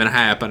was even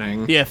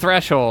happening. Yeah,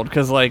 Threshold,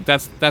 because like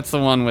that's the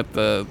one with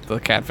the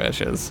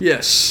catfishes.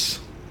 Yes.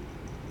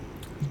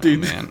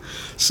 Dude, Man.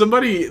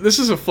 somebody, this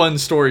is a fun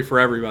story for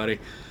everybody.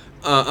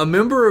 A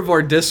member of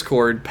our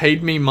Discord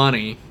paid me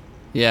money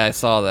Yeah, I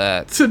saw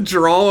that. to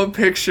draw a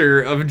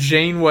picture of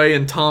Janeway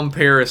and Tom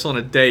Paris on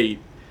a date,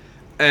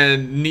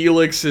 and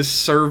Neelix is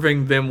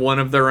serving them one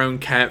of their own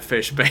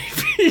catfish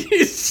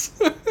babies.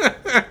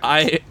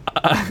 I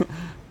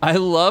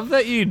love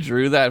that you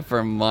drew that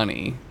for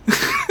money.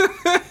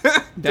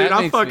 Dude,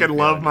 I fucking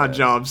love my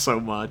job so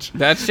much.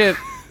 That shit,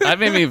 that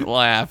made me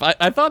laugh.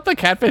 I thought the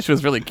catfish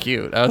was really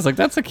cute. I was like,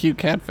 that's a cute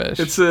catfish.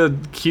 It's a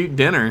cute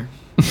dinner.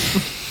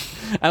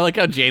 I like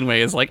how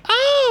Janeway is like,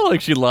 oh,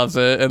 like she loves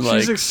it, and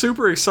like, She's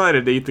super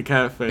excited to eat the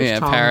catfish. Yeah,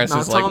 Tom, Paris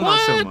is like, Tom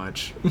not so "What?"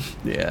 much.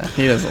 yeah,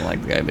 he doesn't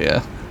like the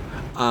idea.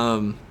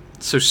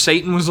 So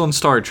Satan was on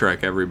Star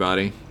Trek,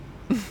 everybody.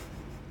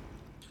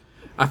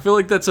 I feel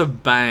like that's a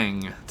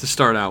bang to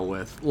start out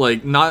with.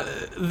 Like, not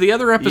the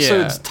other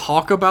episodes Yeah.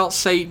 talk about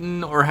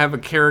Satan or have a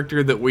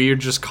character that we are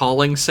just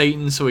calling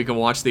Satan so we can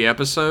watch the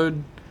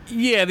episode.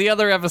 Yeah, the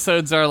other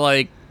episodes are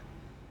like,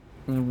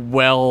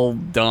 well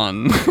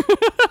done.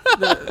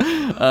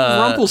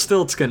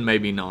 Rumpelstiltskin,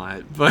 maybe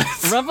not, but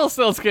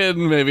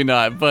Rumpelstiltskin, maybe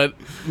not, but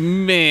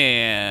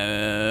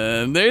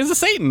man, there's a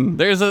Satan.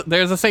 There's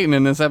a Satan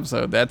in this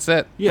episode. That's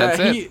it. yeah,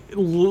 That's it.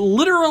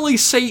 literally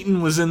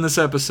Satan was in this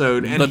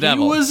episode, and The he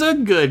devil. was a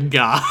good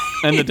guy.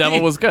 And the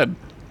devil was good.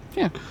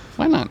 Yeah,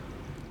 why not?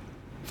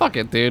 Fuck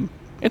it, dude.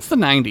 It's the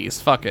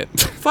 90s. Fuck it.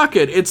 Fuck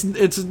it. It's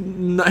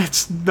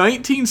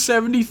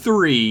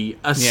 1973.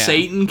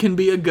 Satan can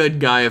be a good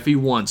guy if he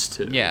wants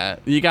to. Yeah,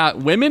 you got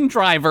women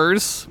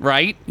drivers,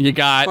 right? You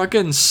got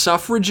Fucking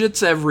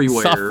suffragettes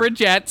everywhere.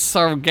 suffragettes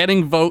are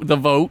getting the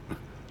vote.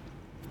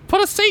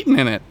 Put a Satan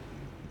in it.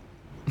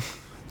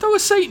 Throw a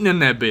Satan in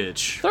that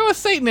bitch. Throw a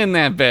Satan in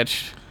that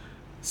bitch.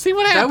 See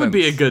what happens. That would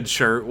be a good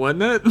shirt,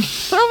 wouldn't it?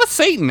 Throw a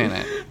Satan in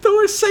it.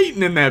 Throw a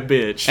Satan in that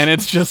bitch. And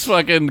it's just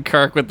fucking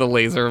Kirk with the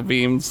laser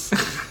beams.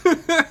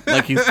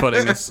 Like he's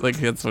putting us, like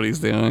that's what he's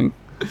doing.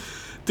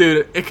 Dude,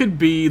 Dude, it could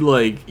be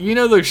like, you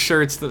know those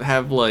shirts that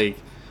have like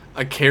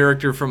a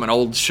character from an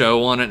old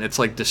show on it and it's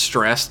like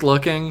distressed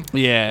looking?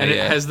 Yeah. And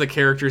yeah. it has the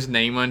character's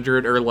name under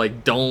it, or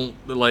like don't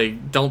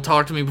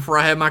talk to me before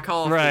I have my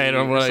coffee. Right,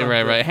 or what, something.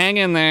 right. Hang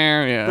in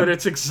there. Yeah. But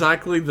it's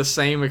exactly the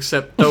same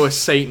except throw a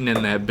Satan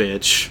in that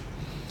bitch.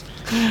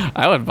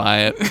 I would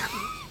buy it.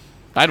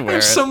 I'd wear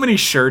There's it. so many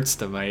shirts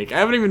to make. I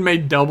haven't even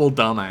made double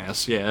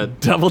dumbass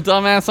yet. Double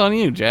dumbass on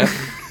you, Jeff.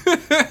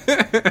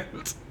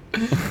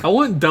 I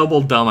want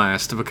double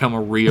dumbass to become a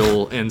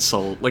real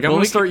insult. Like, I'm Well,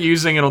 going we to start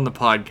using it on the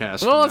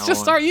podcast. Well, from let's now just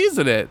on. start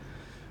using it.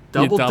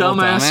 Double You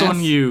double dumbass on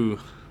dumbass. you.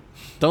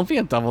 Don't be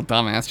a double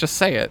dumbass. Just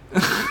say it.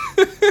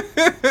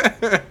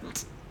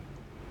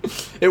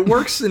 It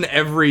works in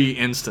every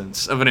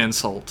instance of an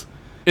insult.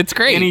 It's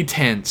great. Any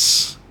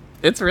tense.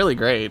 It's really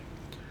great.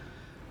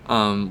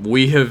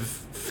 We have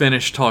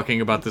finished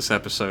talking about this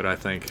episode, I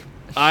think.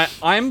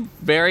 I'm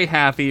very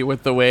happy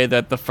with the way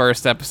that the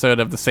first episode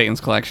of the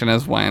Satan's Collection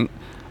has went.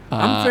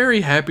 I'm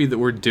very happy that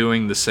we're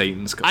doing the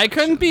Satan's Collection. I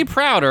couldn't be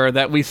prouder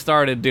that we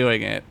started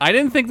doing it. I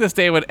didn't think this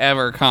day would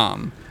ever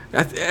come.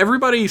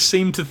 Everybody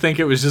seemed to think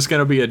it was just going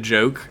to be a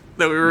joke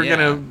that we were Yeah,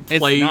 going to it's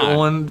play not.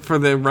 on for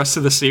the rest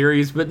of the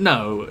series, but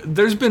no,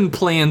 there's been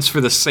plans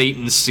for the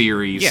Satan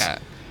series Yeah.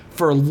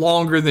 for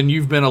longer than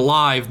you've been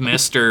alive,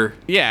 mister.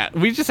 Yeah,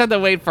 we just had to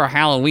wait for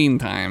Halloween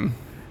time.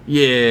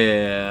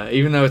 Yeah,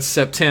 even though it's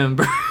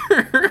September.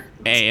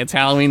 Hey, it's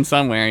Halloween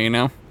somewhere, you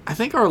know? I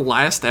think our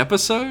last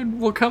episode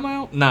will come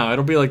out. No,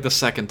 it'll be like the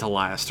second to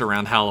last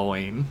around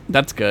Halloween.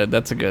 That's good.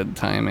 That's a good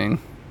timing.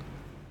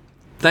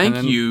 Thank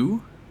And then-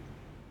 you,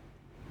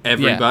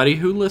 everybody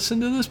who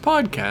listened to this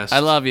podcast. I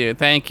love you.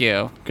 Thank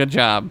you. Good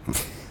job.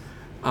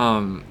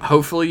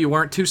 Hopefully you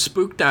weren't too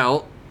spooked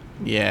out.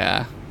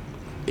 Yeah.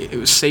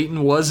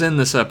 Satan was in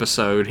this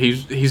episode.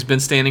 He's been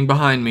standing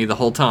behind me the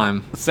whole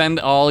time. Send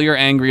all your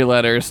angry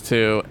letters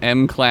to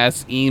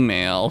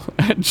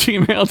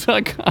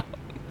mclassemail@gmail.com.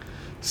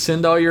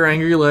 Send all your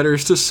angry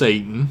letters to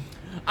Satan.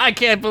 I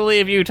can't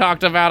believe you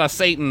talked about a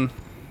Satan.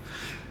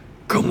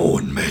 Come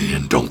on,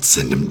 man. Don't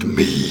send him to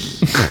me.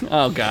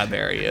 Oh, God,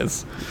 there he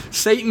is.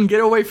 Satan, get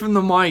away from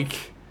the mic.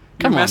 You're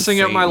Come on, messing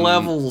up my Satan.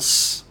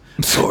 levels.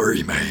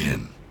 Sorry,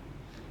 man.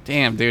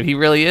 Damn, dude, he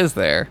really is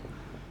there.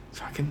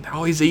 Fucking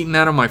always eating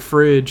out of my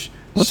fridge.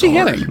 What's he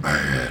Sorry, getting?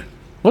 man.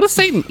 What does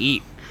Satan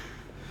eat?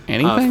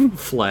 Anything?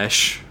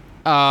 Flesh.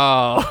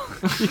 Oh.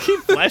 You keep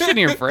flesh in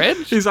your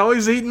fridge? He's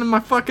always eating my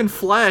fucking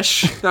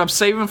flesh that I'm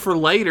saving for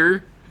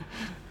later.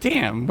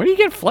 Damn, where do you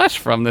get flesh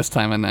from this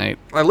time of night?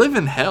 I live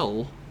in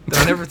hell. Did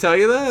I never tell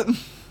you that?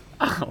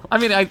 I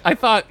mean, I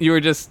thought you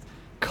were just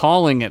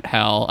calling it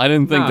hell. I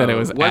didn't think that it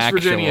was West actual.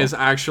 Virginia is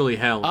actually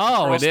hell.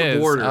 Oh, Across it the is.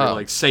 border, Oh.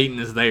 like Satan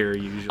is there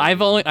usually. I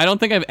don't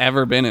think I've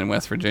ever been in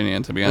West Virginia,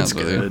 to be That's honest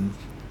with good. you.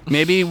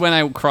 Maybe when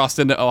I crossed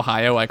into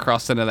Ohio, I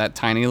crossed into that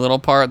tiny little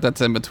part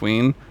that's in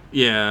between.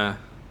 Yeah,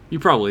 you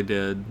probably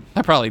did.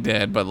 I probably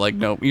did, but like,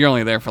 nope, you're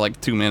only there for like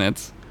 2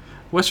 minutes.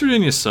 West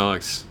Virginia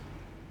sucks.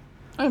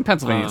 I mean,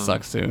 Pennsylvania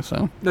sucks too,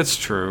 so. That's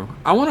true.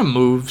 I want to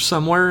move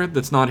somewhere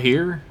that's not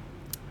here.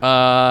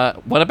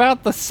 What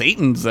about the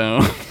Satan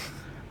Zone?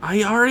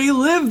 I already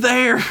live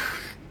there.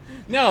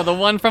 No, the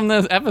one from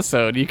this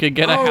episode. You could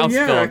get a house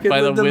I built could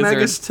by the live the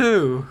Megas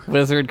too.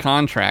 wizard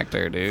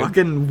contractor, dude.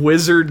 Fucking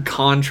wizard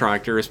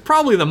contractor is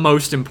probably the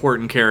most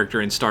important character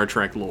in Star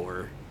Trek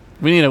lore.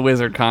 We need a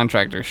wizard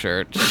contractor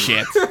shirt.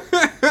 Shit.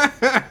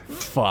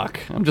 Fuck.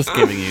 I'm just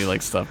giving you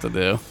like stuff to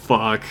do.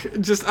 Fuck.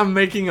 Just I'm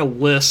making a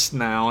list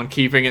now and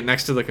keeping it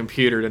next to the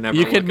computer to never.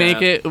 You could look make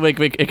at. it like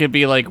it could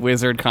be like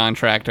wizard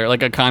contractor,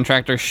 like a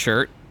contractor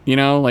shirt. You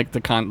know, like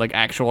the like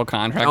actual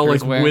contractors Oh,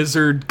 like wear.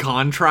 wizard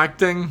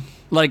contracting.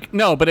 Like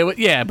no, but it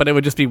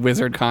would just be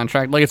wizard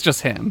contract. Like it's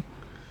just him.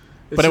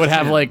 But it would just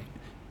have him.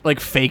 like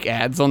fake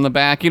ads on the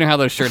back. You know how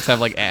those shirts have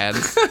like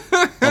ads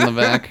on the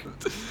back,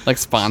 like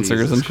sponsors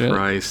Jesus and shit.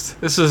 Christ.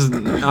 This is.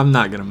 I'm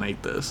not gonna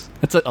make this.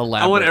 It's an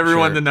elaborate. I want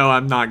everyone shirt. to know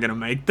I'm not gonna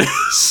make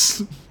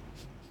this.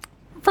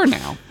 For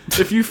now.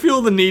 If you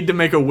feel the need to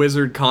make a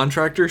wizard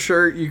contractor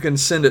shirt, you can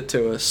send it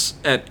to us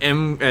at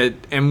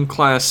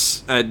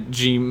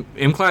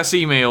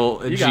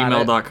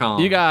mclassemail@gmail.com.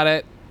 You got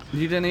it.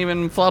 You didn't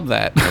even flub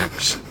that.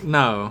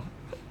 No.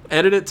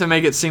 Edit it to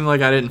make it seem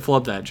like I didn't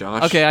flub that,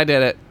 Josh. Okay, I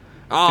did it.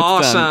 Oh,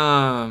 it's done.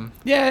 awesome.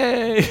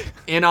 Yay!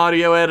 In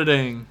audio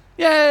editing.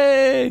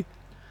 Yay!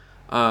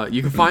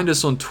 You can find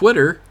us on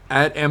Twitter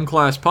at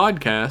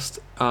mclasspodcast,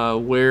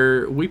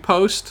 where we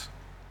post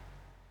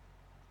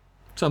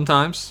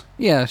sometimes.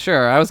 Yeah,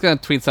 sure. I was gonna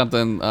tweet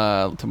something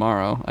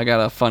tomorrow. I got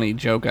a funny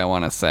joke I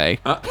want to say.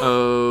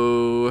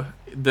 Uh-oh.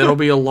 That'll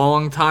be a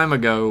long time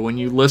ago when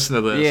you listen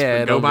to this. Yeah,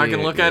 but go it'll back be-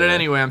 and look at it yeah.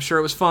 anyway. I'm sure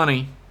it was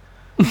funny.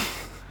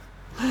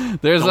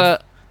 There's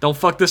Don't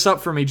fuck this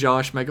up for me,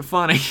 Josh. Make it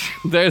funny.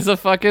 there's a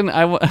fucking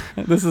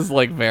this is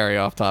like very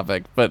off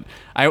topic, but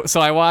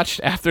I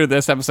watched after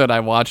this episode. I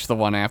watched the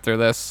one after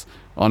this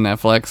on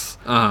Netflix.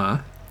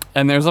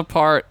 And there's a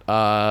part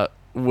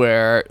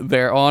where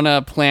they're on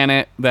a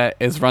planet that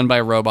is run by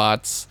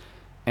robots.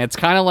 And it's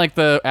kind of like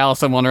the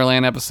Alice in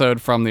Wonderland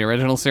episode from the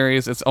original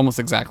series. It's almost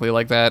exactly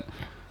like that.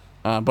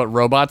 but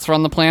robots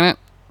run the planet,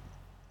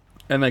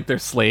 and like they're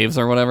slaves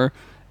or whatever.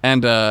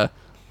 And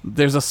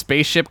there's a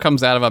spaceship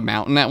comes out of a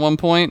mountain at one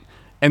point,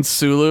 and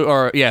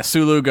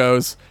Sulu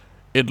goes,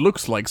 "It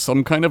looks like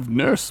some kind of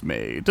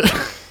nursemaid."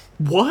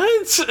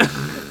 What?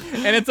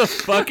 And it's a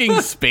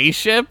fucking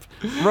spaceship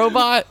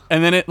robot,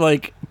 and then it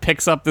like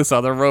picks up this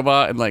other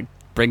robot and like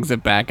brings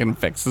it back and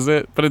fixes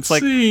it. But it's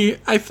like, see,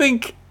 I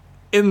think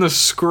in the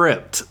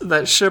script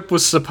that ship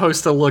was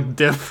supposed to look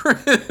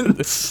different.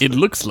 it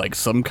looks like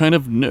some kind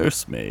of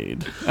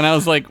nursemaid, and I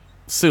was like,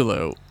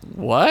 Sulu,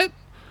 what?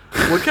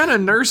 What kind of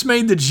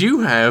nursemaid did you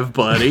have,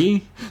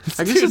 buddy?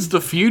 I guess it's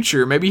the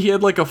future. Maybe he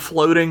had like a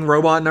floating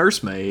robot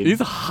nursemaid. He's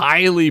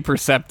highly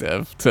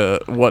perceptive to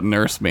what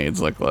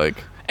nursemaids look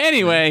like.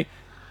 Anyway,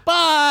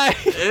 bye!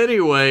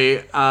 Anyway,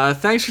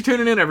 thanks for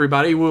tuning in,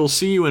 everybody. We'll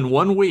see you in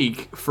 1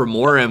 week for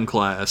more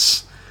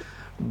M-Class.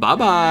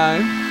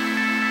 Bye-bye.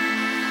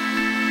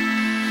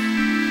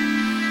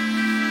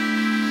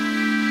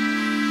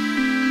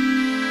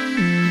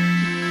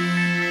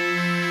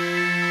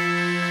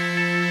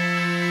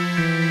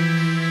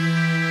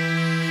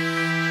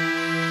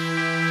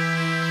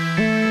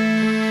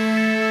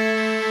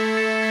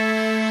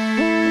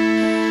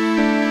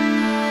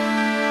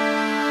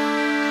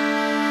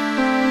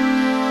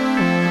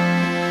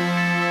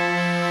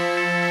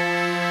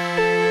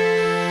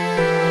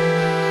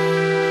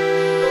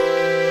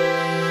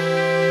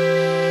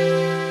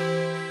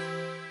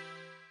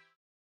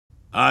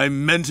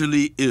 I'm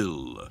mentally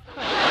ill.